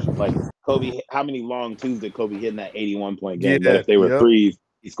shot selection. Like Kobe, how many long twos did Kobe hit in that 81-point game? That if they were threes,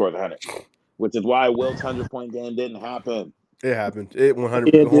 he scored 100. Which is why Wilt's 100-point game didn't happen. It happened. It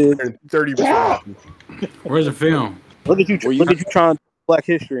 130% happened. Where's the film? Look at you trying Black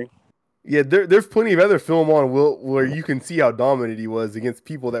History. Yeah, there's plenty of other film on Wilt where you can see how dominant he was against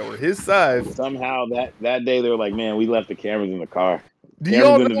people that were his size. Somehow that day they were like, man, we left the cameras in the car.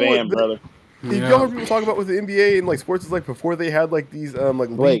 Cameras in the van, brother. Did y'all heard people talk about with the NBA and like sports is like before they had like these like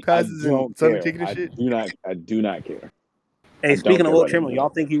league passes and Sunday ticket and shit? I do not care. Hey, speaking of Will Chamberlain, y'all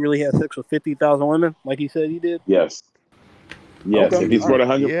think he really had sex with 50,000 women like he said he did? Yes. Yes. Okay. If he scored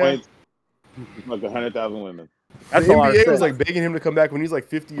 100 points, like 100,000 women. That's the NBA was like begging him to come back when he's like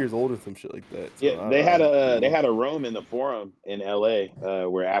 50 years old or some shit like that. So yeah, they had a room in the Forum in LA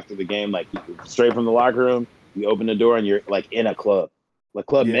where after the game, like straight from the locker room, you open the door and you're like in a club, like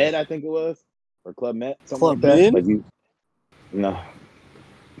Club Med, I think it was, or Club Met, something Club like that. Med? Like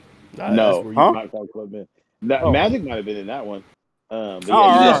no, not called Club Med. Magic might have been in that one. But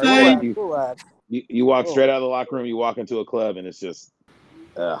you walk straight out of the locker room, you walk into a club, and it's just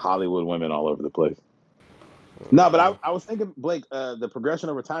Hollywood women all over the place. No, but I was thinking, Blake, the progression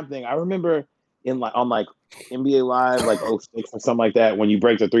over time thing. I remember on NBA Live, like 06 or something like that, when you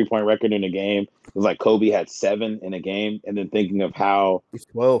break the 3-point record in a game, it was like Kobe had 7 in a game, and then thinking of how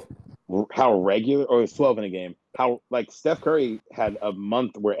regular, or it was 12 in a game, how like Steph Curry had a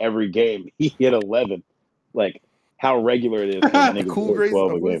month where every game he hit 11, like how regular it is for niggas cool to hit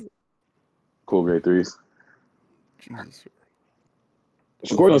 12 a game. Cool grade threes. Jesus.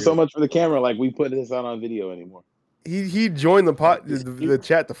 Recording so much for the camera, like we put this out on video anymore. He joined the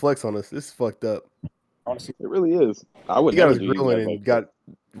chat to flex on us. This is fucked up. Honestly, it really is. I would. He got his grilling and got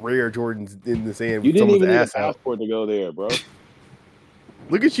rare Jordans in the sand. You didn't even need a passport to go there, bro.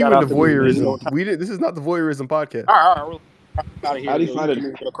 Look at you in the voyeurism. This is not the voyeurism podcast. All right. How do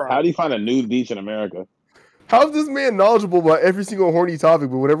you find a nude beach in America? How is this man knowledgeable about every single horny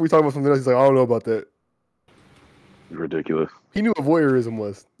topic, but whenever we talk about something else, he's like, I don't know about that. Ridiculous. He knew what voyeurism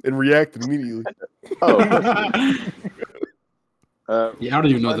was and reacted immediately. Yeah, I don't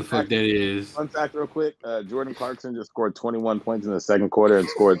even know what the fuck that is. Fun fact, real quick: Jordan Clarkson just scored 21 points in the second quarter and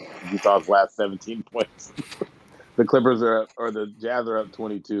scored Utah's last 17 points. The Clippers are up, or the Jazz are up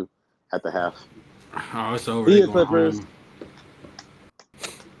 22 at the half. Oh, it's over. See you, Clippers.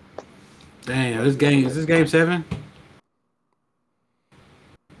 Damn, is this game 7?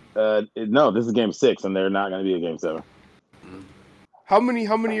 No, this is game 6, and they're not going to be a game 7. How many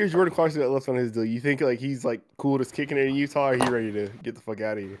years Jordan Clarkson got left on his deal? You think like he's like cool just kicking it in Utah, or he ready to get the fuck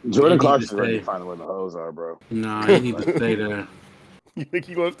out of here? Jordan Clarkson's ready to find where the hoes are, bro. Nah, he need to stay there. You think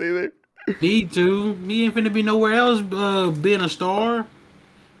he gonna stay there? Need to. He ain't finna be nowhere else being a star.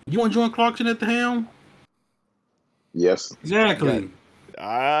 You want Jordan Clarkson at the helm? Yes. Exactly.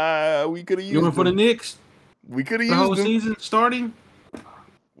 We could have used him. You went for the Knicks? We could have used him. The whole season starting?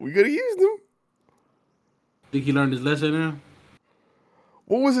 We could have used him. Think he learned his lesson now?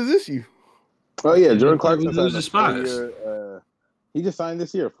 What was his issue? Oh, yeah. Jordan Clarkson loses his spots. He just signed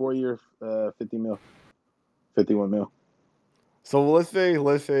this year, 4-year, 51 mil. So let's say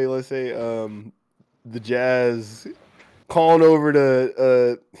the Jazz calling over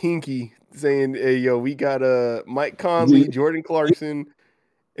to Hinkie saying, hey, yo, we got Mike Conley, Jordan Clarkson,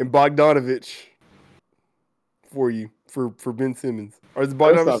 and Bogdanovich for you, for Ben Simmons. Is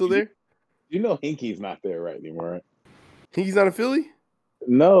Bogdanovich still there? You know Hinkie's not there right anymore, right? Hinkie's not in Philly?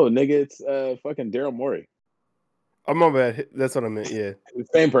 No, nigga, it's fucking Daryl Morey. Oh, my bad. That's what I meant, yeah.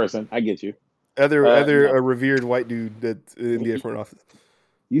 Same person. I get you. Other a revered white dude that's in the NBA front office.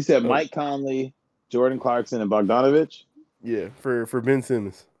 You said Mike Conley, Jordan Clarkson, and Bogdanovich? Yeah, for Ben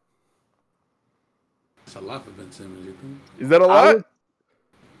Simmons. That's a lot for Ben Simmons, you think? Is that a lot?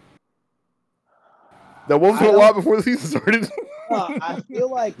 That wasn't a lot before the season started. I feel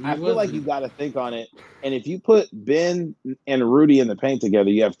like you got to think on it. And if you put Ben and Rudy in the paint together,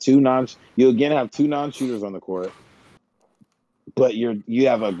 you have you again have 2 non-shooters on the court. But you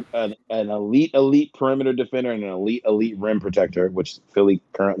have an elite perimeter defender and an elite rim protector, which Philly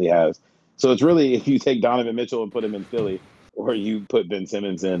currently has. So it's really, if you take Donovan Mitchell and put him in Philly, or you put Ben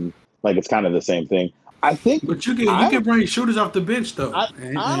Simmons in, like, it's kind of the same thing. I think, but you can bring shooters off the bench though.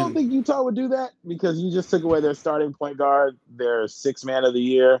 I don't think Utah would do that, because you just took away their starting point guard, their 6th man of the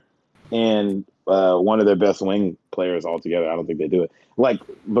year, and one of their best wing players altogether. I don't think they do it. Like,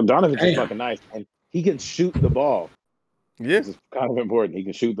 Bogdanovich is fucking nice, and he can shoot the ball. Yeah, this is kind of important. He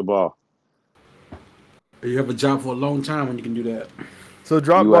can shoot the ball. You have a job for a long time when you can do that. So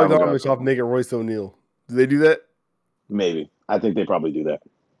drop Bogdanovich off, make it Royce O'Neal. Do they do that? Maybe. I think they probably do that.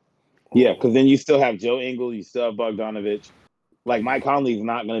 Yeah, because then you still have Joe Ingles, you still have Bogdanovich. Like, Mike Conley's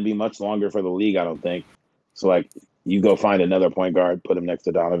not going to be much longer for the league, I don't think. So, like, you go find another point guard, put him next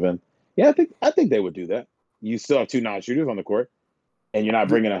to Donovan. Yeah, I think they would do that. You still have 2 non-shooters on the court, and you're not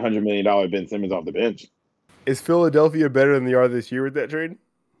bringing $100 million Ben Simmons off the bench. Is Philadelphia better than they are this year with that trade?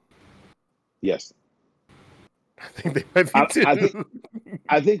 Yes. I think they might be too.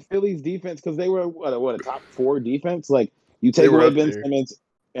 I think Philly's defense, because they were what a top 4 defense. Like, you take away Ben Simmons,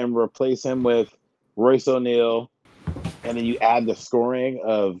 and replace him with Royce O'Neal, and then you add the scoring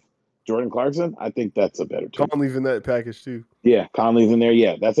of Jordan Clarkson, I think that's a better team. Conley's in that package too. Yeah, Conley's in there.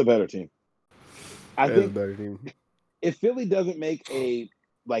 Yeah, that's a better team. I That is think a better team. If Philly doesn't make a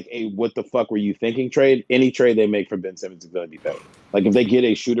what the fuck were you thinking trade, any trade they make for Ben Simmons is going to be better. Like if they get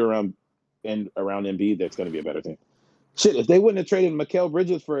a shooter around Embiid, that's going to be a better team. Shit, if they wouldn't have traded Mikal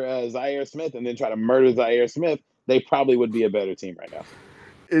Bridges for Zaire Smith and then try to murder Zaire Smith, they probably would be a better team right now.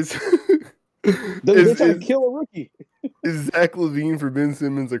 They're trying to kill a rookie. Is Zach LaVine for Ben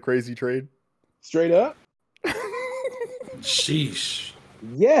Simmons a crazy trade? Straight up? Sheesh.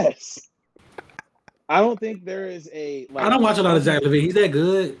 Yes. I don't think there is a. I don't watch a lot of Zach LaVine. He's that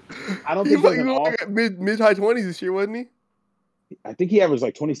good. I don't think he was mid high 20s this year, wasn't he? I think he averaged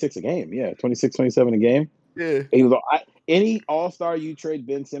like 26 a game. Yeah, 26, 27 a game. Yeah. He was any All-Star you trade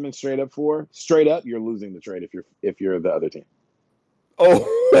Ben Simmons straight up, you're losing the trade if you're the other team.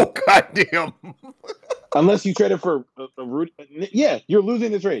 Oh, goddamn. Unless you trade it for a Rudy. Yeah, you're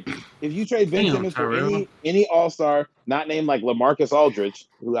losing the trade. If you trade Ben Simmons for any All-Star, not named like LaMarcus Aldridge,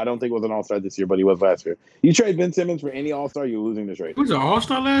 who I don't think was an All-Star this year, but he was last year. You trade Ben Simmons for any All-Star, you're losing the trade. He was an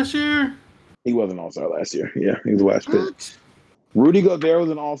All-Star last year? He was an All-Star last year. Yeah, he was the last pick. Rudy Gobert was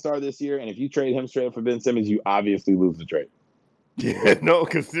an All-Star this year, and if you trade him straight up for Ben Simmons, you obviously lose the trade. Yeah, no,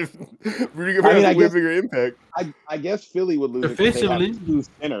 because Rudy Gobert has a way bigger impact. I guess Philly would lose defensively. It 2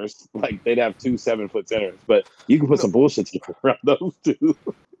 centers, like they'd have 2 7-foot centers, but you can put some bullshit together around those two.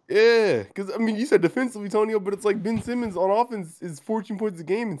 Yeah, because I mean, you said defensively, Tonio, but it's like Ben Simmons on offense is 14 points a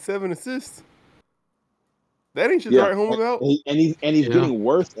game and 7 assists. That ain't shit to write home about. And he's getting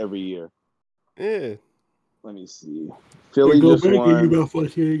worse every year. Yeah. Let me see. Philly just won.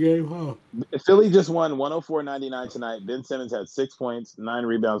 Game, huh? Philly just won 104-99 tonight. Ben Simmons had 6 points, 9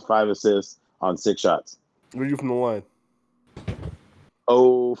 rebounds, 5 assists on 6 shots. What do you do from the line?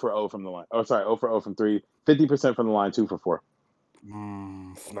 0 for 0 from the line. Oh, sorry, 0 for 0 from 3. 50% from the line, 2 for 4.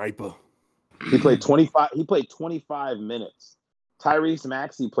 Sniper. He played 25. He played 25 minutes. Tyrese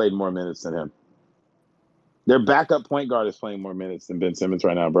Maxey played more minutes than him. Their backup point guard is playing more minutes than Ben Simmons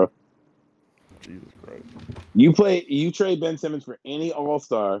right now, bro. Jesus Christ. You trade Ben Simmons for any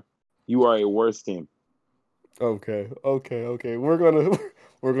All-Star, you are a worse team. Okay. We're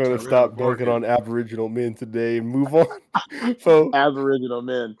gonna stop dunking on Aboriginal men today and move on. So Aboriginal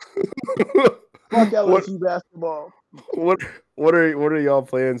men. Fuck LSU basketball. What are y'all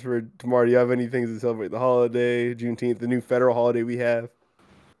plans for tomorrow? Do you have any things to celebrate the holiday, Juneteenth, the new federal holiday we have?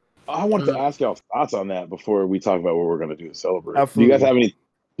 I wanted to ask y'all thoughts on that before we talk about what we're gonna do to celebrate. Absolutely.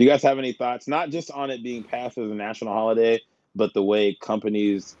 Do you guys have any thoughts? Not just on it being passed as a national holiday, but the way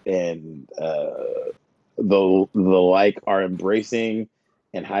companies and the like are embracing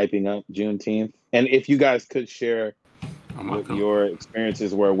and hyping up Juneteenth. And if you guys could share what your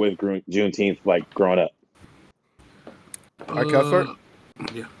experiences were with Juneteenth, like growing up. Can I start?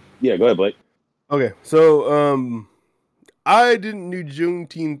 Yeah, go ahead, Blake. Okay, so I didn't know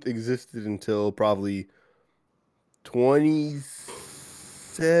Juneteenth existed until probably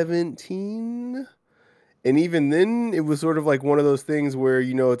 2017. And even then, it was sort of like one of those things where,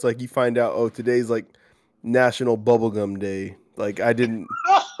 you know, it's like you find out, oh, today's like National Bubblegum Day. Like, I didn't.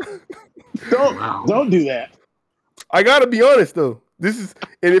 Don't do that. I gotta be honest, though. This is,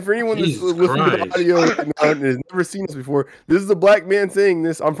 and if for anyone that's listening to the audio and has never seen this before, this is a black man saying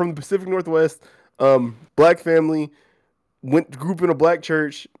this. I'm from the Pacific Northwest. Black family, grew up in a black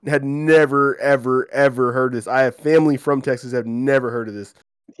church, had never, ever, ever heard this. I have family from Texas, have never heard of this.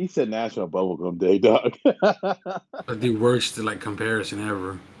 He said National Bubblegum Day, dog. The worst comparison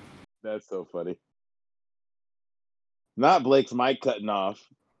ever. That's so funny. Not Blake's mic cutting off.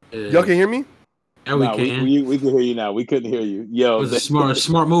 Y'all can hear me? Yeah, we can. We can hear you now. We couldn't hear you. Yo, it was a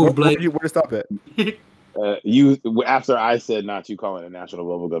smart move, Blake. Where to stop at? You after I said not you calling it National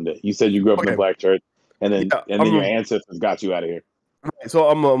Bubblegum Day. You said you grew up in a black church, and then your ancestors got you out of here. So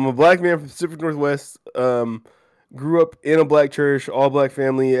I'm a black man from the Pacific Northwest. Grew up in a black church, all black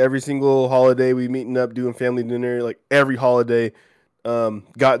family. Every single holiday we meeting up, doing family dinner, like every holiday.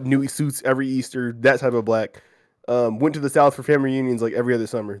 Got new suits every Easter, that type of black. Went to the South for family reunions like every other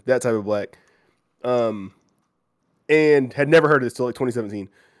summer, that type of black. And had never heard of this till like 2017.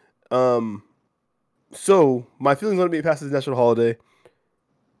 So my feelings on it being passed as a national holiday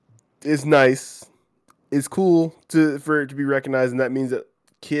is nice. It's cool for it to be recognized, and that means that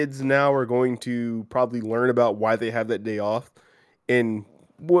kids now are going to probably learn about why they have that day off, and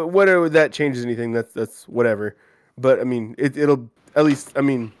whatever that changes anything, that's whatever. But I mean, it'll at least, I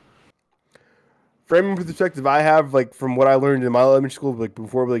mean, from the perspective I have, like from what I learned in my elementary school, like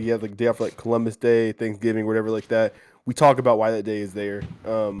before, like you have like day off like Columbus Day, Thanksgiving, whatever like that. we talk about why that day is there.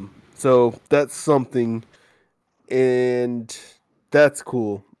 So that's something, and that's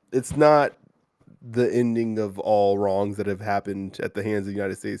cool. It's not the ending of all wrongs that have happened at the hands of the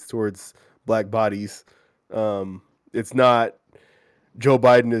United States towards black bodies. It's not Joe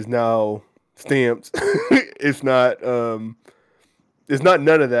Biden is now stamped. It's not. It's not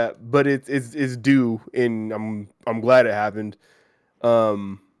none of that, but it's due, and I'm glad it happened.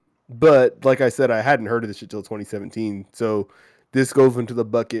 But like I said, I hadn't heard of this shit till 2017, so this goes into the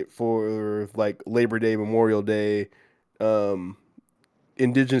bucket for like Labor Day, Memorial Day,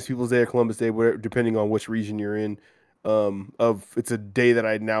 Indigenous Peoples Day or Columbus Day, whatever, depending on which region you're in. It's a day that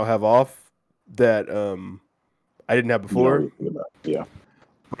I now have off that I didn't have before. Yeah,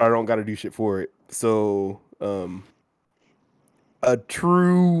 but I don't got to do shit for it. So a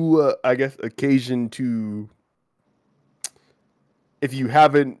true, I guess, occasion to, if you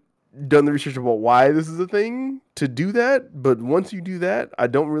haven't done the research about why this is a thing, to do that. But once you do that, I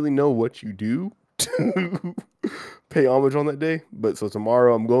don't really know what you do to pay homage on that day. But so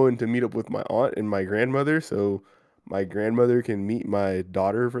tomorrow I'm going to meet up with my aunt and my grandmother, so my grandmother can meet my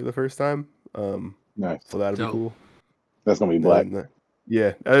daughter for the first time. Nice. So that'll be cool. That's gonna be black.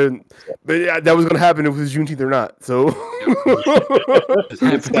 Yeah, but yeah, that was gonna happen if it was Juneteenth or not. So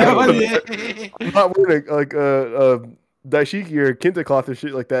I'm not wearing a dashiki or kente cloth or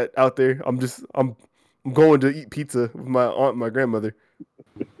shit like that out there. I'm going to eat pizza with my aunt and my grandmother.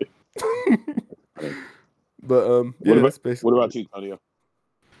 But what about you, Claudio?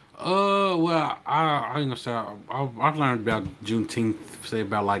 Well, I ain't gonna say I've learned about Juneteenth, say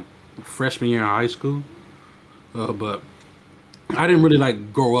about like freshman year in high school, but I didn't really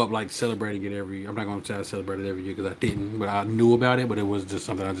like grow up like celebrating it every. I'm not gonna say I celebrated every year because I didn't, but I knew about it. But it was just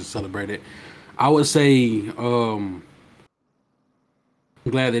something I just celebrated. I would say I'm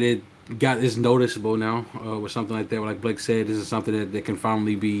glad that it is noticeable now with something like that. Like Blake said, this is something that can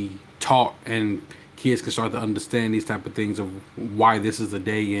finally be taught, and kids can start to understand these type of things of why this is a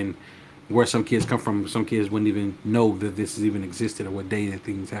day and where some kids come from. Some kids wouldn't even know that this even existed or what day that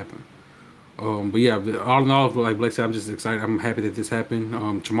things happen. But yeah, all in all, like Blake said, I'm just excited. I'm happy that this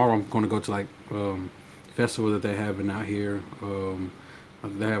happened. Tomorrow I'm going to go to like festival that they're having out here.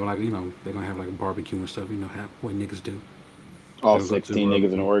 They have like, they're gonna have like a barbecue and stuff. What niggas do. All 16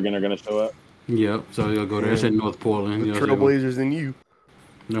 niggas in Oregon are gonna show up. Yep. So you'll go there. It's in North Portland. The Trailblazers and you.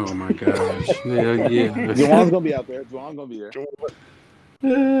 Oh my gosh. Yeah. Juwan's gonna be out there. Juwan's gonna be there.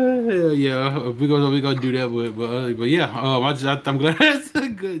 Yeah, we gonna do that, but yeah, I'm glad it's a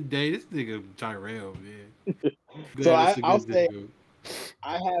good day. This nigga Tyrell, man. So I'll say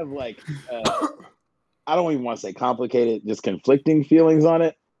I have like I don't even want to say complicated, just conflicting feelings on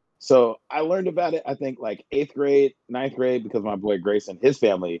it. So I learned about it, I think like 8th grade, 9th grade, because my boy Grayson, his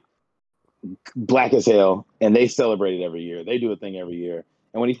family, black as hell, and they celebrate it every year. They do a thing every year.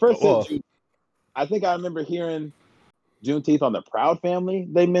 And when he first said June, I think I remember hearing Juneteenth on the Proud Family,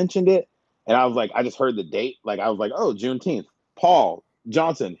 they mentioned it. And I was like, I just heard the date. Like, I was like, oh, Juneteenth. Paul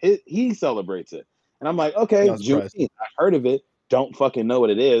Johnson, he celebrates it. And I'm like, okay, Juneteenth. I heard of it. Don't fucking know what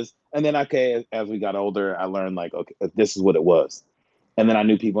it is. And then, okay, as we got older, I learned, like, okay, this is what it was. And then I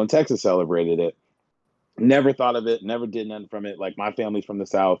knew people in Texas celebrated it. Never thought of it. Never did nothing from it. Like, my family's from the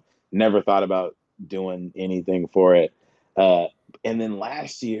South. Never thought about doing anything for it. And then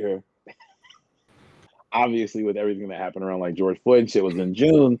last year, obviously with everything that happened around like George Floyd and shit was in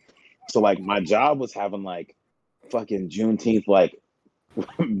June. So like my job was having like fucking Juneteenth like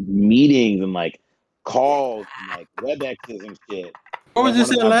meetings and like calls and like WebExes and shit. What was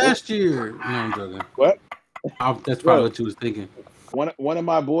this last year? No, I'm joking. What? That's probably what you was thinking. One of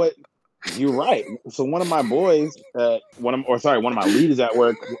my boys, you're right. So one of my boys, one of my leaders at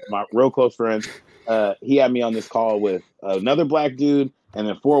work, my real close friend, he had me on this call with another black dude and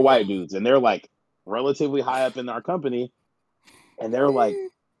then 4 white dudes, and they're like relatively high up in our company, and they're like,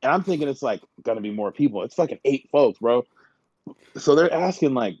 and I'm thinking it's like gonna be more people. It's fucking 8 folks, bro. So they're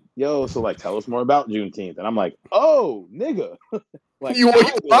asking like, yo, so like tell us more about Juneteenth. And I'm like, oh nigga. Like yo,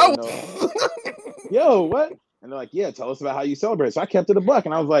 what? And they're like, yeah, tell us about how you celebrate. So I kept it a buck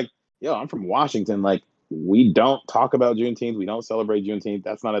and I was like, yo, I'm from Washington. Like, we don't talk about Juneteenth. We don't celebrate Juneteenth.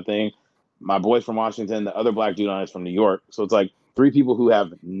 That's not a thing. My boy's from Washington, the other black dude on is from New York. So it's like 3 people who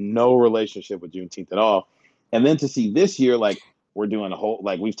have no relationship with Juneteenth at all. And then to see this year, like we're doing a whole,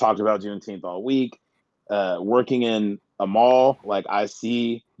 like we've talked about Juneteenth all week, working in a mall. Like I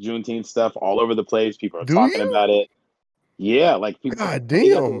see Juneteenth stuff all over the place. People are talking about it. Yeah. Like people, God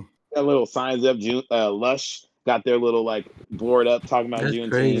damn. Got little signs up. Lush got their little like board up talking about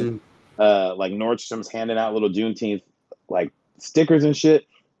Juneteenth. Crazy. Like Nordstrom's handing out little Juneteenth like stickers and shit.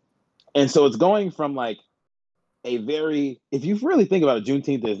 And so it's going from like if you really think about it,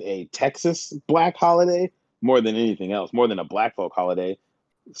 Juneteenth is a Texas black holiday more than anything else, more than a black folk holiday.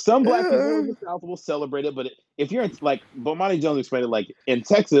 Some black people in the South will celebrate it, but if you're like Bomani Jones explained it, like in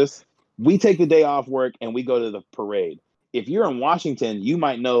Texas, we take the day off work and we go to the parade. If you're in Washington, you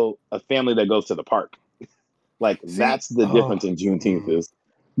might know a family that goes to the park. Like that's the difference in Juneteenth is.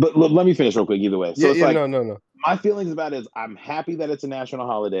 But let me finish real quick either way. So no. My feelings about it is I'm happy that it's a national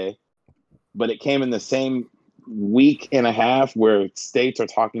holiday, but it came in the same week and a half where states are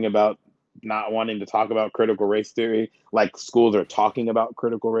talking about not wanting to talk about critical race theory, like schools are talking about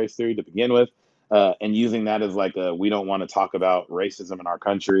critical race theory to begin with, and using that as like we don't want to talk about racism in our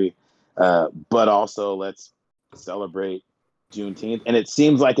country, but also let's celebrate Juneteenth. And it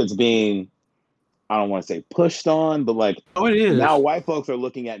seems like it's being, I don't want to say pushed on, but like it is. Now white folks are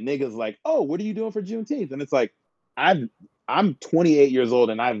looking at niggas like, oh, what are you doing for Juneteenth? And it's like, I'm 28 years old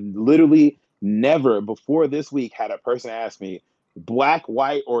and I've literally never before this week had a person ask me, black,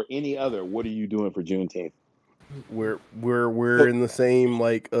 white, or any other, what are you doing for Juneteenth? We're in the same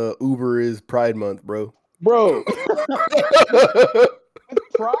like Uber is Pride Month, bro.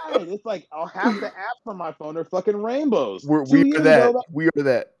 Pride. It's like half the apps on my phone are fucking rainbows. We are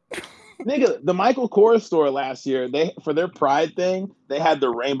that. Nigga, the Michael Kors store last year, they for their Pride thing, they had the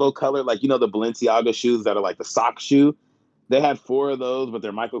rainbow color, like, you know, the Balenciaga shoes that are like the sock shoe. They had 4 of those, but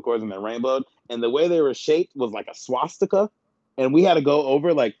they're Michael Kors and they're rainbowed. And the way they were shaped was like a swastika. And we had to go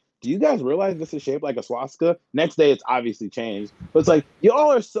over, like, do you guys realize this is shaped like a swastika? Next day, it's obviously changed. But it's like,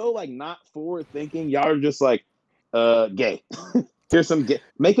 y'all are so, like, not forward thinking. Y'all are just like, gay. Here's some gay.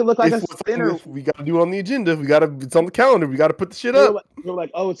 Make it look like a spinner. We got to do it on the agenda. It's on the calendar. We got to put the shit up. We're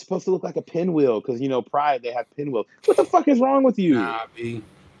like, oh, it's supposed to look like a pinwheel because, you know, Pride, they have pinwheels. What the fuck is wrong with you? Nah, B.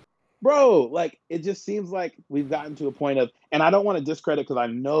 Bro, like, it just seems like we've gotten to a point of, and I don't want to discredit because I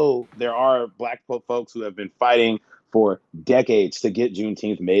know there are black folks who have been fighting for decades to get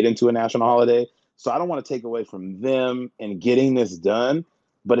Juneteenth made into a national holiday. So I don't want to take away from them and getting this done,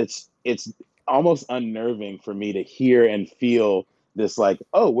 but it's almost unnerving for me to hear and feel this like,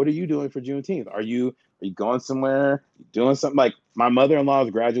 oh, what are you doing for Juneteenth? Are you going somewhere? Doing something? Like, my mother-in-law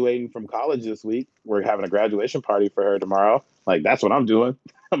is graduating from college this week. We're having a graduation party for her tomorrow. Like, that's what I'm doing.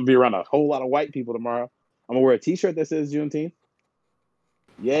 I'm gonna be around a whole lot of white people tomorrow. I'm gonna wear a t-shirt that says Juneteenth.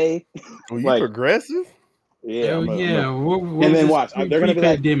 Yay. Are you progressive? Yeah. And then watch. They're gonna be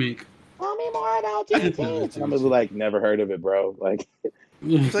like, pandemic. Tell me more about Juneteenth. I'm gonna be like, never heard of it, bro. Like,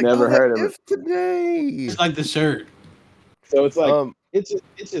 it's like, never heard of it today. It's like the shirt. So it's like it's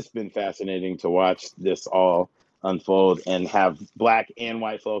just been fascinating to watch this all unfold and have black and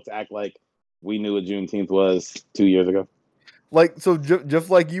white folks act like we knew what Juneteenth was 2 years ago. Like, so just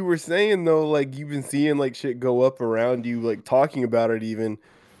like you were saying though, like you've been seeing like shit go up around you, like talking about it even,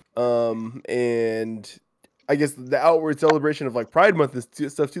 and I guess the outward celebration of like Pride Month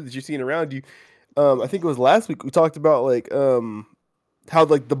and stuff too that you're seeing around you. I think it was last week we talked about like how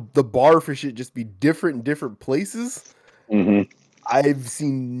like the bar for shit just be different in different places. Mm-hmm. I've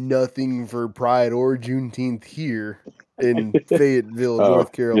seen nothing for Pride or Juneteenth here in Fayetteville,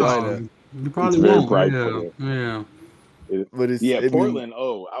 North Carolina. You probably won't. Yeah. But Portland. I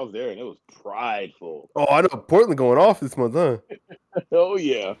was there and it was prideful. Oh, I know Portland going off this month, huh? Oh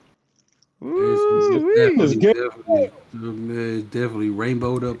yeah. It's definitely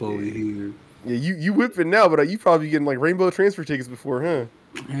rainbowed up over here. Yeah, you whipping now, but you probably getting like rainbow transfer tickets before, huh?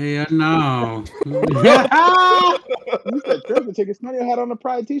 Hey, I know. You said transfer tickets. Mario had on a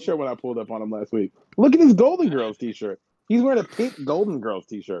Pride t-shirt when I pulled up on him last week. Look at his Golden Girls t-shirt. He's wearing a pink Golden Girls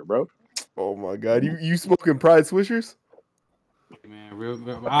t-shirt, bro. Oh my god, you smoking Pride Swishers? Man, real.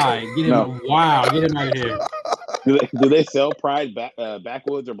 All right, get him. No. Wow, get him out of here. Do they sell Pride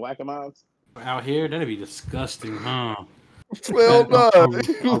backwoods or Black and Milds out here? That'd be disgusting, huh? Well,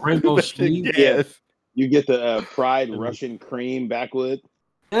 a rainbow street. Yes, you get the Pride Russian cream backwood.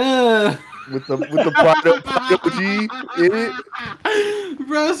 With the Pride OG in it.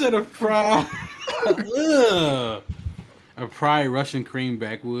 Bro said a Pride. A Pride Russian cream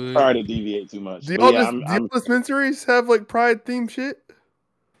backwood. Sorry to deviate too much. Do all the dispensaries have like Pride themed shit?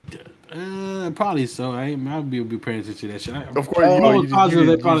 Probably so. I'll be paying attention to that shit. Of course, you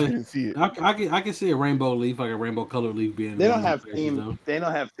probably see it. I can see a rainbow leaf, like a rainbow colored leaf being. They don't have theme. They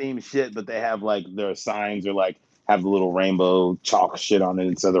don't have themed shit, but they have like their signs or like have the little rainbow chalk shit on it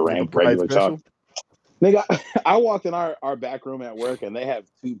instead of regular chalk. Nigga, I walked in our back room at work and they have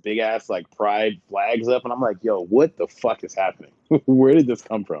 2 big ass like Pride flags up, and I'm like, yo, what the fuck is happening? Where did this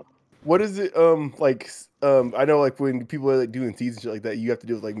come from? What is it? I know like when people are like doing seeds and shit like that, you have to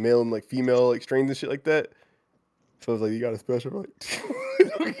do with like male and like female like strains and shit like that. So it's like you got a special like.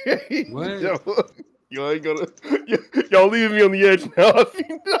 Okay. What? Y'all ain't gonna. Y'all leaving me on the edge now.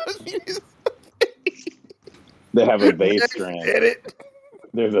 They have a they strand. Edit.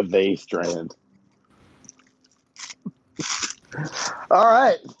 There's a they strand. All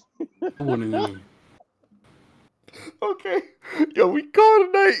right. Okay. Yo, we call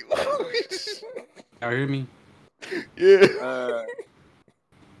tonight. Y'all hear me? Yeah.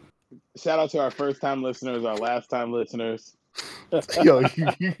 Shout out to our first time listeners, our last time listeners. Yo,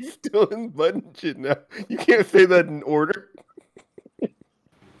 you still in button shit now. You can't say that in order.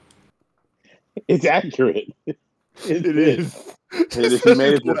 It's accurate. It is. If you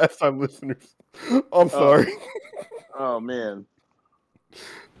made it to last time listeners. I'm sorry. Oh man.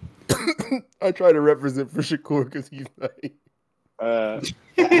 I try to represent for Shakur because he's like.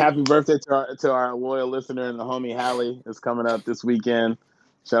 Happy birthday to our loyal listener and the homie Hallie is coming up this weekend.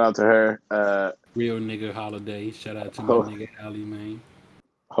 Shout out to her. Real nigga holiday. Shout out to my nigga Hallie, man.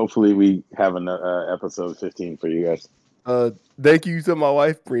 Hopefully we have an episode 15 for you guys. Thank you to my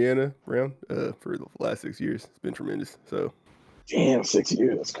wife Brianna Brown for the last 6 years. It's been tremendous. So damn, 6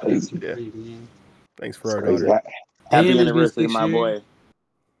 years. That's crazy. Yeah. Thanks for our crazy. daughter. Happy anniversary, my boy.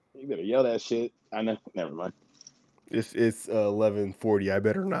 You better yell that shit. I know. Never mind. It's 11:40. I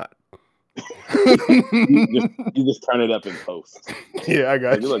better not. you just turn it up in post. Yeah, I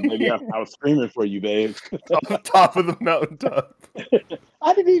got you. Look, baby, I was screaming for you, babe. On top of the mountaintop.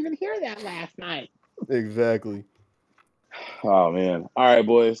 I didn't even hear that last night. Exactly. Oh man. All right,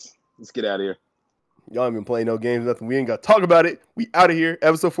 boys. Let's get out of here. Y'all ain't been playing no games, nothing. We ain't got to talk about it. We out of here.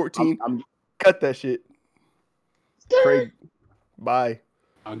 Episode 14. Cut that shit. Craig. Bye.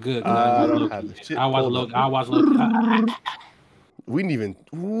 Oh, good. I don't have the shit. I watch Loki. We didn't even.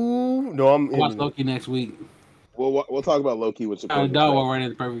 Ooh, no, I'm. I watch Loki next week. We'll talk about Loki with your dog walk right at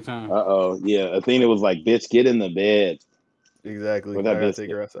the perfect time. Yeah. Athena was like, "Bitch, get in the bed." Exactly. I gotta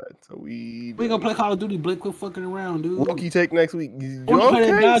take her outside. So we gonna play Call of Duty. Blake, quit fucking around, dude. Loki take next week. I want to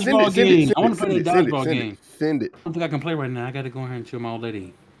play that dodgeball game. I want to play that dodgeball game. Send it. I don't think I can play right now. I gotta go ahead and chill my old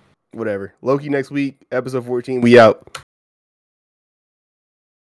lady. Whatever. Loki next week. Episode 14. We out.